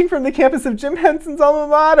watching from the campus of Jim Henson's alma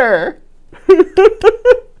mater.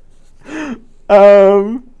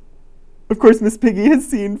 Of course, Miss Piggy has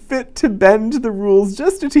seen fit to bend the rules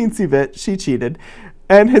just a teensy bit. She cheated.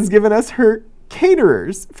 And has given us her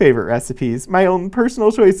caterer's favorite recipes. My own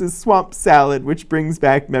personal choice is swamp salad, which brings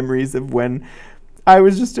back memories of when I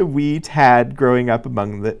was just a wee tad growing up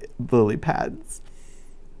among the lily pads.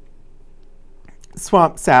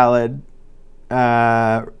 swamp salad,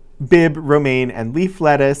 bib, romaine, and leaf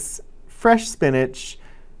lettuce, fresh spinach,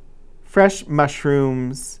 fresh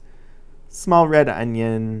mushrooms, small red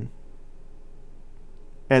onion,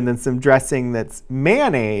 and then some dressing that's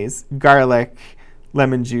mayonnaise, garlic,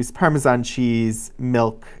 lemon juice, Parmesan cheese,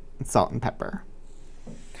 milk, and salt and pepper.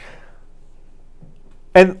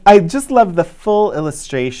 And I just love the full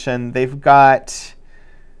illustration. They've got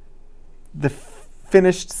the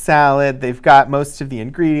finished salad. They've got most of the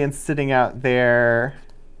ingredients sitting out there.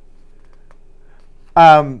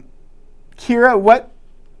 Kira, what,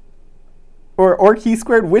 or Key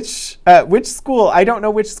Squared, which school? I don't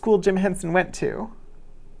know which school Jim Henson went to.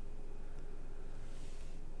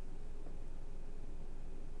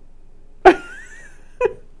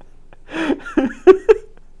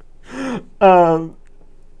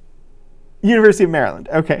 University of Maryland.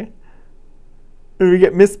 Okay. We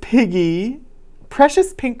get Miss Piggy,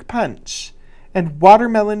 Precious Pink Punch, and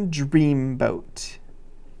Watermelon Dreamboat.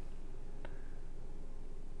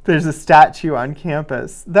 There's a statue on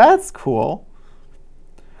campus. That's cool.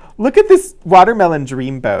 Look at this Watermelon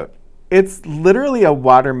Dreamboat. It's literally a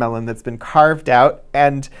watermelon that's been carved out,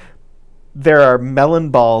 and there are melon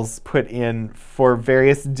balls put in for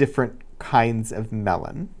various different kinds of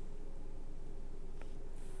melon.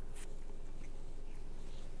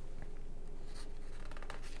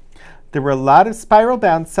 There were a lot of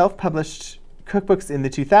spiral-bound, self-published cookbooks in the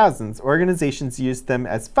 2000s. Organizations used them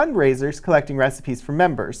as fundraisers, collecting recipes for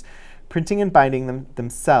members, printing and binding them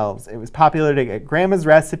themselves. It was popular to get Grandma's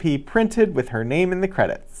recipe printed with her name in the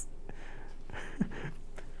credits.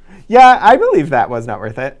 Yeah, I believe that was not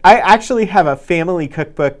worth it. I actually have a family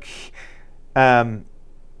cookbook that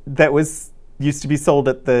used to be sold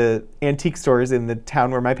at the antique stores in the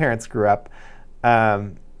town where my parents grew up,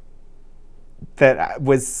 that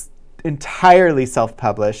was entirely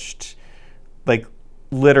self-published. Like,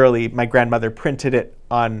 literally, my grandmother printed it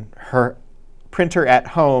on her printer at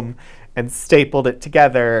home and stapled it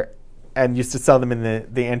together and used to sell them in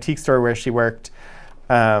the antique store where she worked.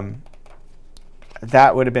 That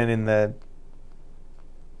would have been in the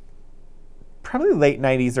probably late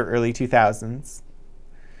 90s or early 2000s.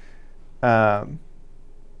 And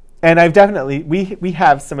I've definitely, we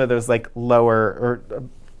have some of those like lower or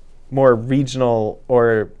more regional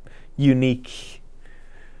or unique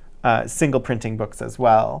single printing books as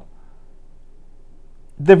well.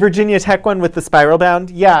 The Virginia Tech one with the spiral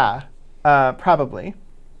bound? Yeah, probably.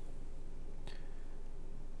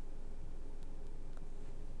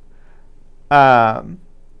 Fozzie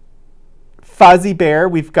Bear,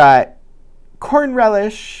 we've got corn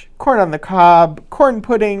relish, corn on the cob, corn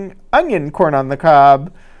pudding, onion corn on the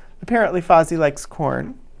cob. Apparently Fozzie likes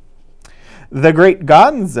corn. The Great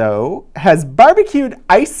Gonzo has barbecued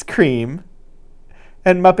ice cream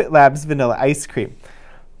and Muppet Labs vanilla ice cream.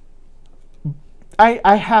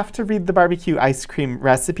 I have to read the barbecue ice cream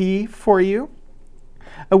recipe for you.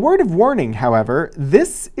 A word of warning, however,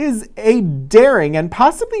 this is a daring and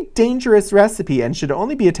possibly dangerous recipe and should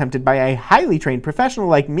only be attempted by a highly trained professional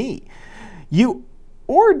like me. You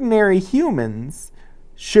ordinary humans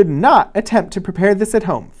should not attempt to prepare this at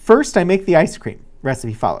home. First, I make the ice cream.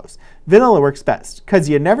 Recipe follows. Vanilla works best, because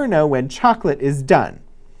you never know when chocolate is done.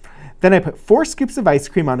 Then I put 4 scoops of ice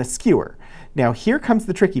cream on a skewer. Now here comes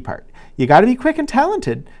the tricky part. You gotta be quick and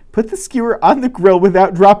talented. Put the skewer on the grill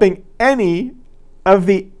without dropping any of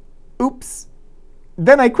the oops.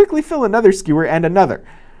 Then I quickly fill another skewer and another.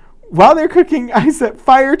 While they're cooking, I set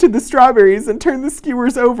fire to the strawberries and turn the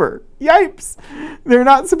skewers over. Yipes! They're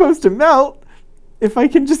not supposed to melt. If I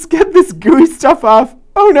can just get this gooey stuff off.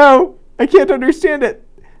 Oh no! I can't understand it.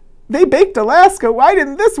 They baked Alaska. Why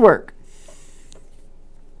didn't this work?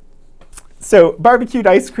 So, barbecued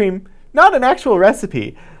ice cream, not an actual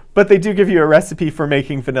recipe, but they do give you a recipe for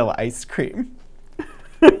making vanilla ice cream.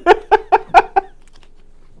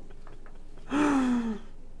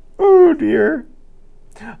 Oh dear.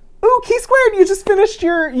 Ooh, Key Squared, you just finished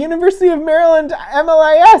your University of Maryland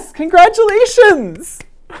MLIS. Congratulations!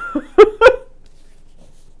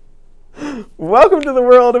 Welcome to the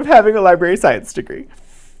world of having a library science degree.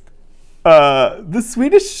 The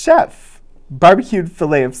Swedish Chef, barbecued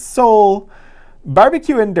fillet of sole,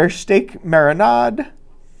 barbecue and der steak marinade,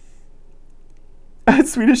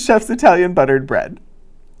 Swedish Chef's Italian buttered bread.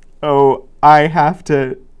 Oh, I have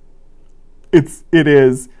to, it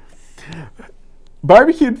is.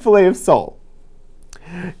 Barbecued fillet of sole.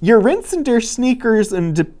 Ihr rinsen der Sneakers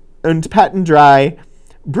und patten dry,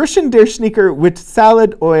 brüschen der Sneaker with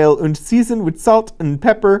salad oil und season with salt and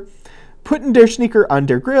pepper, putten der Sneaker on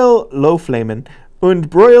der Grill, low flamen,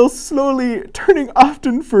 und broil slowly, turning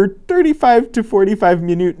often for 35 to 45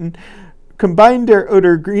 Minuten, Combine der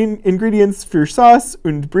oder green ingredients für Sauce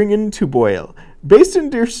und bringen to boil. Basten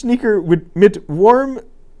der Sneaker mit warm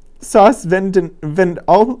sauce wenn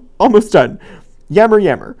almost done. Yammer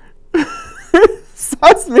yammer.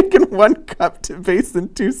 Sauce make in 1 cup to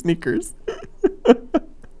basten 2 sneakers.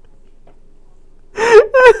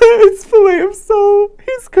 It's filet of sole.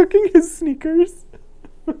 He's cooking his sneakers.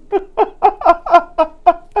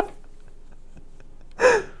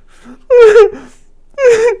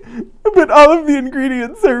 But all of the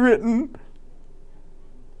ingredients are written.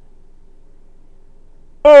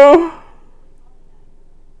 Oh.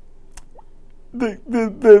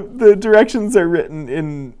 The directions are written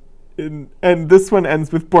in and this one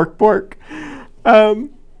ends with bork bork.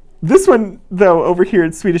 This one, though, over here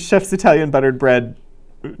at Swedish Chef's Italian Buttered Bread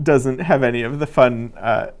doesn't have any of the fun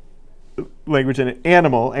language in it.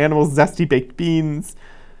 Animals, zesty baked beans,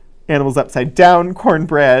 animals upside down,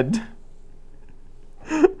 cornbread.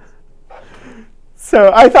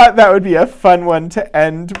 So I thought that would be a fun one to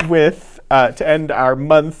end with, to end our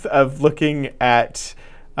month of looking at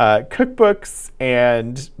cookbooks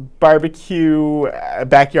and barbecue,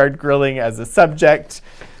 backyard grilling as a subject.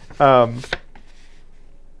 I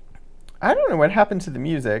don't know what happened to the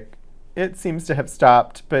music. It seems to have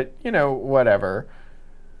stopped, but, you know, whatever.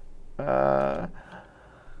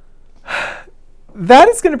 That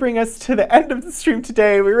is going to bring us to the end of the stream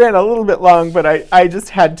today. We ran a little bit long, but I just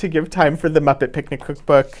had to give time for the Muppet Picnic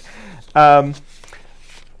Cookbook.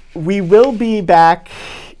 We will be back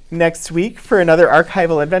next week for another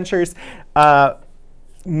Archival Adventures.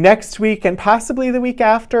 Next week and possibly the week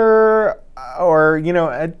after, or, you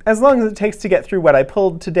know, as long as it takes to get through what I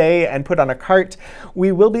pulled today and put on a cart,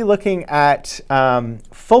 we will be looking at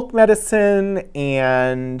folk medicine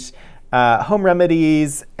and home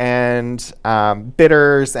remedies and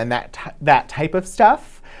bitters and that type of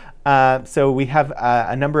stuff. So we have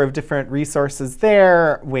a number of different resources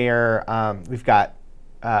there where we've got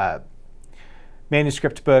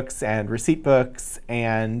manuscript books and receipt books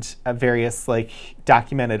and various like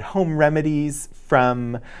documented home remedies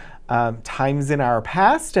from times in our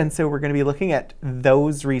past. And so we're going to be looking at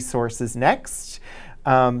those resources next.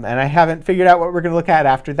 And I haven't figured out what we're going to look at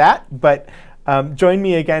after that, but join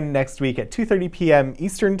me again next week at 2:30 p.m.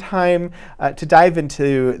 Eastern Time to dive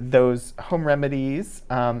into those home remedies.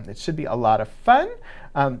 It should be a lot of fun.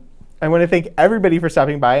 I want to thank everybody for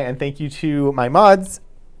stopping by, and thank you to my mods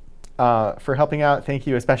for helping out. Thank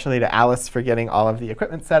you especially to Alice for getting all of the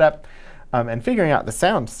equipment set up and figuring out the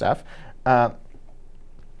sound stuff.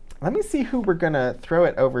 Let me see who we're going to throw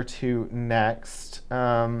it over to next.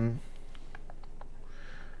 Can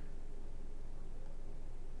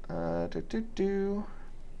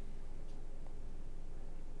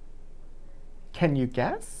you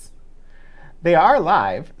guess? They are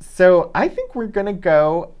live. So I think we're going to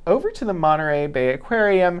go over to the Monterey Bay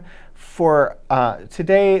Aquarium for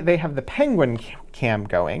today. They have the penguin cam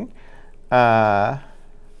going.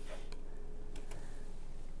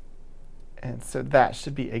 And so that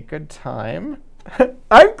should be a good time.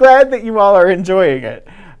 I'm glad that you all are enjoying it.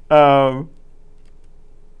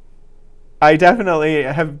 I definitely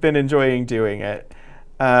have been enjoying doing it.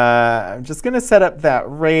 I'm just going to set up that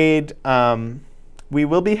raid. We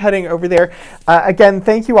will be heading over there. Again,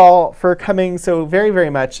 thank you all for coming so very, very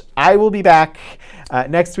much. I will be back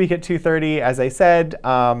next week at 2:30, as I said,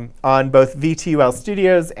 on both VTUL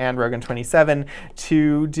Studios and Rogan 27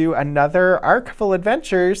 to do another Archival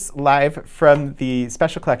Adventures live from the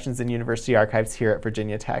Special Collections and University Archives here at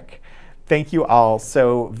Virginia Tech. Thank you all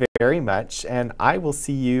so very much, and I will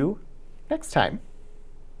see you next time.